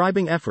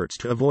 describing efforts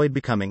to avoid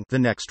becoming the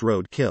next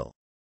roadkill.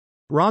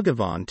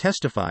 Raghavan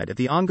testified at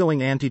the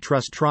ongoing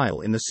antitrust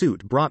trial in the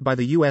suit brought by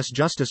the U.S.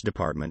 Justice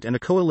Department and a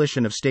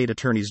coalition of state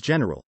attorneys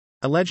general,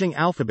 alleging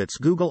Alphabet's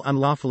Google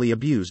unlawfully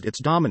abused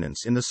its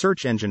dominance in the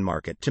search engine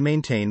market to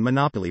maintain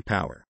monopoly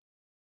power.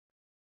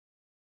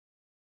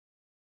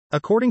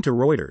 According to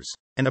Reuters,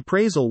 an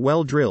appraisal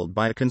well drilled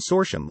by a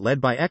consortium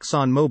led by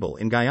ExxonMobil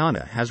in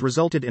Guyana has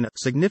resulted in a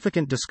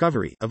significant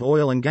discovery of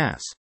oil and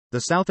gas,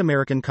 the South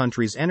American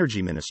country's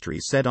energy ministry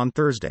said on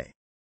Thursday.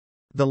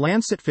 The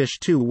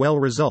Lancetfish-2 well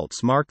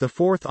results mark the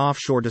fourth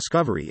offshore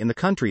discovery in the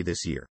country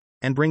this year,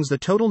 and brings the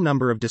total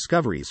number of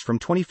discoveries from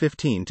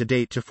 2015 to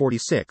date to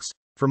 46,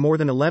 for more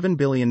than 11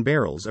 billion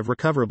barrels of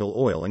recoverable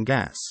oil and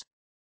gas.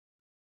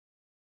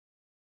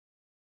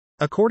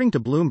 According to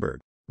Bloomberg,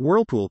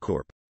 Whirlpool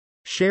Corp.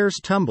 Shares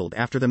tumbled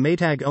after the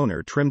Maytag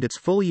owner trimmed its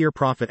full-year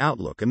profit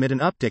outlook amid an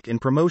uptick in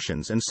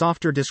promotions and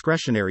softer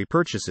discretionary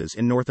purchases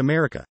in North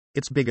America,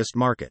 its biggest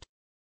market.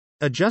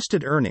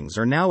 Adjusted earnings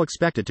are now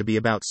expected to be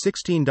about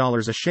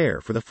 $16 a share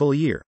for the full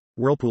year,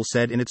 Whirlpool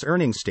said in its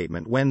earnings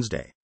statement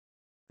Wednesday.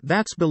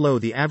 That's below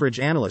the average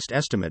analyst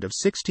estimate of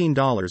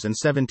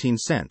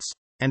 $16.17,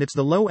 and it's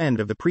the low end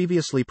of the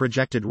previously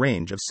projected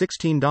range of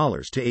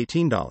 $16 to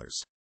 $18.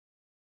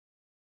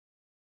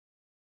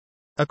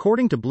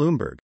 According to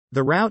Bloomberg,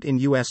 the rout in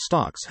U.S.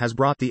 stocks has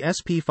brought the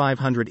S&P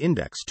 500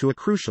 index to a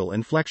crucial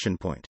inflection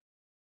point.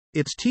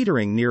 It's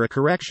teetering near a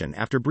correction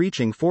after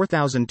breaching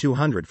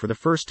 4,200 for the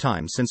first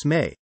time since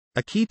May,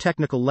 a key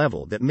technical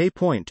level that may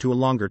point to a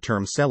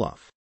longer-term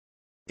sell-off.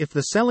 If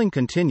the selling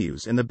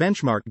continues and the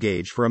benchmark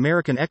gauge for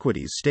American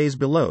equities stays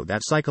below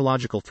that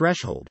psychological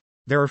threshold,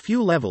 there are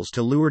few levels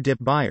to lure dip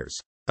buyers,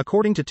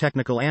 according to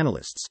technical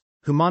analysts,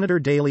 who monitor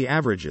daily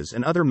averages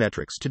and other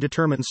metrics to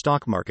determine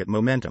stock market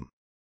momentum.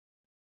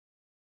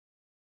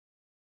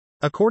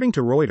 According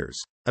to Reuters,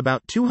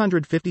 about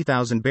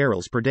 250,000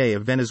 barrels per day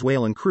of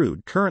Venezuelan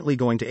crude currently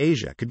going to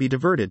Asia could be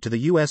diverted to the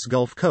U.S.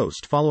 Gulf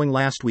Coast following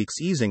last week's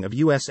easing of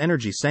U.S.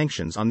 energy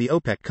sanctions on the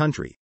OPEC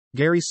country,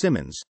 Gary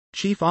Simmons,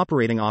 chief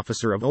operating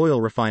officer of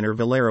oil refiner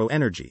Valero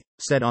Energy,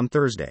 said on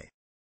Thursday.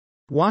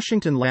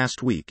 Washington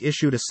last week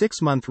issued a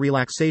 6-month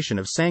relaxation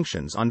of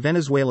sanctions on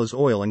Venezuela's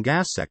oil and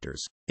gas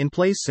sectors, in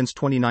place since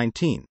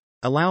 2019,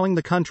 allowing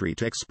the country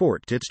to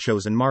export to its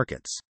chosen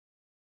markets.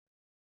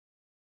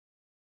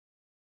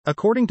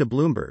 According to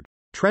Bloomberg,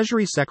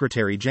 Treasury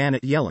Secretary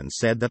Janet Yellen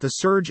said that the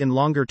surge in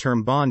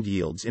longer-term bond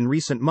yields in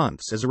recent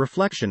months is a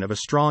reflection of a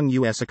strong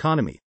U.S.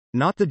 economy,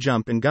 not the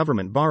jump in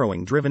government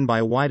borrowing driven by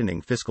a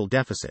widening fiscal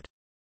deficit.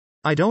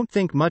 I don't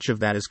think much of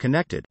that is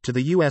connected to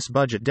the U.S.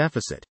 budget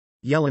deficit,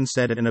 Yellen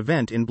said at an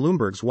event in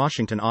Bloomberg's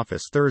Washington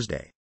office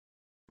Thursday.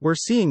 We're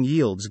seeing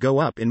yields go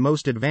up in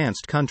most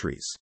advanced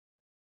countries.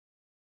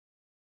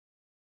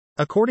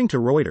 According to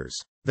Reuters,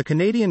 the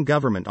Canadian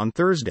government on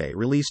Thursday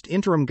released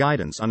interim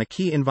guidance on a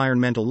key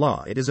environmental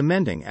law it is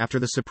amending after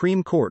the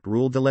Supreme Court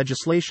ruled the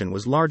legislation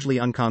was largely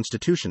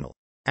unconstitutional,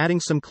 adding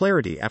some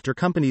clarity after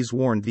companies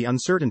warned the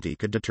uncertainty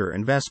could deter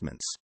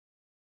investments.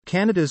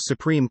 Canada's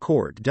Supreme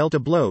Court dealt a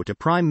blow to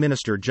Prime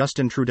Minister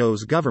Justin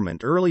Trudeau's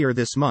government earlier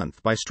this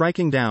month by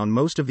striking down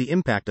most of the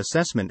Impact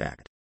Assessment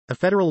Act, a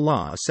federal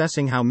law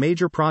assessing how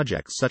major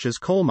projects such as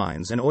coal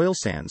mines and oil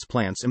sands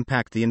plants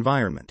impact the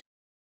environment.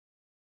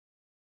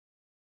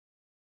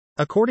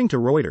 According to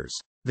Reuters,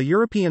 the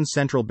European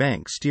Central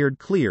Bank steered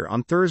clear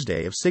on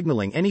Thursday of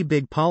signaling any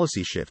big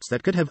policy shifts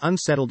that could have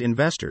unsettled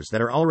investors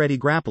that are already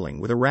grappling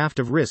with a raft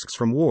of risks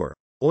from war,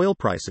 oil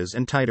prices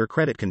and tighter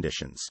credit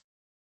conditions.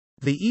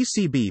 The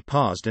ECB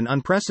paused an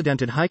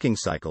unprecedented hiking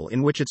cycle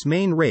in which its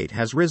main rate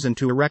has risen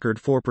to a record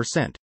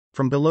 4%,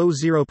 from below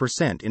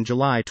 0% in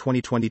July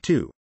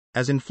 2022,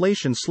 as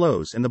inflation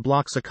slows and the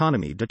bloc's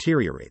economy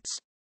deteriorates.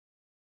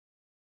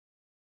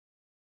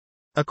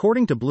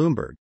 According to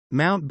Bloomberg,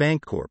 Mount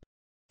Bancorp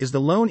is the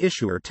lone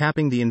issuer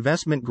tapping the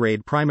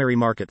investment-grade primary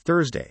market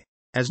Thursday,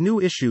 as new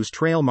issues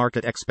trail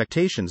market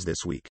expectations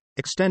this week,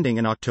 extending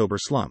an October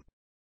slump.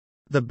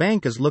 The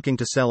bank is looking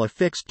to sell a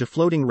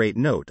fixed-to-floating rate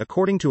note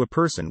according to a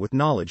person with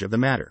knowledge of the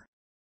matter.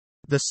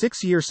 The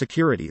 6-year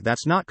security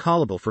that's not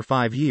callable for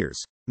 5 years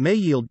may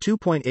yield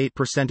 2.8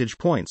 percentage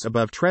points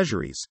above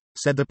treasuries,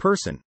 said the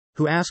person,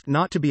 who asked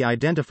not to be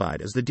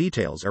identified as the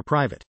details are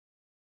private.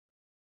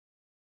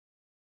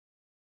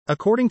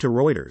 According to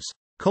Reuters,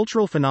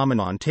 cultural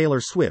phenomenon Taylor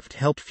Swift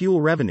helped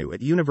fuel revenue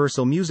at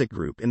Universal Music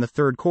Group in the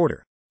third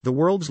quarter, the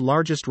world's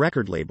largest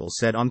record label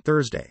said on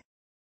Thursday.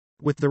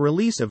 With the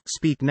release of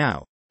Speak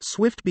Now,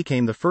 Swift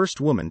became the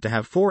first woman to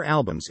have 4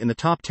 albums in the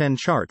top 10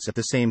 charts at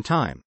the same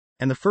time,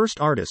 and the first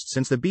artist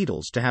since the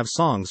Beatles to have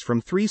songs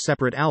from 3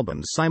 separate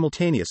albums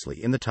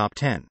simultaneously in the top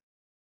 10.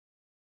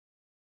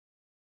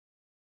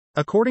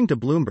 According to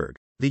Bloomberg,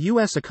 the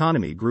U.S.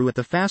 economy grew at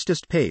the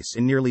fastest pace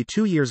in nearly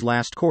 2 years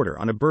last quarter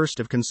on a burst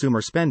of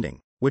consumer spending,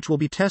 which will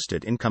be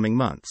tested in coming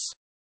months.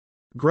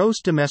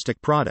 Gross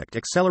domestic product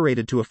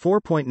accelerated to a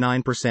 4.9%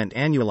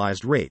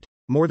 annualized rate,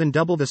 more than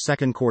double the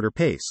second quarter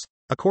pace,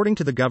 according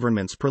to the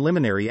government's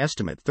preliminary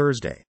estimate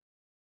Thursday.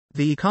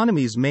 The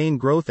economy's main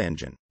growth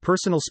engine,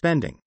 personal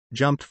spending,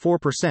 jumped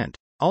 4%,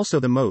 also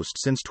the most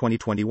since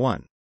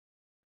 2021.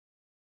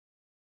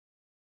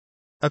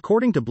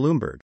 According to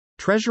Bloomberg,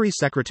 Treasury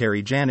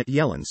Secretary Janet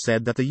Yellen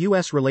said that the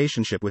U.S.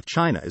 relationship with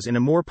China is in a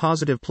more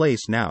positive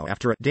place now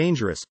after a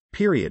dangerous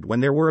period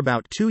when there were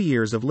about 2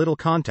 years of little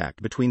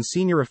contact between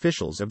senior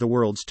officials of the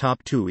world's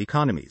top 2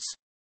 economies.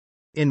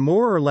 In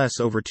more or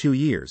less over 2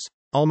 years,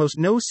 almost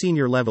no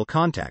senior-level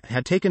contact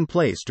had taken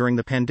place during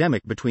the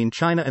pandemic between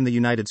China and the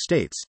United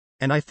States,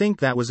 and I think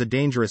that was a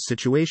dangerous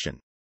situation,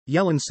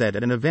 Yellen said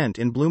at an event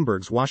in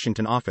Bloomberg's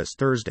Washington office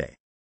Thursday.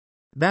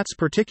 That's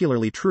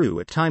particularly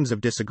true at times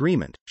of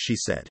disagreement, she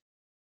said.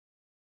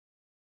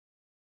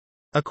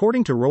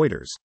 According to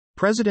Reuters,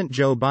 President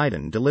Joe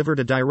Biden delivered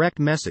a direct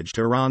message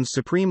to Iran's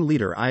supreme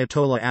leader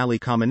Ayatollah Ali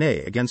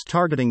Khamenei against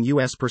targeting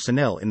U.S.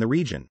 personnel in the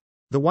region,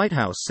 the White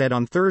House said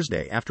on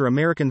Thursday after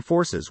American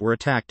forces were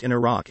attacked in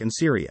Iraq and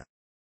Syria.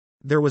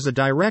 There was a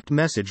direct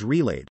message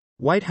relayed,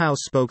 White House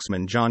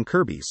spokesman John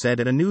Kirby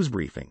said at a news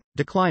briefing,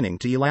 declining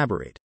to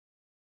elaborate.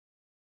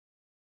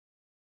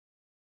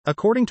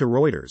 According to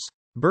Reuters,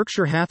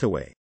 Berkshire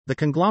Hathaway, the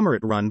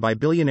conglomerate run by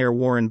billionaire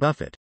Warren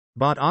Buffett,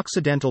 bought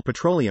Occidental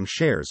Petroleum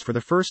shares for the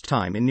first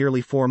time in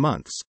nearly 4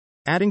 months,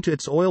 adding to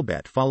its oil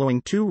bet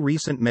following 2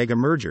 recent mega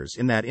mergers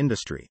in that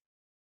industry.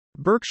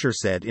 Berkshire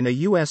said in a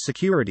U.S.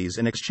 Securities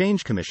and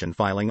Exchange Commission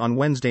filing on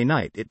Wednesday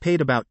night it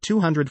paid about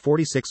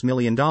 $246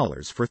 million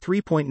for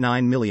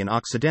 3.9 million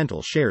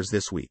Occidental shares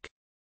this week.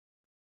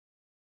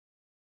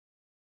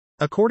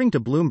 According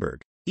to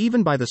Bloomberg,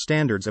 even by the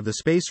standards of the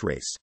space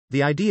race,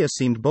 the idea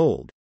seemed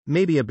bold,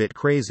 maybe a bit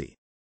crazy.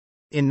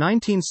 In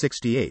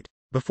 1968,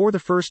 before the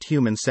first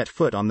human set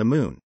foot on the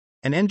moon,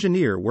 an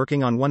engineer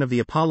working on one of the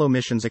Apollo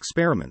mission's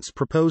experiments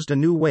proposed a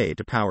new way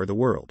to power the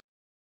world.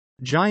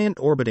 Giant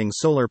orbiting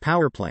solar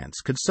power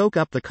plants could soak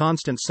up the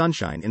constant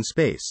sunshine in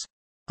space,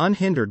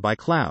 unhindered by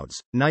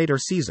clouds, night or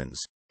seasons,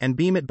 and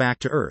beam it back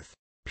to Earth,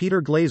 Peter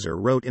Glaser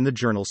wrote in the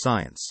journal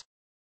Science.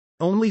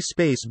 Only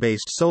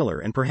space-based solar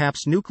and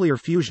perhaps nuclear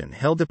fusion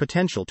held the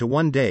potential to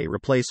one day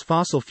replace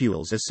fossil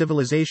fuels as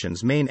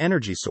civilization's main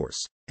energy source,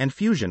 and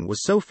fusion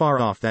was so far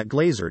off that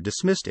Glaser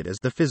dismissed it as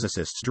the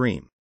physicist's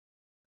dream.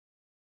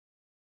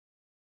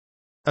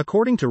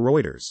 According to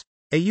Reuters,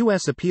 a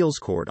U.S. appeals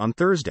court on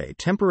Thursday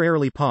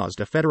temporarily paused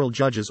a federal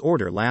judge's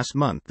order last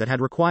month that had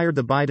required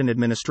the Biden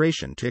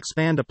administration to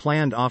expand a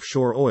planned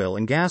offshore oil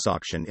and gas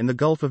auction in the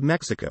Gulf of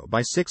Mexico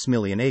by 6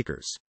 million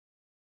acres.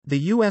 The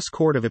U.S.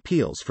 Court of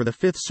Appeals for the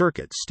Fifth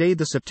Circuit stayed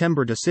the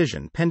September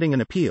decision pending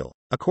an appeal,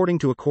 according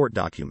to a court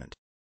document.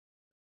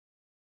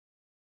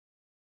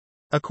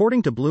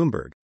 According to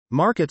Bloomberg,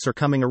 markets are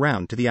coming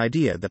around to the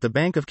idea that the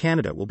Bank of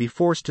Canada will be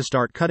forced to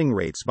start cutting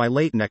rates by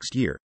late next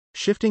year,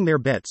 shifting their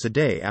bets a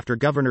day after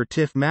Governor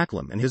Tiff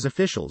Macklem and his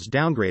officials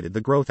downgraded the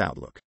growth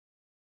outlook.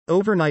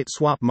 Overnight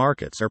swap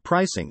markets are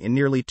pricing in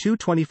nearly 2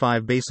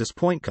 25 basis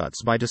point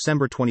cuts by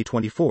December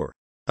 2024,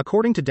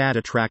 according to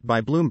data tracked by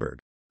Bloomberg,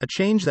 a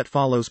change that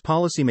follows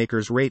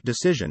policymakers' rate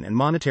decision and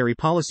monetary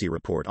policy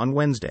report on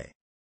Wednesday.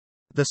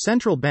 The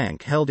central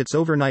bank held its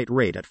overnight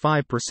rate at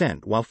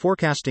 5% while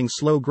forecasting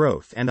slow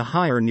growth and a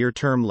higher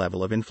near-term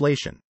level of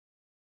inflation.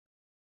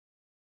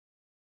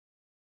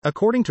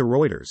 According to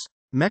Reuters,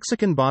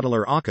 Mexican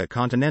bottler Aca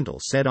Continental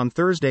said on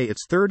Thursday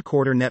its third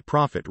quarter net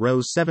profit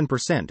rose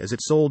 7% as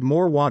it sold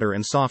more water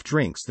and soft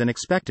drinks than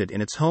expected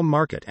in its home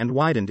market and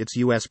widened its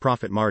U.S.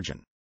 profit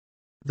margin.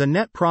 The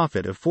net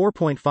profit of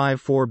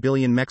 4.54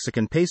 billion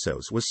Mexican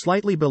pesos was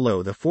slightly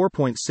below the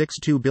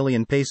 4.62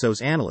 billion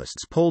pesos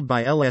analysts polled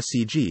by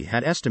LSEG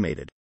had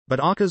estimated, but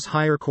Aca's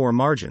higher core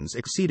margins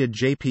exceeded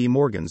J.P.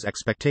 Morgan's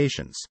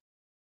expectations.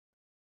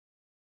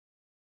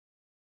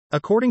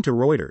 According to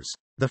Reuters,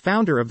 the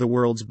founder of the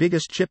world's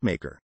biggest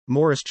chipmaker,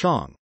 Morris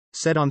Chang,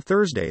 said on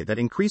Thursday that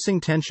increasing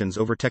tensions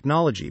over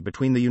technology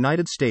between the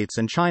United States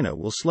and China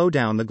will slow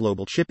down the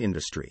global chip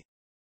industry.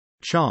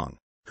 Chang,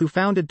 who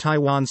founded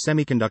Taiwan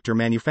Semiconductor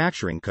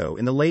Manufacturing Co.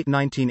 in the late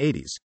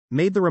 1980s,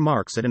 made the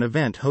remarks at an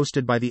event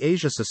hosted by the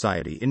Asia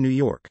Society in New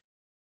York.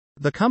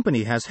 The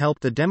company has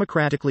helped the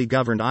democratically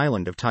governed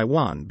island of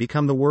Taiwan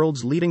become the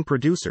world's leading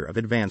producer of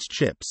advanced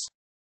chips.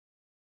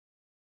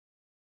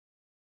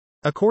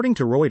 According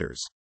to Reuters,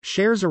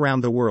 shares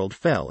around the world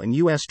fell and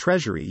U.S.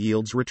 Treasury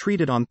yields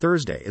retreated on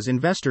Thursday as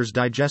investors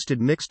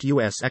digested mixed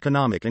U.S.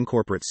 economic and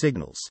corporate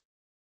signals.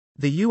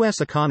 The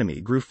U.S. economy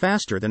grew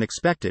faster than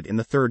expected in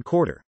the third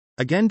quarter,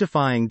 again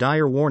defying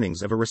dire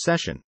warnings of a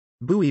recession,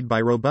 buoyed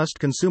by robust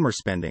consumer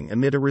spending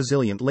amid a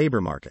resilient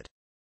labor market.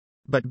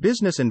 But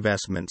business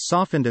investment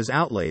softened as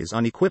outlays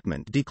on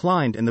equipment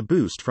declined and the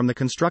boost from the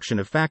construction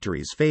of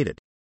factories faded.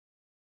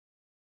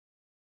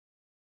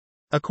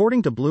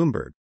 According to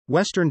Bloomberg,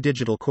 Western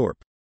Digital Corp.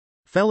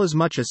 fell as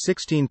much as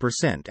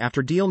 16%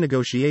 after deal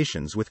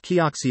negotiations with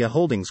Kioxia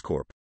Holdings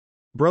Corp.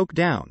 broke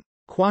down,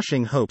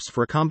 quashing hopes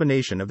for a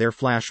combination of their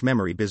flash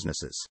memory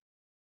businesses.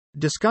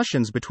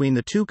 Discussions between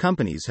the two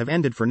companies have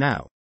ended for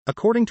now,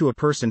 according to a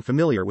person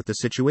familiar with the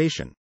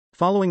situation,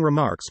 following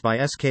remarks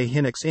by SK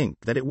Hynix Inc.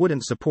 that it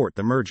wouldn't support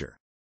the merger.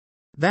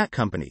 That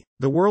company,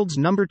 the world's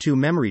number 2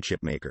 memory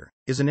chip maker,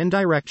 is an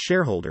indirect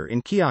shareholder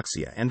in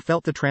Kioxia and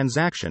felt the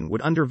transaction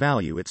would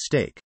undervalue its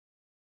stake.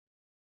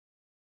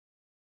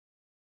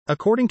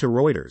 According to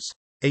Reuters,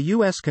 a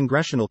U.S.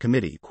 congressional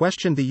committee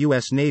questioned the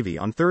U.S. Navy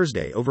on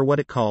Thursday over what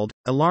it called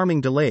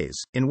alarming delays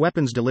in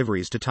weapons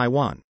deliveries to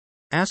Taiwan,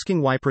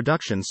 asking why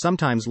production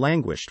sometimes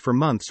languished for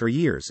months or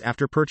years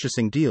after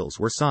purchasing deals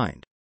were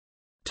signed.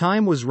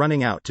 Time was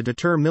running out to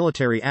deter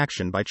military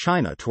action by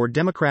China toward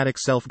democratic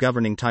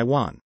self-governing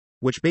Taiwan,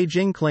 which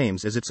Beijing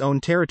claims as its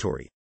own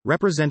territory,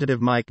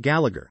 Representative Mike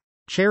Gallagher,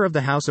 chair of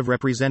the House of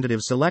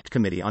Representatives Select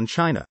Committee on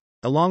China,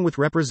 along with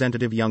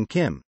Representative Young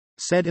Kim,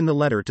 said in the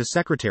letter to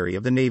Secretary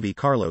of the Navy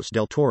Carlos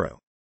Del Toro.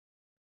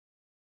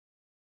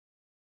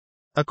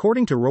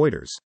 According to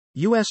Reuters,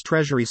 U.S.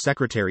 Treasury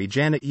Secretary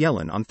Janet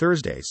Yellen on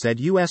Thursday said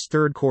U.S.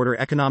 third-quarter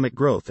economic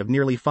growth of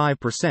nearly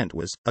 5%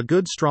 was a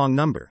good strong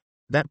number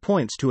that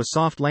points to a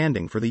soft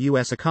landing for the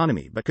U.S.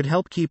 economy but could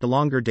help keep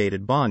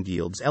longer-dated bond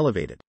yields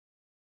elevated.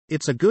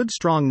 It's a good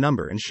strong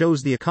number and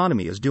shows the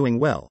economy is doing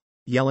well,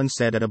 Yellen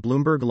said at a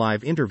Bloomberg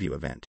Live interview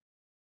event.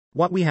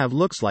 What we have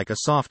looks like a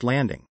soft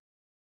landing.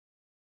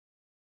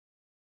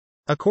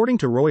 According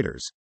to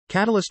Reuters,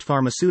 Catalyst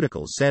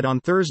Pharmaceuticals said on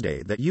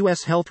Thursday that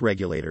U.S. health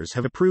regulators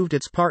have approved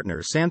its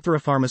partner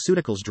Santhera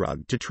Pharmaceuticals'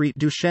 drug to treat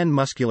Duchenne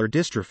muscular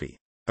dystrophy,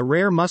 a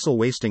rare muscle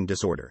wasting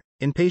disorder,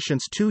 in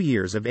patients 2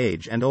 years of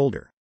age and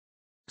older.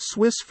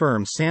 Swiss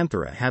firm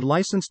Santhera had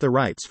licensed the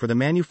rights for the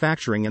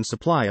manufacturing and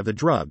supply of the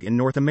drug in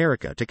North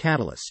America to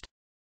Catalyst.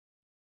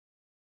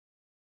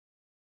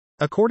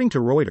 According to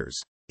Reuters,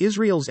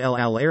 Israel's El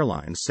Al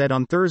Airlines said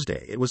on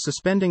Thursday it was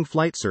suspending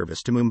flight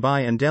service to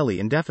Mumbai and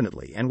Delhi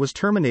indefinitely and was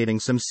terminating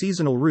some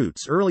seasonal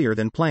routes earlier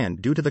than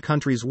planned due to the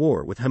country's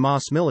war with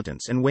Hamas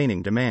militants and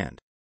waning demand.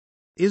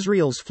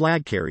 Israel's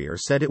flag carrier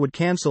said it would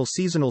cancel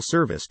seasonal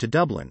service to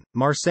Dublin,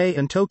 Marseille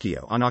and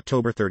Tokyo on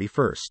October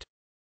 31.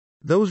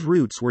 Those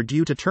routes were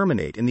due to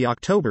terminate in the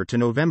October to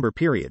November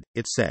period,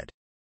 it said.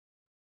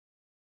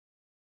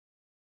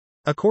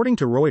 According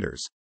to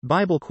Reuters,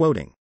 Bible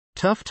quoting,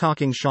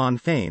 tough-talking Sean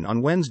Fain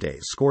on Wednesday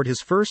scored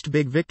his first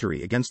big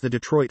victory against the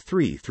Detroit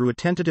Three through a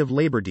tentative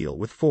labor deal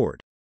with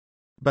Ford.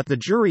 But the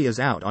jury is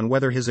out on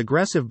whether his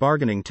aggressive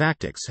bargaining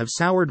tactics have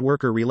soured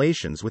worker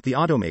relations with the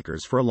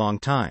automakers for a long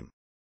time.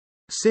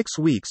 6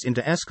 weeks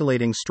into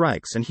escalating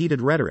strikes and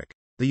heated rhetoric,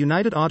 the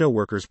United Auto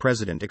Workers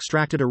president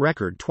extracted a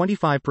record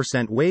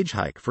 25% wage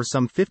hike for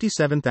some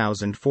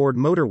 57,000 Ford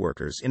Motor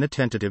workers in a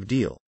tentative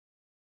deal.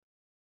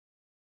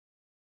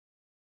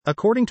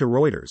 According to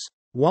Reuters,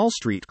 Wall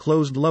Street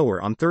closed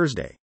lower on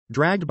Thursday,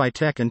 dragged by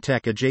tech and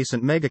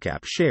tech-adjacent megacap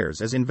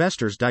shares as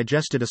investors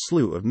digested a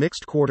slew of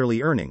mixed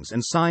quarterly earnings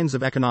and signs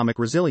of economic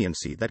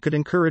resiliency that could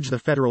encourage the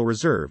Federal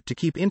Reserve to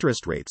keep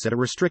interest rates at a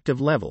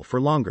restrictive level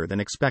for longer than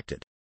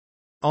expected.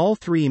 All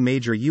 3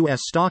 major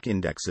U.S. stock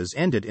indexes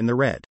ended in the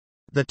red.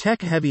 The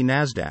tech-heavy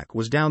Nasdaq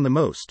was down the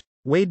most,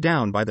 weighed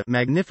down by the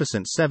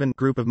Magnificent Seven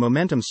group of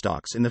momentum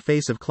stocks in the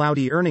face of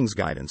cloudy earnings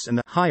guidance and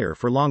the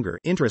higher-for-longer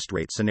interest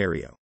rate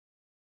scenario.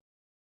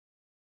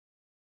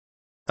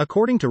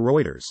 According to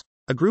Reuters,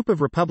 a group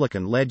of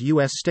Republican-led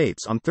U.S.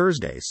 states on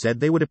Thursday said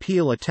they would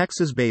appeal a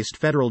Texas-based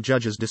federal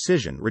judge's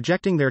decision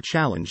rejecting their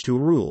challenge to a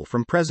rule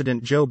from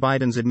President Joe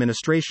Biden's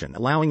administration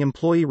allowing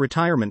employee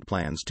retirement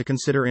plans to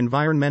consider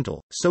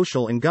environmental,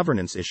 social and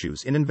governance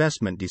issues in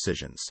investment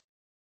decisions.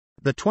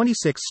 The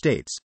 26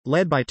 states,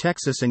 led by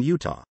Texas and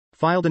Utah,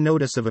 filed a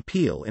notice of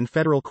appeal in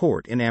federal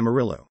court in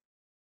Amarillo.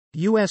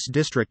 U.S.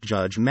 District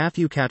Judge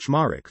Matthew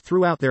Kaczmarek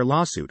threw out their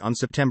lawsuit on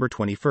September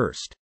 21.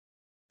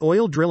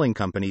 Oil drilling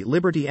company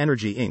Liberty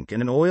Energy Inc.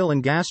 and an oil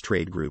and gas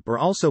trade group are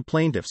also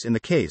plaintiffs in the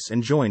case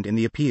and joined in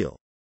the appeal.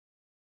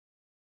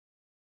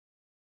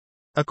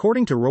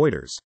 According to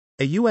Reuters,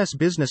 a U.S.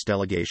 business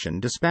delegation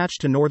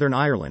dispatched to Northern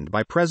Ireland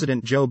by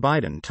President Joe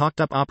Biden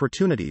talked up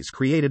opportunities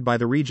created by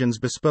the region's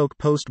bespoke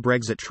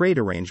post-Brexit trade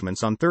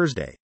arrangements on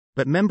Thursday,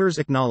 but members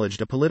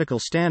acknowledged a political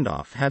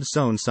standoff had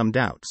sown some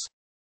doubts.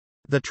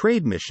 The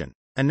trade mission,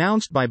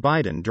 announced by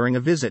Biden during a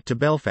visit to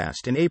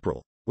Belfast in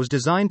April, was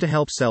designed to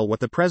help sell what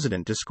the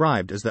president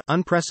described as the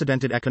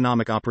unprecedented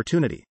economic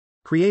opportunity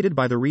created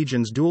by the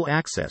region's dual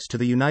access to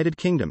the United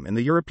Kingdom and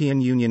the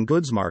European Union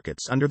goods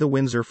markets under the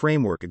Windsor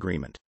Framework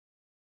Agreement.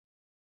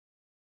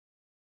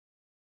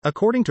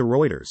 According to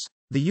Reuters,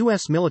 the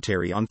U.S.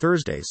 military on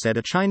Thursday said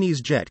a Chinese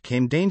jet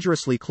came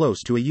dangerously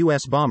close to a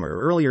U.S. bomber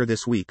earlier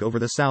this week over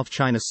the South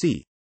China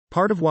Sea,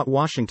 part of what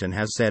Washington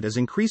has said is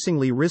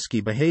increasingly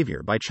risky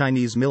behavior by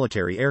Chinese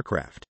military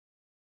aircraft.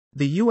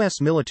 The U.S.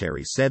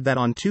 military said that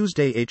on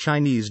Tuesday a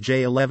Chinese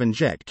J-11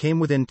 jet came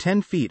within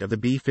 10 feet of the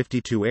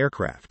B-52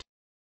 aircraft.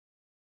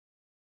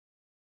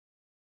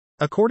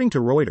 According to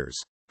Reuters,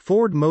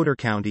 Ford Motor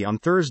Company on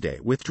Thursday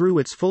withdrew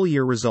its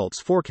full-year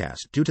results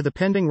forecast due to the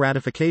pending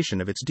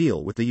ratification of its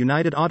deal with the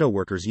United Auto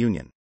Workers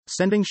Union,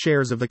 sending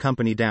shares of the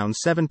company down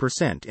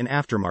 7% in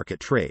aftermarket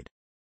trade.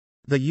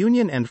 The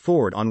union and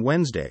Ford on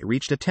Wednesday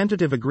reached a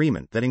tentative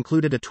agreement that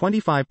included a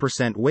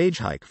 25% wage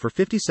hike for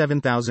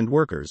 57,000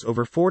 workers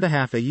over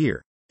 4.5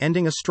 years,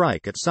 ending a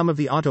strike at some of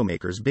the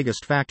automaker's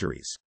biggest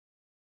factories.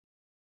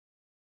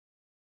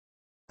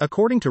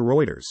 According to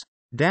Reuters,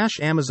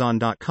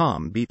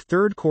 Amazon.com beat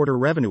third-quarter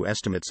revenue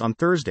estimates on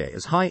Thursday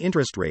as high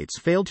interest rates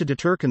failed to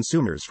deter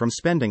consumers from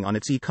spending on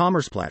its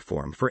e-commerce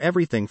platform for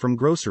everything from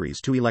groceries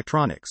to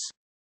electronics.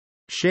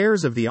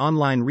 Shares of the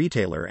online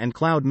retailer and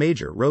cloud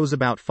major rose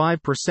about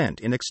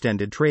 5% in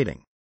extended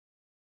trading.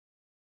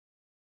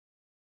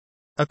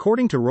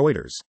 According to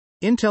Reuters,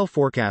 Intel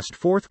forecast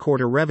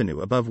fourth-quarter revenue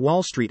above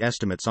Wall Street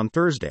estimates on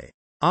Thursday,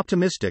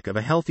 optimistic of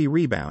a healthy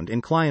rebound in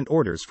client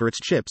orders for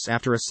its chips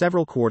after a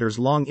several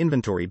quarters-long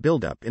inventory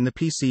buildup in the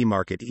PC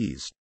market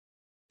eased.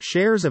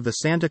 Shares of the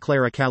Santa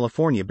Clara,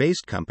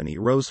 California-based company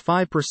rose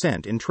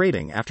 5% in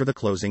trading after the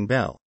closing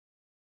bell.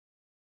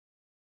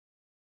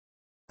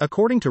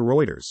 According to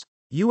Reuters,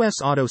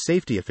 U.S. auto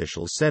safety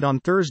officials said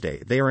on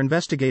Thursday they are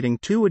investigating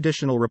 2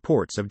 additional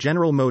reports of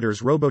General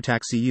Motors'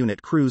 robotaxi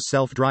unit Cruise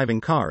self-driving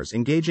cars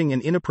engaging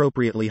in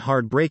inappropriately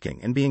hard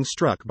braking and being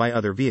struck by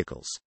other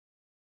vehicles.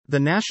 The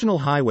National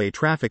Highway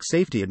Traffic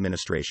Safety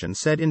Administration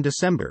said in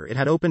December it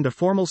had opened a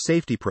formal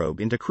safety probe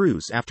into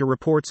Cruise after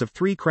reports of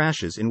 3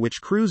 crashes in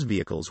which Cruise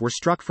vehicles were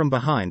struck from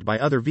behind by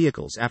other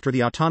vehicles after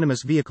the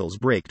autonomous vehicles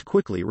braked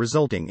quickly,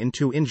 resulting in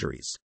 2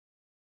 injuries.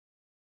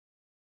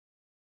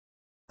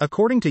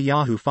 According to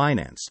Yahoo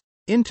Finance,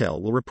 Intel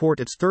will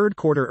report its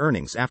third-quarter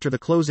earnings after the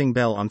closing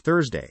bell on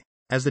Thursday,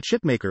 as the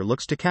chipmaker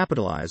looks to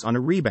capitalize on a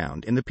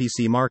rebound in the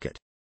PC market.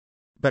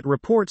 But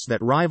reports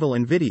that rival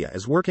Nvidia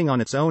is working on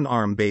its own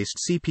ARM-based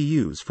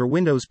CPUs for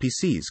Windows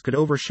PCs could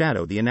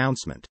overshadow the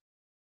announcement.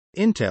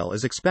 Intel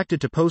is expected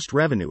to post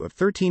revenue of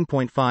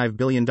 $13.5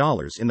 billion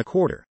in the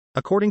quarter,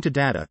 according to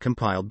data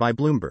compiled by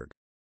Bloomberg.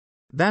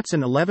 That's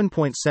an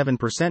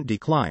 11.7%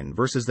 decline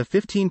versus the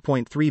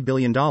 $15.3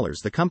 billion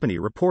the company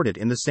reported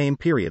in the same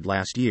period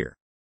last year.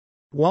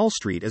 Wall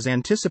Street is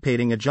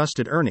anticipating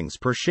adjusted earnings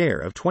per share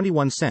of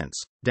 21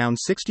 cents, down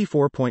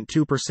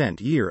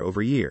 64.2%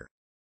 year-over-year.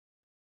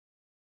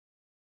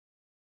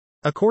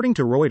 According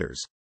to Reuters,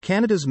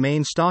 Canada's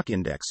main stock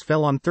index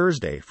fell on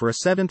Thursday for a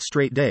 7th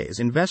straight day as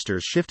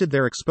investors shifted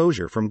their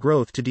exposure from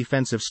growth to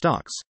defensive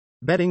stocks,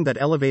 betting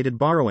that elevated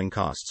borrowing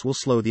costs will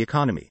slow the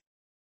economy.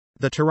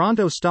 The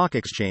Toronto Stock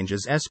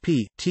Exchange's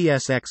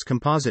SP/TSX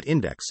Composite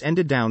Index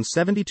ended down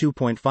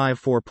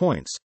 72.54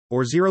 points,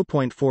 or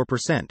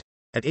 0.4%,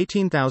 at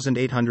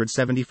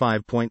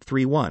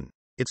 18,875.31,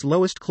 its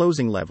lowest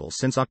closing level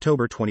since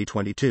October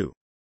 2022.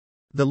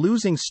 The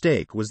losing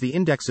stake was the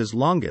index's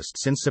longest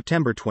since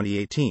September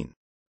 2018.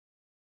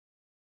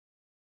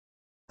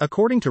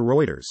 According to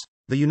Reuters,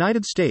 the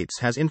United States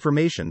has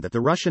information that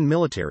the Russian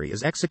military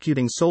is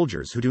executing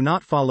soldiers who do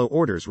not follow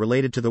orders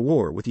related to the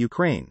war with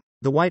Ukraine,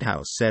 the White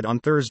House said on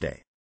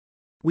Thursday.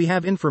 We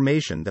have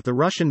information that the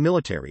Russian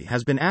military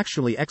has been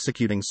actually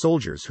executing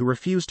soldiers who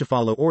refuse to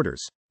follow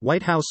orders,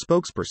 White House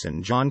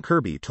spokesperson John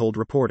Kirby told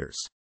reporters.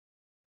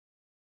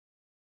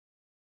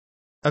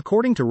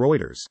 According to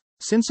Reuters,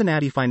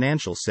 Cincinnati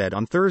Financial said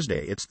on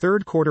Thursday its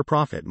third-quarter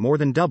profit more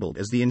than doubled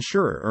as the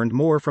insurer earned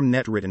more from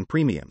net written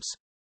premiums.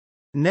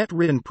 Net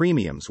written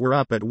premiums were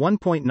up at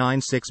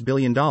 $1.96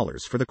 billion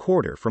for the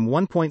quarter from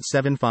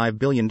 $1.75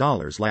 billion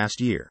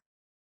last year.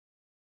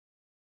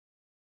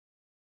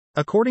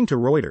 According to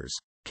Reuters,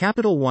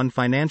 Capital One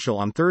Financial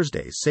on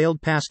Thursday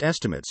sailed past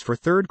estimates for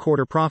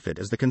third-quarter profit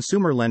as the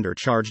consumer lender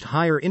charged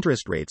higher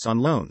interest rates on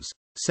loans,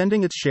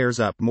 sending its shares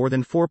up more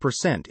than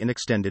 4% in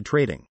extended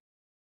trading.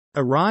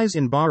 A rise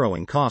in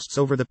borrowing costs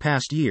over the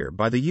past year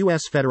by the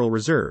U.S. Federal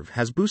Reserve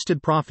has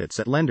boosted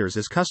profits at lenders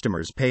as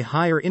customers pay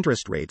higher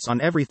interest rates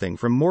on everything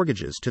from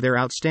mortgages to their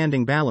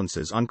outstanding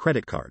balances on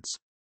credit cards.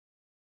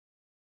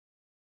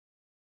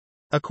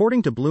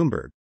 According to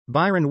Bloomberg,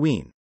 Byron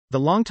Wien, the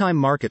longtime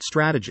market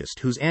strategist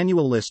whose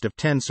annual list of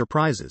 10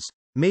 surprises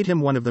made him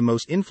one of the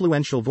most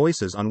influential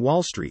voices on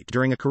Wall Street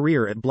during a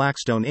career at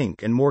Blackstone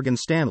Inc. and Morgan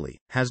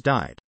Stanley, has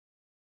died.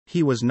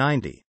 He was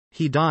 90.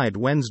 He died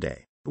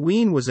Wednesday.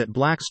 Wien was at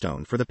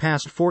Blackstone for the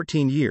past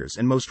 14 years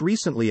and most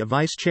recently a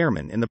vice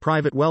chairman in the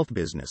private wealth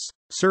business,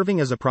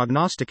 serving as a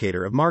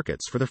prognosticator of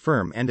markets for the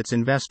firm and its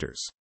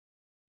investors.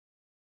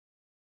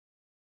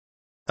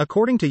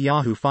 According to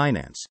Yahoo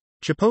Finance,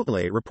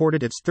 Chipotle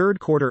reported its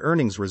third-quarter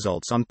earnings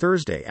results on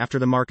Thursday after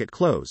the market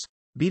close,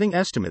 beating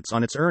estimates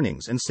on its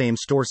earnings and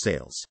same-store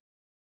sales.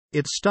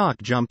 Its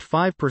stock jumped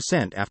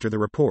 5% after the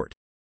report.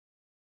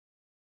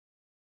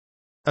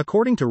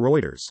 According to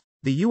Reuters,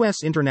 the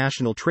U.S.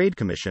 International Trade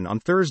Commission on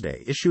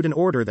Thursday issued an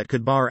order that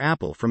could bar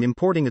Apple from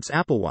importing its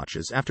Apple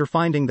Watches after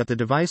finding that the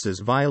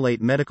devices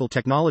violate medical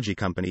technology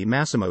company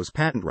Masimo's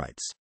patent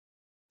rights.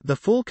 The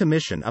full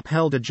commission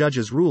upheld a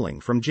judge's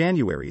ruling from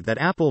January that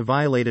Apple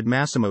violated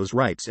Masimo's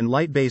rights in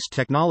light-based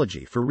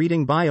technology for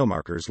reading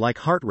biomarkers like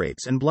heart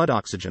rates and blood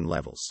oxygen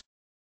levels.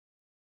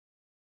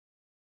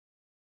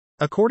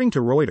 According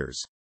to Reuters,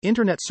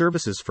 internet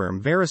services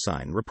firm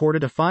Verisign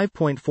reported a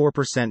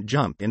 5.4%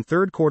 jump in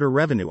third-quarter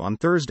revenue on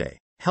Thursday,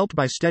 helped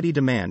by steady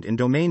demand in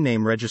domain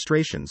name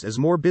registrations as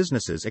more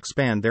businesses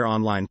expand their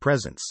online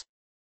presence.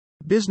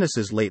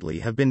 Businesses lately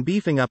have been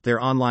beefing up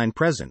their online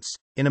presence,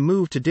 in a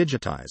move to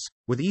digitize,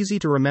 with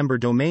easy-to-remember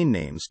domain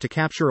names to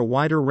capture a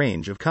wider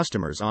range of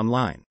customers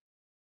online.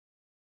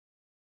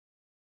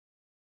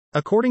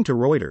 According to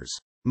Reuters,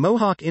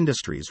 Mohawk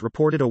Industries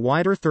reported a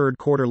wider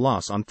third-quarter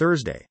loss on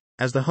Thursday,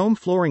 as the home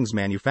floorings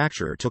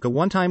manufacturer took a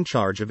one-time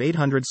charge of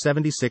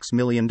 $876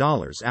 million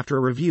after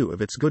a review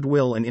of its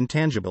goodwill and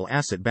intangible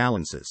asset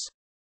balances.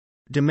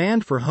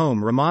 Demand for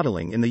home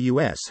remodeling in the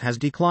U.S. has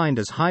declined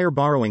as higher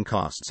borrowing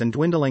costs and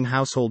dwindling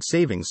household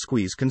savings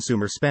squeeze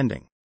consumer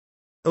spending.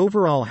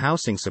 Overall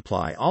housing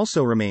supply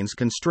also remains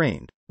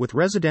constrained, with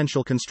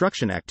residential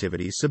construction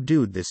activity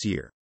subdued this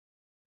year.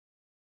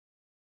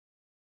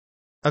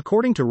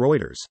 According to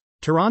Reuters,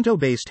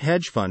 Toronto-based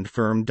hedge fund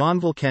firm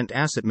Donville Kent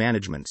Asset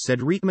Management said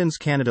Reitmans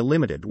Canada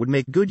Limited would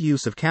make good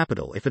use of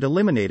capital if it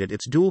eliminated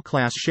its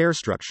dual-class share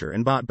structure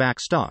and bought back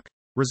stock,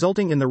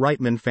 resulting in the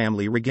Reitman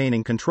family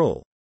regaining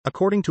control,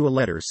 according to a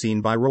letter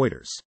seen by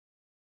Reuters.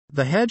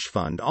 The hedge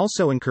fund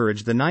also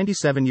encouraged the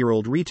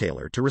 97-year-old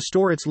retailer to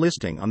restore its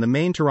listing on the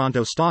main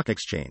Toronto Stock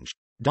Exchange,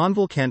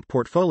 Donville Kent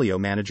portfolio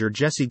manager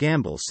Jesse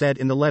Gamble said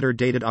in the letter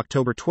dated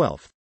October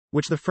 12,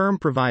 which the firm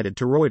provided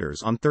to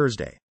Reuters on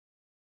Thursday.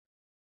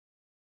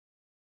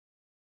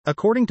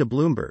 According to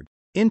Bloomberg,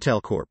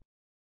 Intel Corp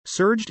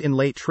surged in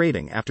late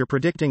trading after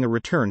predicting a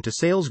return to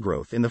sales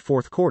growth in the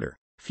fourth quarter,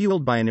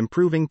 fueled by an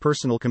improving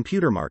personal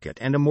computer market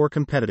and a more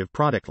competitive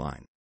product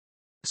line.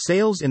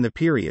 Sales in the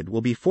period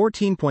will be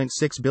 $14.6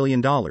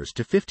 billion to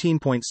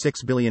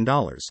 $15.6 billion,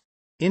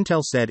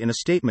 Intel said in a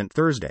statement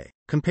Thursday,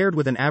 compared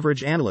with an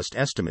average analyst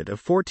estimate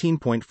of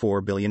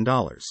 $14.4 billion.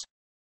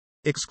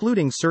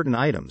 Excluding certain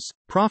items,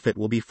 profit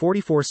will be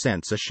 44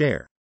 cents a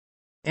share.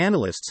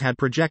 Analysts had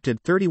projected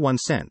 31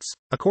 cents,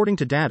 according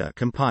to data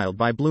compiled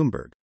by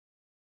Bloomberg.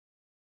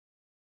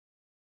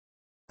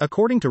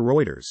 According to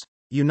Reuters,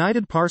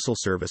 United Parcel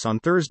Service on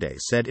Thursday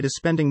said it is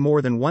spending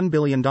more than $1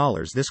 billion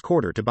this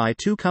quarter to buy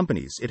two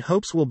companies it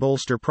hopes will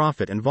bolster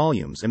profit and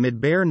volumes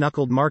amid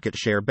bare-knuckled market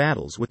share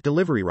battles with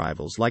delivery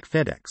rivals like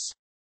FedEx.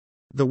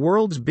 The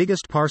world's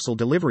biggest parcel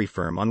delivery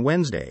firm on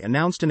Wednesday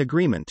announced an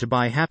agreement to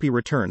buy Happy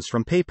Returns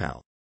from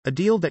PayPal, a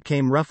deal that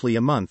came roughly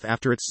a month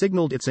after it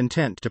signaled its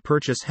intent to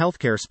purchase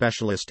healthcare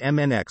specialist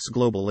MNX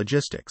Global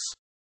Logistics.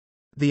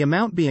 The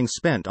amount being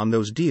spent on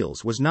those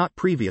deals was not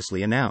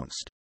previously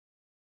announced.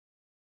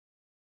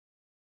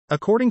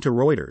 According to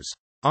Reuters,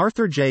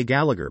 Arthur J.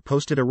 Gallagher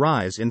posted a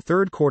rise in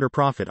third-quarter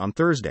profit on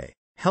Thursday,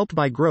 helped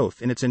by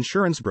growth in its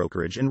insurance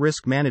brokerage and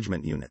risk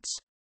management units.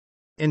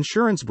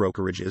 Insurance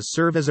brokerages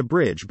serve as a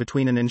bridge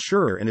between an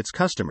insurer and its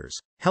customers,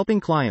 helping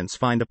clients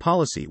find a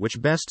policy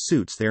which best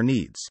suits their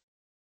needs.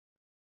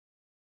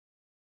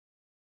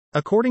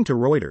 According to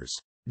Reuters,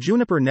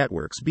 Juniper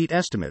Networks beat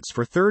estimates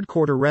for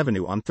third-quarter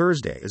revenue on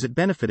Thursday as it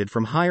benefited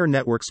from higher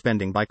network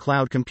spending by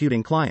cloud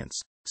computing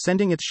clients,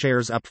 sending its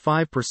shares up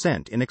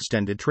 5% in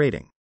extended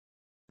trading.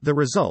 The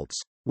results,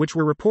 which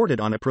were reported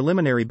on a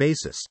preliminary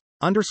basis,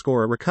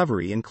 underscore a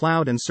recovery in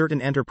cloud and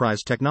certain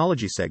enterprise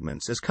technology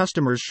segments as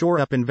customers shore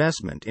up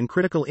investment in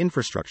critical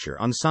infrastructure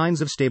on signs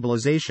of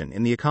stabilization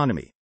in the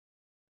economy.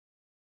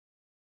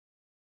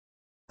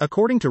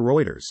 According to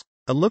Reuters,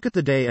 a look at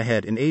the day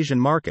ahead in Asian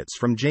markets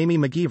from Jamie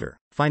McGeever,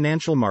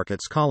 financial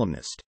markets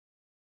columnist.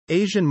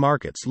 Asian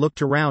markets look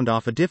to round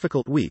off a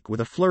difficult week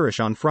with a flourish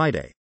on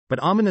Friday, but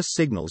ominous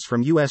signals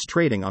from U.S.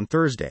 trading on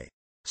Thursday.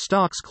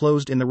 Stocks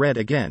closed in the red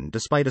again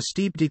despite a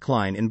steep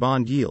decline in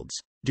bond yields,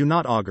 do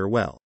not augur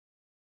well.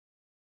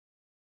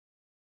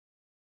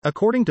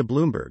 According to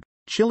Bloomberg,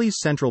 Chile's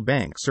central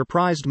bank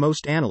surprised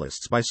most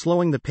analysts by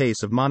slowing the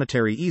pace of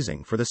monetary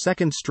easing for the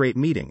second straight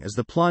meeting as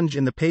the plunge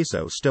in the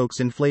peso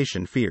stokes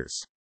inflation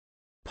fears.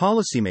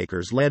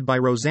 Policymakers led by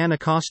Rosana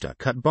Costa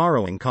cut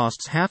borrowing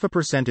costs 0.5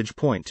 percentage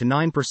point to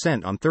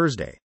 9% on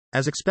Thursday,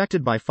 as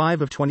expected by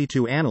 5 of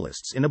 22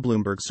 analysts in a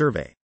Bloomberg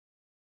survey.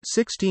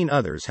 16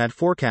 others had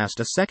forecast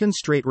a second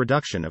straight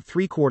reduction of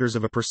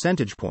 0.75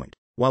 percentage point,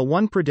 while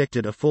one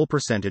predicted a full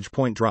percentage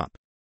point drop.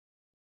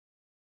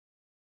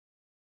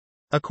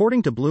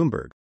 According to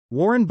Bloomberg,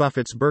 Warren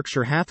Buffett's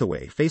Berkshire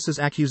Hathaway faces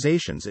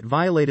accusations it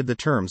violated the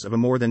terms of a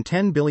more than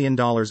 $10 billion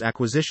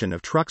acquisition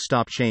of truck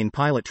stop chain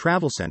Pilot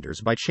Travel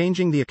Centers by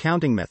changing the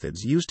accounting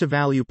methods used to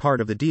value part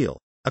of the deal,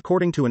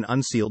 according to an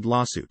unsealed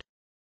lawsuit.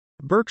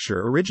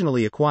 Berkshire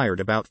originally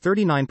acquired about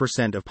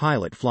 39% of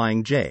Pilot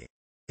Flying J,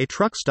 a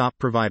truck stop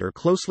provider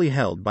closely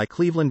held by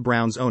Cleveland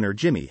Browns owner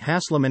Jimmy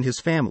Haslam and his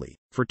family,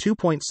 for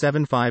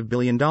 $2.75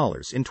 billion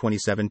in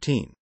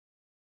 2017.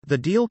 The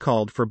deal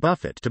called for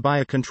Buffett to buy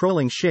a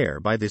controlling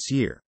share by this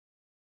year.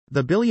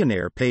 The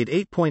billionaire paid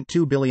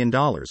 $8.2 billion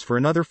for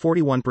another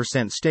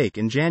 41% stake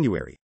in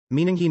January,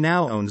 meaning he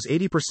now owns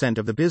 80%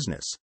 of the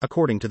business,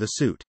 according to the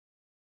suit.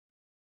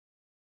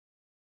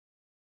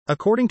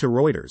 According to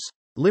Reuters,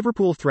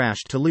 Liverpool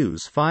thrashed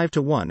Toulouse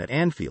 5-1 at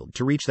Anfield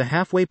to reach the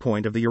halfway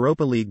point of the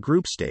Europa League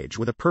group stage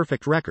with a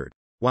perfect record,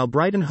 while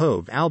Brighton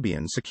Hove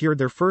Albion secured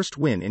their first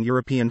win in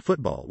European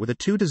football with a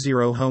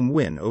 2-0 home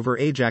win over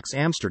Ajax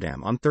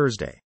Amsterdam on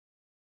Thursday.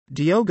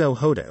 Diogo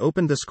Jota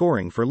opened the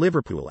scoring for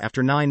Liverpool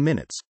after 9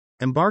 minutes,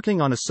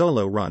 embarking on a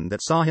solo run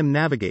that saw him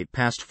navigate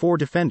past 4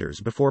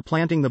 defenders before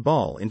planting the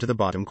ball into the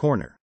bottom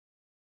corner.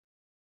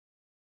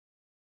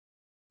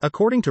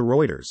 According to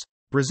Reuters,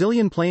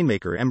 Brazilian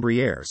planemaker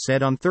Embraer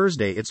said on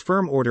Thursday its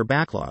firm order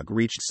backlog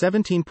reached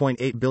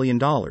 $17.8 billion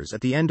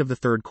at the end of the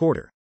third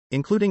quarter,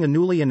 including a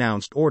newly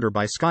announced order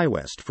by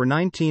SkyWest for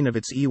 19 of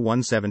its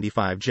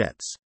E-175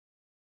 jets.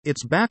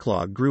 Its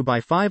backlog grew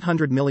by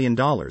 $500 million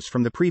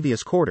from the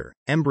previous quarter,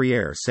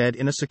 Embraer said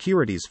in a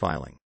securities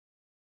filing.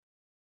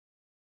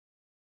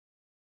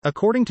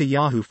 According to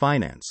Yahoo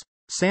Finance,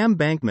 Sam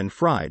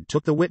Bankman-Fried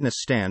took the witness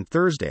stand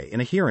Thursday in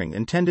a hearing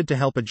intended to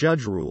help a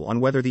judge rule on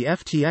whether the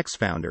FTX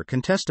founder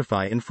can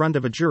testify in front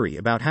of a jury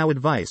about how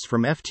advice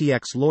from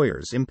FTX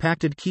lawyers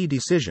impacted key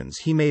decisions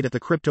he made at the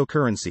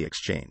cryptocurrency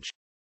exchange.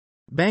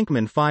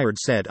 Bankman-Fried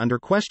said under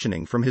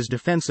questioning from his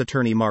defense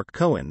attorney Mark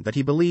Cohen that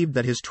he believed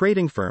that his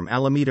trading firm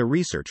Alameda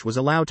Research was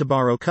allowed to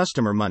borrow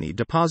customer money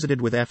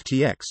deposited with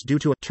FTX due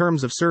to a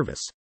terms of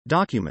service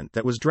document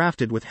that was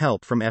drafted with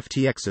help from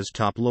FTX's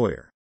top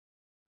lawyer.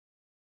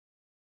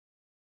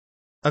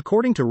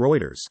 According to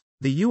Reuters,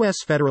 the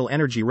U.S. Federal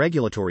Energy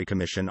Regulatory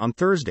Commission on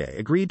Thursday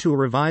agreed to a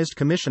revised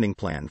commissioning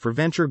plan for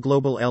Venture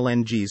Global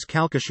LNG's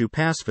Calcasieu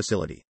Pass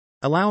facility,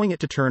 allowing it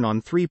to turn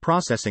on 3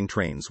 processing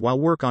trains while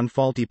work on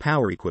faulty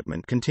power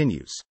equipment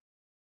continues.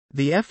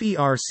 The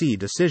FERC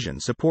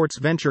decision supports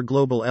Venture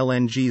Global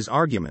LNG's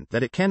argument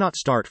that it cannot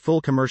start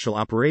full commercial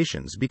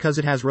operations because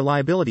it has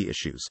reliability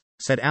issues,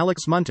 said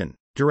Alex Munton,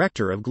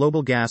 director of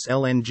global gas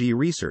LNG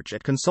research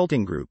at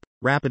consulting group,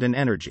 Rapidan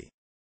Energy.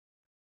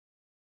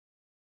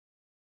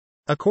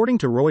 According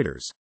to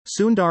Reuters,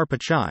 Sundar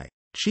Pichai,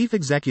 chief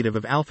executive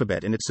of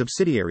Alphabet and its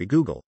subsidiary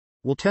Google,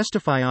 will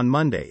testify on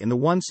Monday in the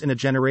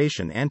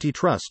once-in-a-generation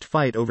antitrust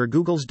fight over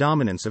Google's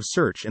dominance of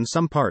search and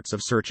some parts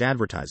of search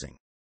advertising.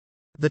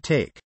 The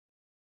take.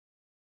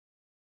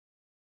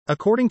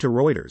 According to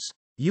Reuters,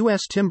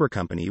 U.S. timber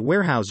company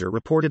Weyerhaeuser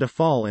reported a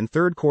fall in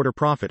third-quarter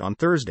profit on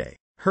Thursday,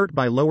 hurt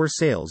by lower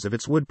sales of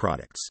its wood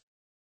products.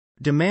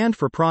 Demand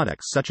for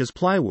products such as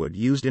plywood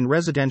used in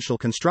residential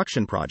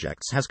construction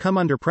projects has come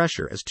under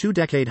pressure as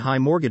 2-decade-high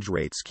mortgage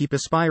rates keep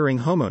aspiring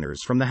homeowners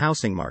from the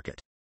housing market.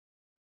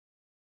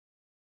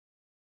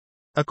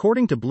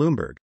 According to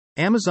Bloomberg,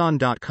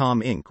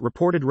 Amazon.com Inc.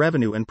 reported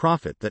revenue and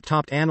profit that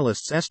topped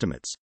analysts'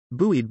 estimates,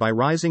 buoyed by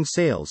rising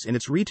sales in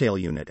its retail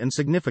unit and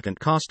significant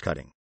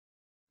cost-cutting.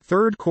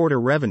 Third-quarter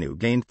revenue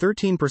gained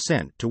 13%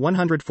 to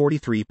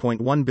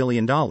 $143.1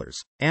 billion,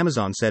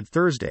 Amazon said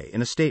Thursday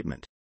in a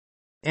statement.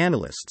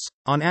 Analysts,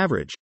 on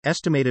average,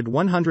 estimated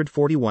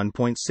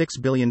 $141.6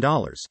 billion,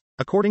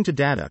 according to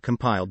data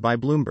compiled by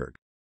Bloomberg.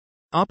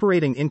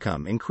 Operating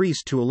income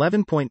increased to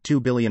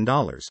 $11.2 billion,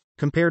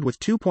 compared with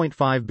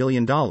 $2.5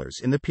 billion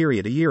in the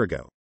period a year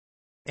ago.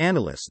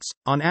 Analysts,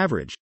 on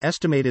average,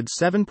 estimated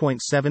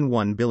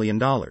 $7.71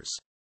 billion.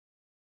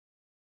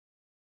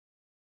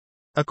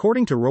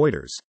 According to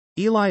Reuters,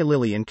 Eli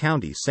Lilly and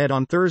County said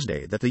on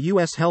Thursday that the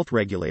U.S. health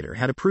regulator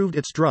had approved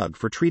its drug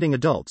for treating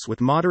adults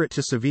with moderate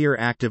to severe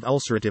active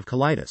ulcerative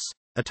colitis,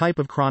 a type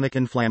of chronic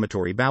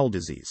inflammatory bowel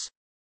disease.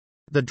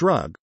 The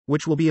drug,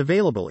 which will be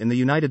available in the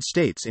United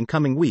States in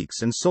coming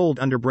weeks and sold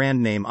under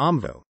brand name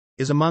Omvo,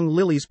 is among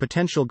Lilly's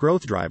potential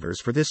growth drivers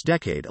for this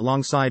decade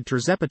alongside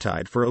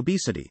tirzepatide for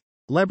obesity,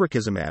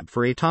 lebrikizumab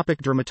for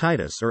atopic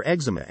dermatitis or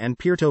eczema and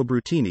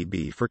pirtobrutinib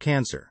B for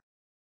cancer.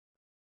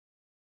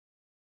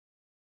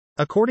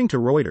 According to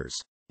Reuters,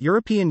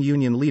 European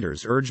Union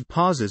leaders urged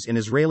pauses in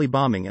Israeli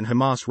bombing and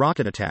Hamas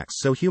rocket attacks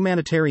so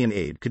humanitarian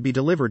aid could be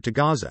delivered to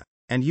Gaza,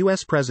 and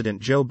U.S.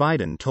 President Joe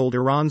Biden told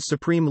Iran's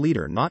supreme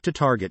leader not to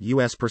target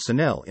U.S.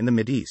 personnel in the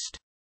Mideast.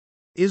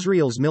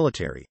 Israel's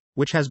military,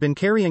 which has been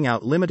carrying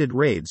out limited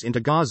raids into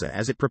Gaza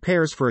as it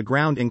prepares for a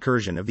ground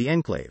incursion of the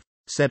enclave,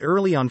 said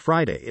early on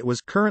Friday it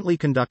was currently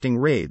conducting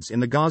raids in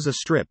the Gaza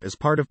Strip as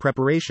part of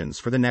preparations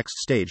for the next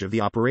stage of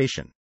the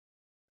operation.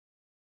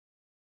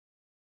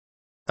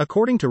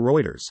 According to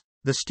Reuters,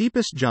 the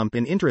steepest jump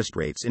in interest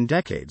rates in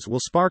decades will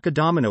spark a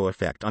domino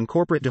effect on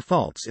corporate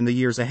defaults in the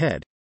years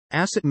ahead,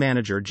 asset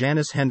manager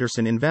Janus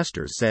Henderson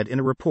Investors said in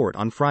a report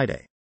on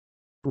Friday.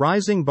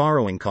 Rising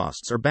borrowing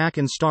costs are back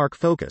in stark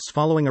focus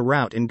following a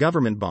rout in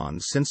government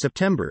bonds since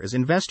September as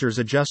investors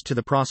adjust to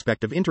the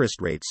prospect of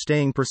interest rates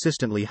staying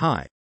persistently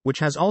high, which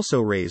has also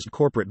raised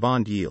corporate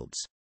bond yields.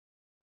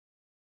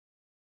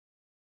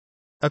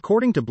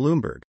 According to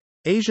Bloomberg,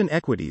 Asian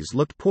equities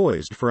looked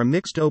poised for a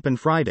mixed open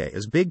Friday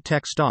as big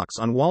tech stocks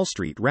on Wall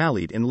Street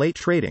rallied in late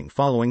trading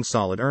following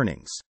solid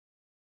earnings.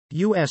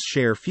 U.S.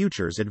 share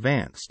futures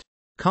advanced.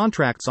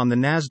 Contracts on the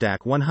Nasdaq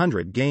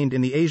 100 gained in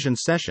the Asian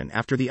session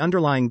after the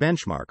underlying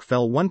benchmark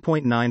fell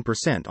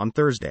 1.9% on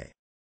Thursday.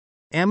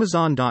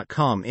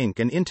 Amazon.com Inc.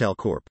 and Intel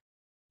Corp.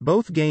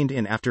 Both gained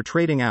in after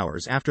trading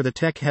hours after the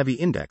tech-heavy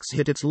index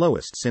hit its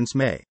lowest since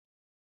May.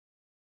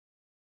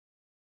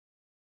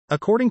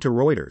 According to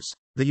Reuters,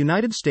 the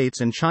United States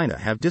and China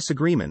have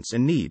disagreements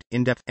and need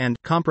in-depth and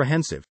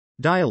comprehensive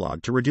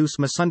dialogue to reduce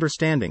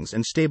misunderstandings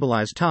and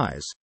stabilize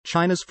ties,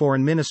 China's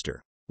Foreign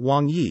Minister,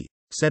 Wang Yi,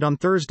 said on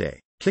Thursday,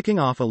 kicking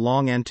off a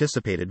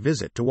long-anticipated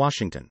visit to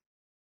Washington.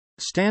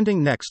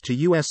 Standing next to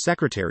U.S.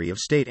 Secretary of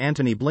State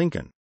Antony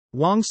Blinken,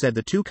 Wang said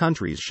the two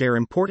countries share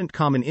important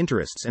common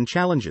interests and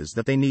challenges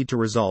that they need to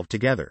resolve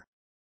together.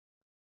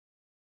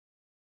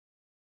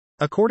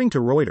 According to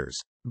Reuters,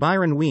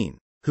 Byron Wien,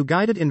 who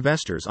guided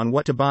investors on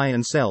what to buy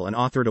and sell and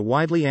authored a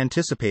widely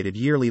anticipated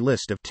yearly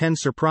list of 10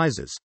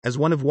 surprises, as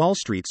one of Wall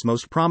Street's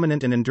most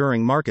prominent and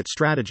enduring market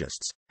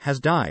strategists, has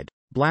died,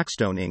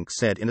 Blackstone Inc.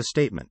 said in a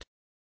statement.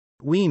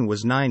 Wien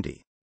was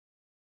 90.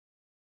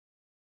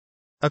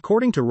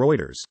 According to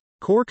Reuters,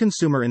 core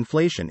consumer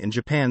inflation in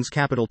Japan's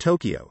capital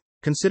Tokyo,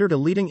 considered a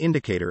leading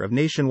indicator of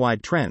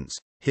nationwide trends,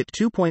 hit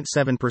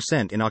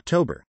 2.7% in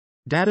October,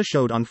 data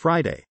showed on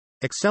Friday,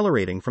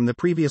 accelerating from the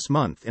previous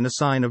month in a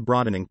sign of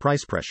broadening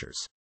price pressures.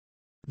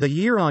 The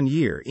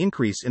year-on-year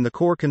increase in the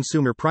core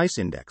consumer price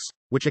index,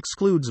 which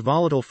excludes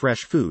volatile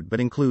fresh food but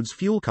includes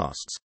fuel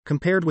costs,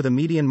 compared with a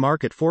median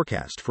market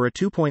forecast for a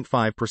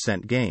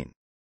 2.5% gain.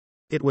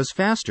 It was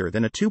faster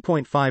than a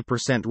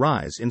 2.5%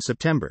 rise in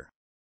September.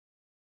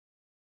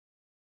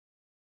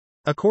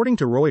 According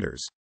to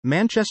Reuters,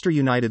 Manchester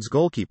United's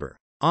goalkeeper,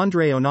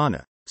 Andre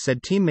Onana,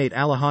 said teammate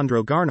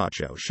Alejandro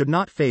Garnacho should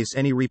not face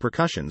any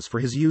repercussions for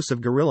his use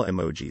of gorilla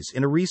emojis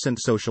in a recent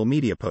social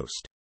media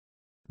post.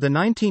 The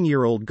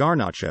 19-year-old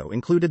Garnacho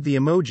included the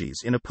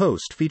emojis in a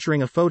post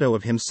featuring a photo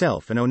of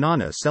himself and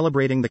Onana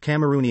celebrating the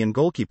Cameroonian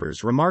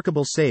goalkeeper's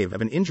remarkable save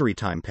of an injury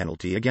time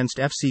penalty against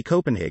FC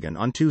Copenhagen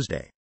on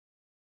Tuesday.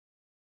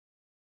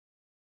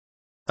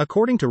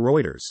 According to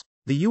Reuters,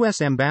 the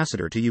U.S.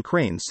 ambassador to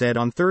Ukraine said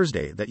on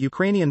Thursday that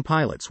Ukrainian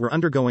pilots were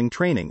undergoing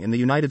training in the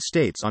United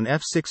States on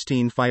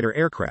F-16 fighter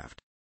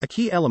aircraft, a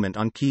key element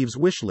on Kyiv's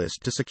wish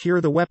list to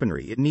secure the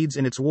weaponry it needs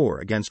in its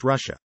war against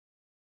Russia.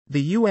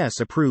 The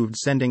U.S. approved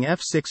sending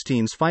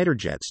F-16's fighter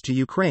jets to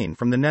Ukraine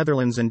from the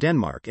Netherlands and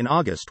Denmark in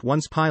August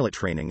once pilot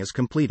training is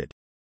completed.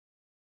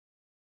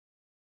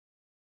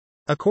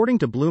 According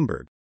to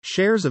Bloomberg,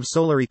 shares of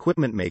solar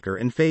equipment maker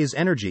Enphase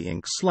Energy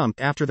Inc.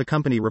 slumped after the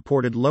company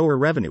reported lower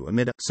revenue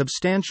amid a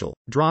substantial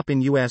drop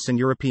in U.S. and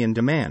European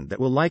demand that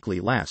will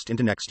likely last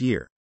into next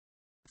year.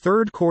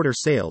 Third quarter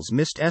sales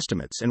missed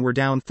estimates and were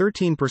down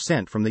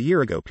 13% from the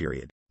year-ago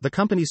period, the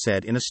company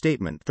said in a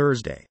statement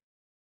Thursday.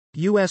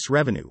 U.S.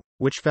 revenue,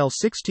 which fell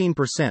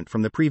 16%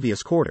 from the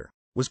previous quarter,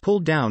 was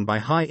pulled down by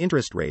high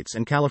interest rates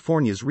and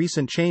California's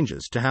recent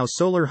changes to how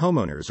solar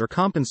homeowners are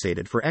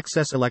compensated for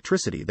excess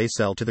electricity they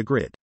sell to the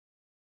grid.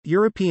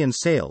 European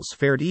sales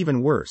fared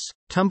even worse,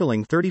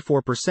 tumbling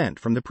 34%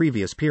 from the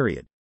previous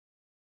period.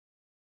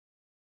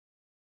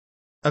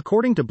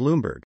 According to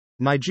Bloomberg,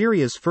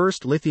 Nigeria's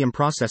first lithium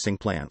processing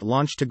plant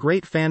launched to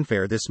great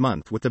fanfare this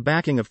month with the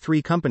backing of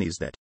three companies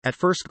that, at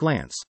first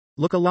glance,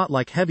 look a lot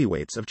like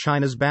heavyweights of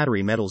China's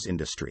battery metals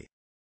industry.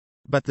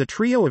 But the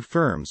trio of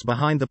firms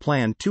behind the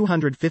planned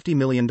 $250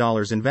 million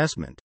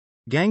investment,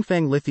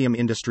 Gangfeng Lithium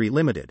Industry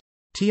Limited,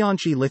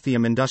 Tianqi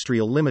Lithium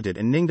Industrial Limited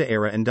and Ningda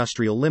Era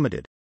Industrial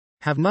Limited,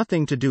 have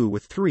nothing to do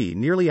with three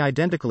nearly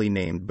identically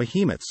named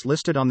behemoths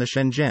listed on the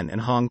Shenzhen and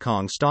Hong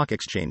Kong stock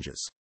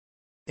exchanges.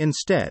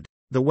 Instead,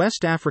 the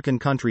West African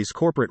country's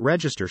corporate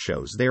register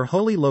shows they are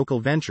wholly local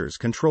ventures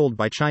controlled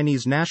by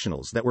Chinese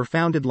nationals that were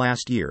founded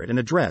last year at an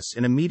address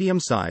in a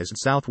medium-sized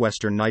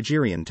southwestern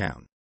Nigerian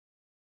town.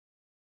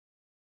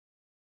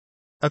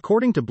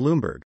 According to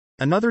Bloomberg,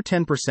 another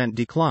 10%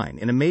 decline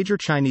in a major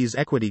Chinese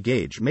equity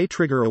gauge may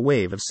trigger a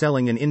wave of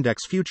selling in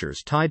index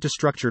futures tied to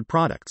structured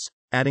products,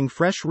 adding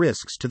fresh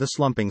risks to the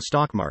slumping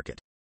stock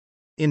market.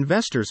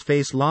 Investors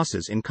face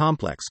losses in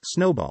complex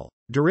snowball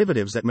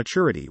derivatives at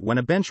maturity when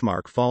a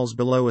benchmark falls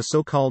below a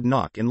so-called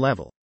knock-in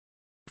level.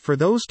 For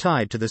those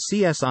tied to the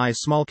CSI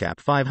Smallcap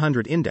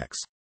 500 index,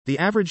 the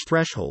average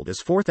threshold is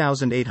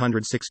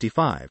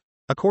 4,865,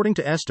 according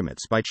to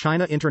estimates by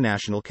China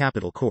International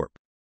Capital Corp.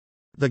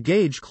 The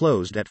gauge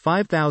closed at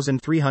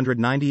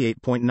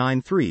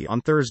 5,398.93 on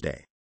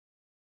Thursday.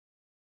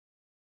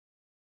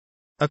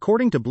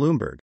 According to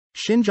Bloomberg,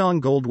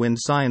 Xinjiang Goldwind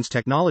Science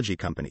Technology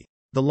Company,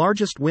 the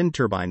largest wind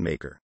turbine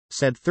maker,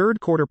 said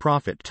third-quarter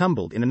profit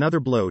tumbled in another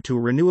blow to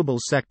a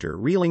renewables sector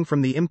reeling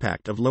from the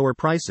impact of lower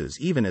prices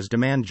even as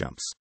demand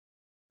jumps.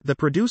 The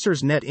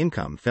producer's net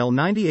income fell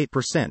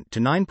 98% to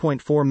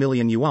 9.4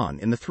 million yuan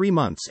in the 3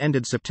 months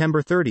ended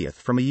September 30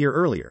 from a year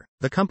earlier,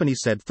 the company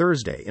said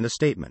Thursday in a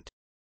statement.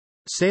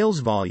 Sales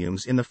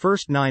volumes in the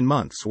first 9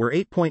 months were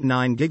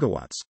 8.9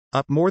 gigawatts,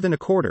 up more than a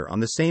quarter on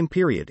the same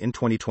period in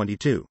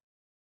 2022.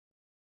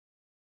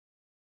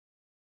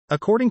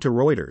 According to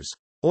Reuters,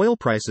 oil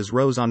prices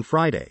rose on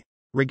Friday,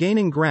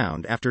 regaining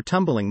ground after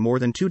tumbling more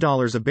than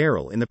 $2 a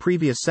barrel in the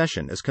previous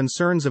session as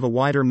concerns of a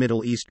wider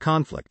Middle East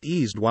conflict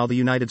eased while the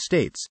United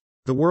States,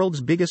 the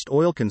world's biggest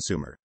oil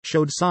consumer,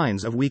 showed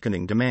signs of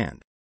weakening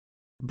demand.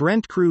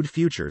 Brent crude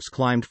futures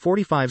climbed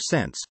 45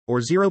 cents, or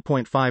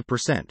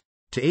 0.5%,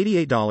 to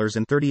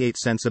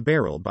 $88.38 a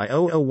barrel by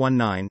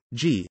 0019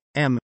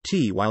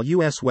 g/MT, while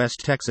U.S.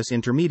 West Texas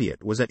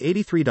Intermediate was at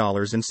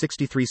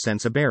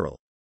 $83.63 a barrel,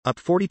 up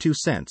 42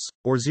 cents,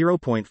 or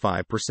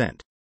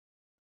 0.5%.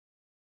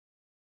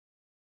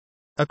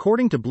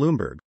 According to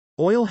Bloomberg,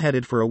 oil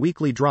headed for a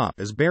weekly drop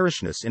as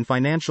bearishness in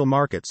financial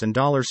markets and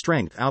dollar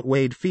strength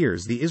outweighed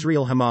fears the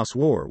Israel-Hamas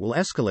war will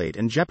escalate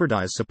and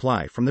jeopardize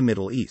supply from the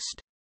Middle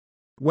East.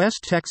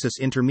 West Texas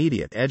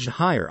Intermediate edged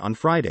higher on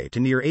Friday to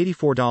near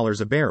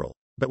 $84 a barrel,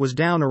 but was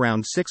down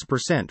around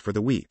 6% for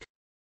the week.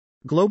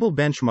 Global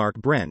benchmark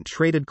Brent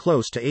traded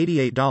close to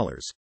 $88.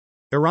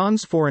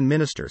 Iran's foreign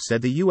minister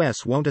said the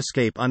U.S. won't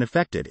escape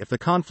unaffected if the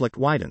conflict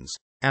widens,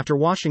 after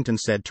Washington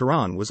said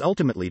Tehran was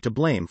ultimately to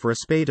blame for a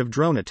spate of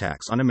drone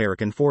attacks on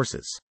American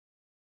forces.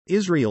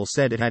 Israel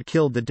said it had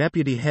killed the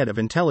deputy head of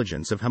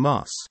intelligence of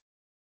Hamas.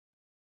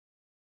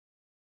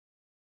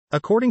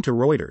 According to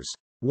Reuters,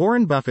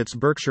 Warren Buffett's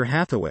Berkshire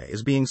Hathaway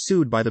is being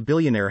sued by the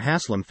billionaire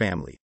Haslam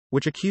family,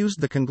 which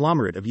accused the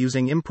conglomerate of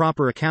using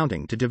improper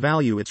accounting to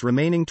devalue its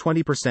remaining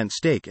 20%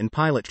 stake in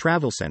Pilot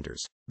Travel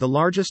Centers, the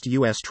largest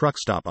U.S. truck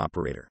stop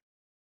operator.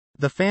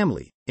 The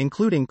family,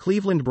 including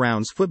Cleveland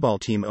Browns football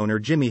team owner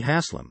Jimmy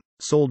Haslam,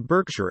 sold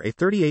Berkshire a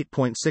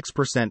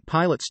 38.6%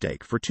 Pilot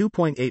stake for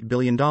 $2.8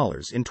 billion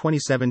in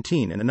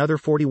 2017 and another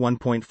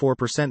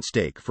 41.4%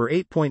 stake for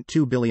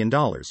 $8.2 billion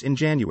in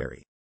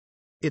January.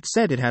 It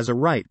said it has a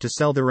right to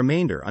sell the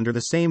remainder under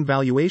the same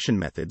valuation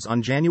methods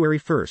on January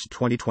 1,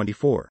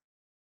 2024.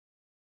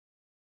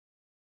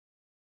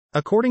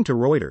 According to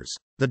Reuters,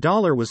 the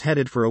dollar was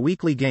headed for a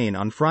weekly gain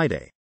on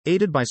Friday,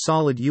 aided by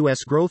solid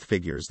U.S. growth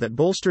figures that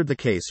bolstered the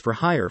case for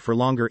higher for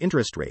longer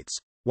interest rates,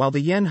 while the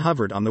yen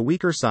hovered on the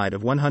weaker side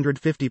of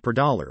 150 per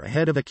dollar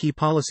ahead of a key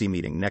policy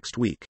meeting next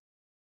week.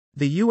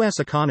 The U.S.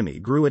 economy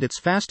grew at its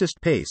fastest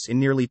pace in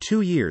nearly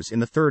 2 years in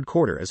the third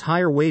quarter as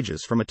higher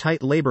wages from a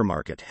tight labor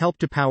market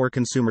helped to power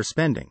consumer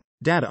spending,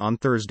 data on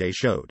Thursday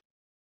showed.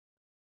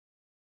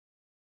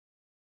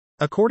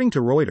 According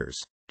to Reuters,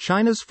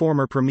 China's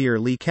former premier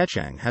Li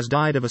Keqiang has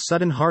died of a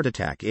sudden heart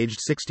attack aged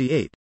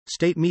 68,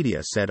 state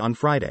media said on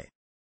Friday.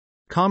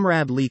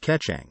 Comrade Li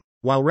Keqiang,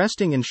 while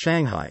resting in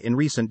Shanghai in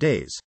recent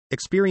days,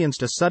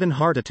 experienced a sudden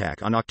heart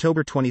attack on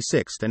October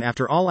 26 and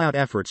after all-out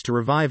efforts to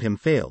revive him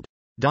failed,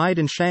 died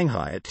in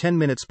Shanghai at 10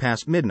 minutes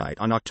past midnight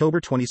on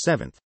October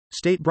 27,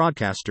 state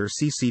broadcaster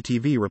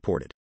CCTV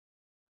reported.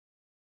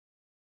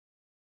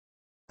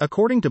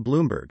 According to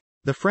Bloomberg,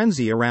 the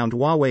frenzy around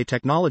Huawei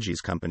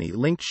Technologies company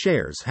linked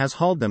shares has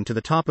hauled them to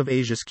the top of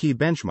Asia's key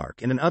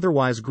benchmark in an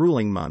otherwise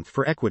grueling month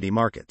for equity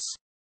markets.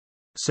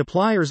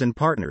 Suppliers and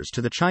partners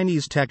to the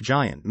Chinese tech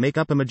giant make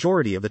up a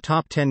majority of the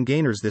top 10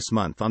 gainers this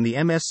month on the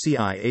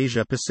MSCI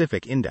Asia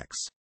Pacific Index.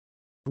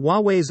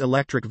 Huawei's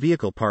electric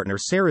vehicle partner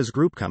Serra's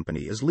group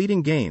company is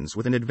leading gains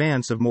with an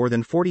advance of more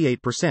than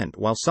 48%,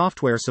 while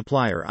software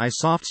supplier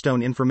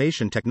iSoftstone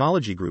Information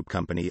Technology Group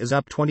company is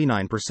up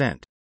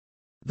 29%.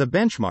 The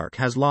benchmark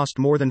has lost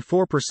more than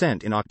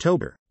 4% in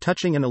October,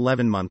 touching an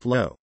 11-month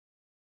low.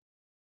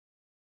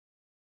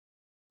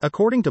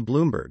 According to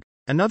Bloomberg,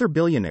 another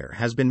billionaire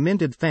has been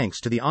minted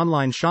thanks to the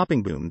online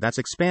shopping boom that's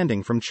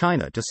expanding from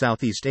China to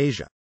Southeast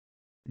Asia.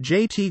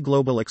 JT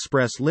Global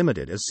Express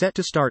Limited is set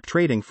to start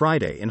trading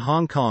Friday in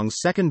Hong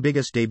Kong's second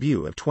biggest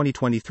debut of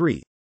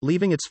 2023,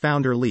 leaving its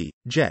founder Li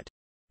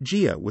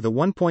Jia with a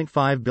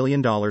 $1.5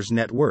 billion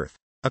net worth,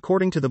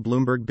 according to the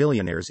Bloomberg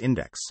Billionaires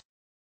Index.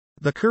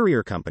 The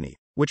courier company,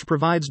 which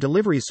provides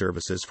delivery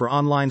services for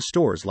online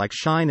stores like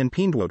Shein and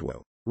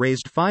Pinduoduo,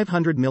 raised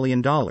 $500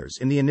 million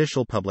in the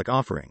initial public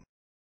offering.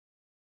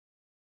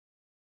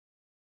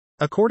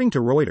 According to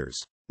Reuters,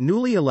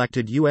 newly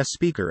elected U.S.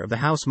 Speaker of the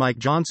House Mike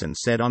Johnson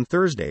said on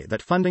Thursday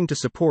that funding to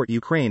support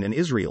Ukraine and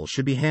Israel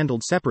should be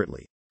handled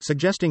separately,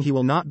 suggesting he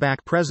will not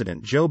back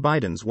President Joe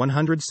Biden's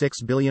 $106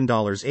 billion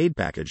aid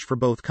package for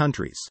both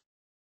countries.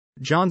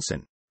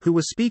 Johnson, who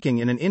was speaking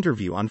in an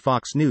interview on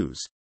Fox News,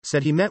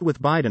 said he met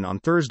with Biden on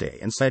Thursday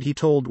and said he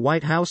told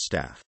White House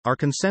staff, "Our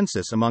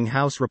consensus among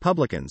House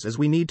Republicans is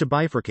we need to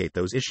bifurcate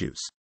those issues."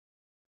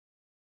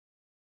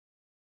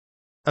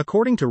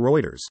 According to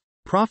Reuters,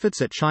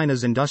 profits at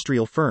China's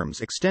industrial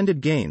firms extended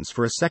gains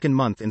for a second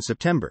month in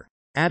September,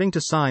 adding to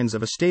signs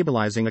of a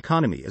stabilizing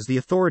economy as the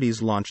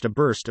authorities launched a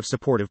burst of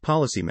supportive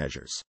policy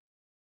measures.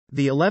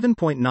 The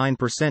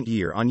 11.9%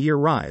 year-on-year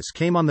rise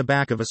came on the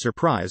back of a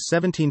surprise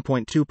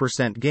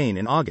 17.2% gain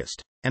in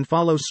August, and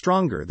follows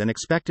stronger than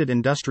expected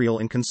industrial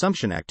and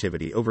consumption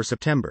activity over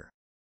September.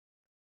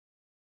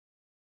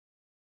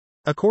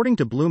 According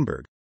to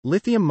Bloomberg,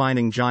 lithium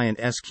mining giant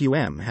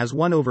SQM has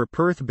won over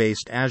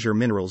Perth-based Azure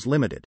Minerals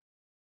Limited.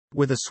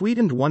 With a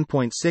sweetened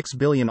 $1.6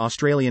 billion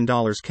Australian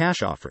dollars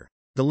cash offer,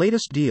 the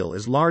latest deal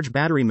is large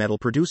battery metal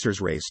producers'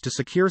 race to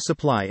secure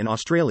supply in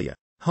Australia,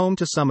 home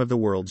to some of the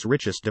world's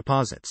richest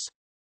deposits.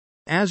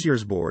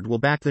 Azure's board will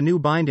back the new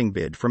binding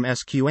bid from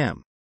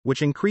SQM,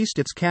 which increased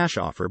its cash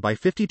offer by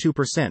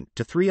 52%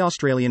 to $3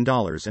 Australian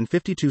dollars and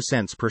 52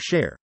 cents per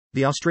share,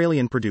 the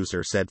Australian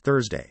producer said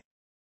Thursday.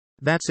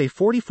 That's a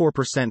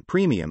 44%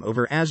 premium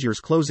over Azure's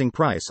closing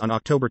price on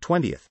October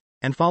 20th,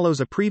 and follows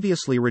a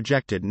previously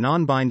rejected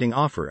non-binding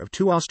offer of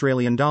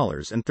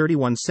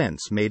 $2.31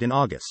 made in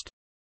August.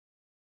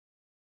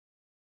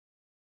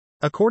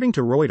 According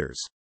to Reuters,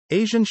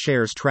 Asian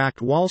shares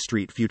tracked Wall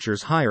Street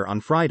futures higher on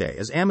Friday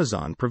as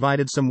Amazon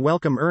provided some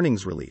welcome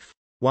earnings relief,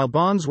 while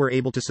bonds were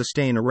able to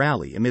sustain a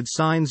rally amid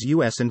signs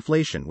U.S.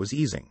 inflation was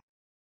easing.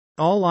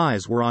 All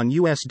eyes were on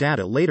U.S.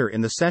 data later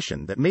in the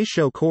session that may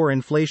show core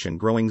inflation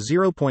growing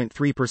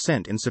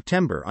 0.3% in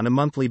September on a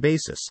monthly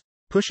basis,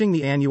 pushing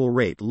the annual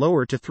rate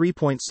lower to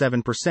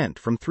 3.7%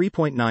 from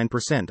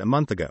 3.9% a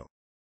month ago.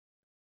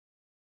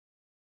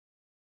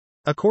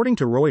 According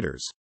to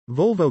Reuters,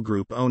 Volvo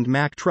Group-owned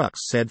Mack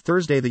Trucks said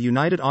Thursday the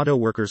United Auto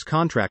Workers'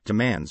 contract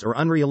demands are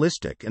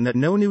unrealistic and that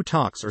no new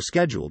talks are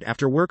scheduled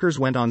after workers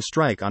went on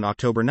strike on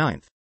October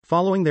 9,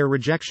 following their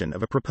rejection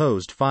of a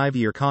proposed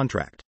 5-year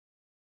contract.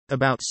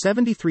 About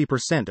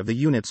 73% of the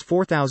unit's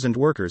 4,000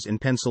 workers in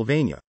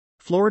Pennsylvania,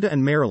 Florida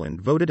and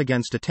Maryland voted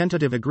against a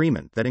tentative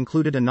agreement that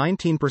included a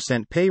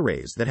 19% pay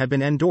raise that had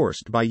been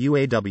endorsed by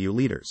UAW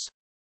leaders.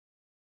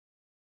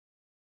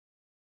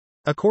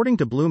 According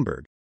to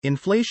Bloomberg,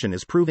 inflation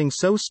is proving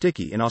so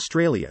sticky in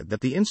Australia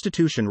that the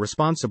institution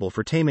responsible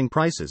for taming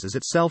prices is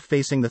itself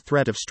facing the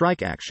threat of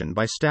strike action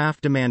by staff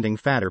demanding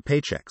fatter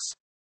paychecks.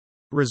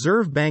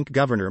 Reserve Bank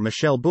Governor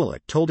Michelle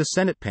Bullock told a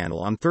Senate panel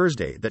on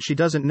Thursday that she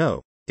doesn't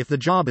know if the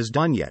job is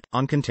done yet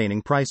on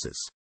containing prices.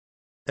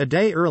 A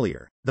day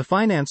earlier, the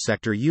finance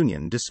sector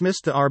union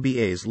dismissed the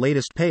RBA's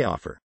latest pay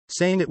offer,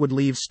 saying it would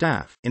leave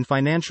staff in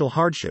financial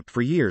hardship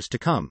for years to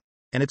come,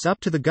 and it's up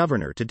to the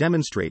governor to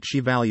demonstrate she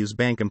values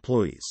bank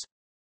employees.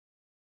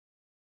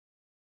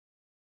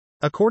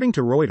 According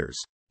to Reuters,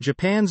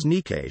 Japan's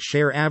Nikkei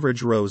share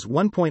average rose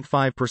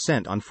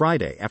 1.5% on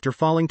Friday after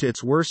falling to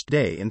its worst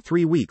day in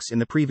 3 weeks in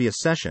the previous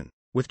session,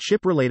 with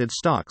chip-related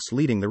stocks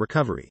leading the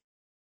recovery.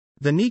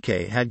 The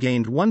Nikkei had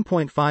gained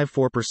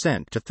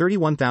 1.54% to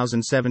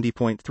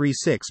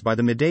 31,070.36 by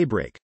the midday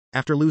break,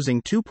 after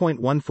losing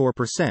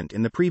 2.14%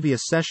 in the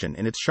previous session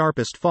in its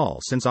sharpest fall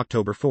since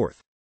October 4.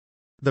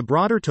 The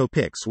broader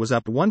Topix was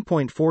up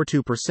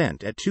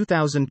 1.42% at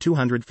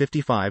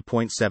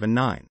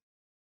 2,255.79.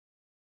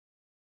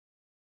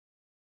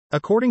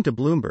 According to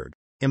Bloomberg,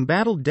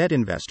 embattled debt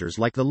investors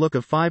like the look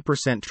of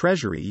 5%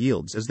 Treasury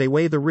yields as they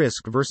weigh the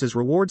risk versus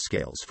reward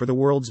scales for the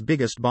world's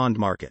biggest bond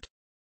market.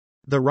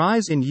 The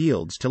rise in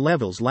yields to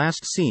levels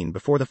last seen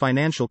before the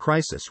financial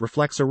crisis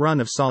reflects a run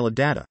of solid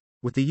data,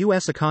 with the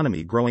U.S.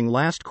 economy growing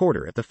last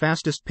quarter at the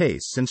fastest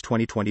pace since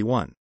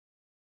 2021.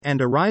 And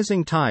a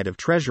rising tide of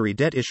Treasury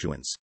debt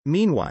issuance,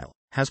 meanwhile,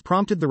 has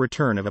prompted the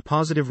return of a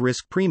positive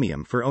risk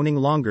premium for owning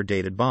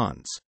longer-dated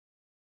bonds.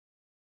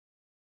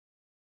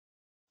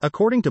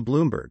 According to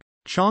Bloomberg,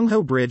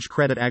 Chongho Bridge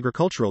Credit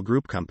Agricultural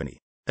Group Company,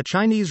 a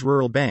Chinese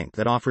rural bank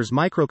that offers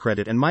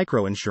microcredit and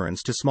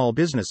microinsurance to small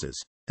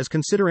businesses, is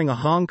considering a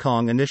Hong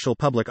Kong initial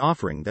public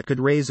offering that could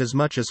raise as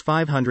much as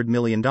 $500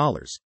 million,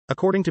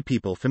 according to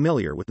people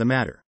familiar with the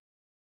matter.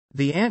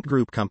 The Ant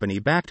Group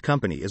company-backed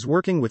company is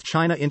working with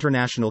China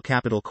International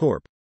Capital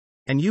Corp.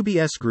 and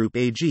UBS Group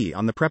AG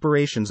on the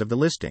preparations of the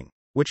listing,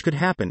 which could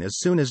happen as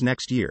soon as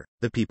next year,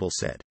 the people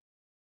said.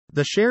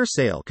 The share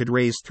sale could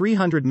raise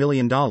 $300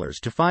 million to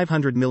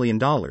 $500 million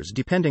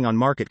depending on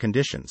market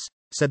conditions,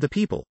 said the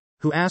people,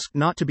 who asked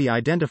not to be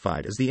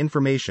identified as the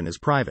information is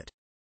private.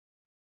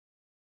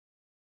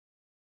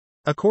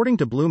 According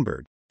to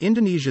Bloomberg,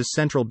 Indonesia's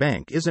central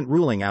bank isn't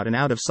ruling out an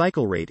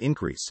out-of-cycle rate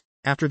increase,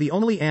 after the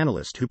only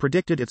analyst who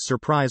predicted its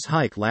surprise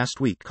hike last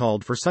week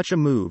called for such a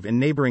move in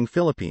neighboring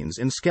Philippines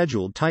in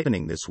scheduled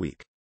tightening this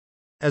week.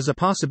 As a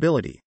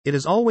possibility, it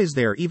is always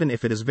there even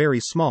if it is very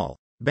small,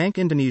 Bank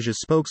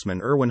Indonesia's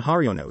spokesman Erwin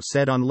Haryono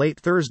said on late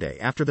Thursday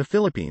after the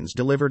Philippines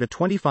delivered a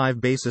 25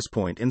 basis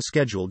point in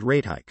scheduled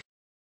rate hike.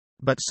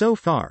 But so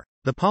far,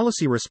 the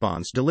policy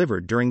response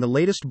delivered during the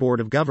latest Board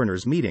of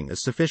Governors meeting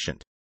is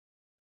sufficient.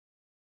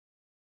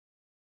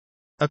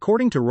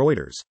 According to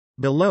Reuters,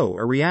 below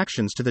are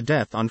reactions to the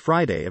death on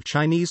Friday of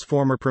Chinese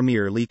former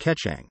Premier Li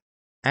Keqiang.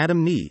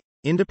 Adam Ni,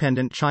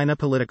 independent China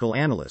political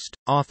analyst,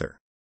 author.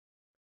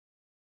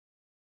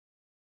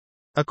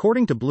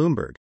 According to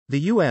Bloomberg,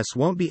 the U.S.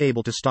 won't be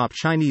able to stop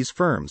Chinese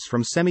firms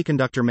from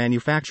Semiconductor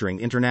Manufacturing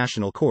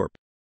International Corp.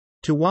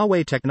 to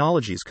Huawei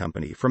Technologies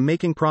Company from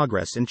making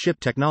progress in chip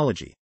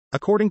technology,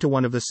 according to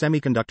one of the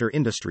semiconductor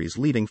industry's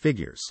leading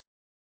figures.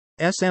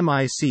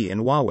 SMIC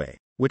and Huawei,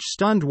 which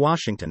stunned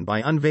Washington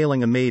by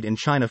unveiling a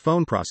made-in-China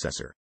phone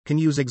processor, can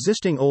use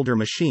existing older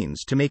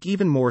machines to make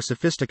even more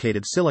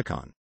sophisticated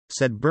silicon,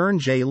 said Bern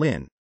J.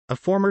 Lin, a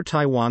former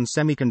Taiwan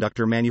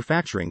Semiconductor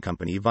Manufacturing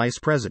Company vice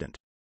president.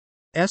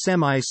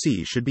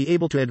 SMIC should be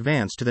able to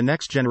advance to the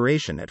next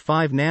generation at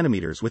 5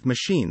 nanometers with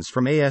machines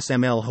from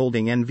ASML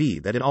Holding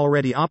NV that it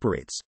already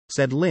operates,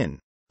 said Lin,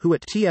 who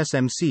at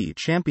TSMC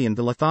championed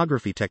the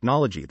lithography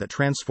technology that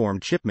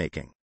transformed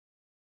chipmaking.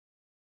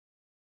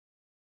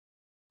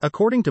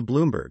 According to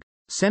Bloomberg,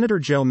 Senator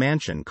Joe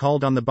Manchin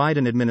called on the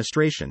Biden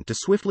administration to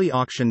swiftly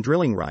auction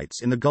drilling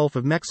rights in the Gulf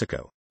of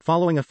Mexico,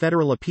 following a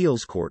federal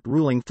appeals court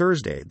ruling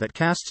Thursday that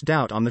casts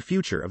doubt on the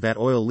future of that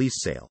oil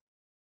lease sale.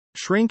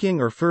 Shrinking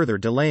or further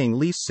delaying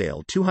lease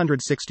sale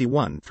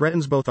 261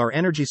 threatens both our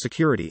energy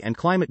security and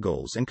climate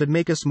goals and could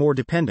make us more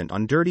dependent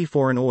on dirty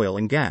foreign oil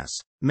and gas,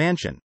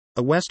 Manchin,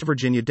 a West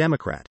Virginia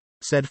Democrat,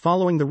 said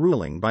following the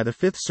ruling by the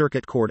Fifth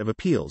Circuit Court of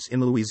Appeals in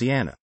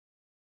Louisiana.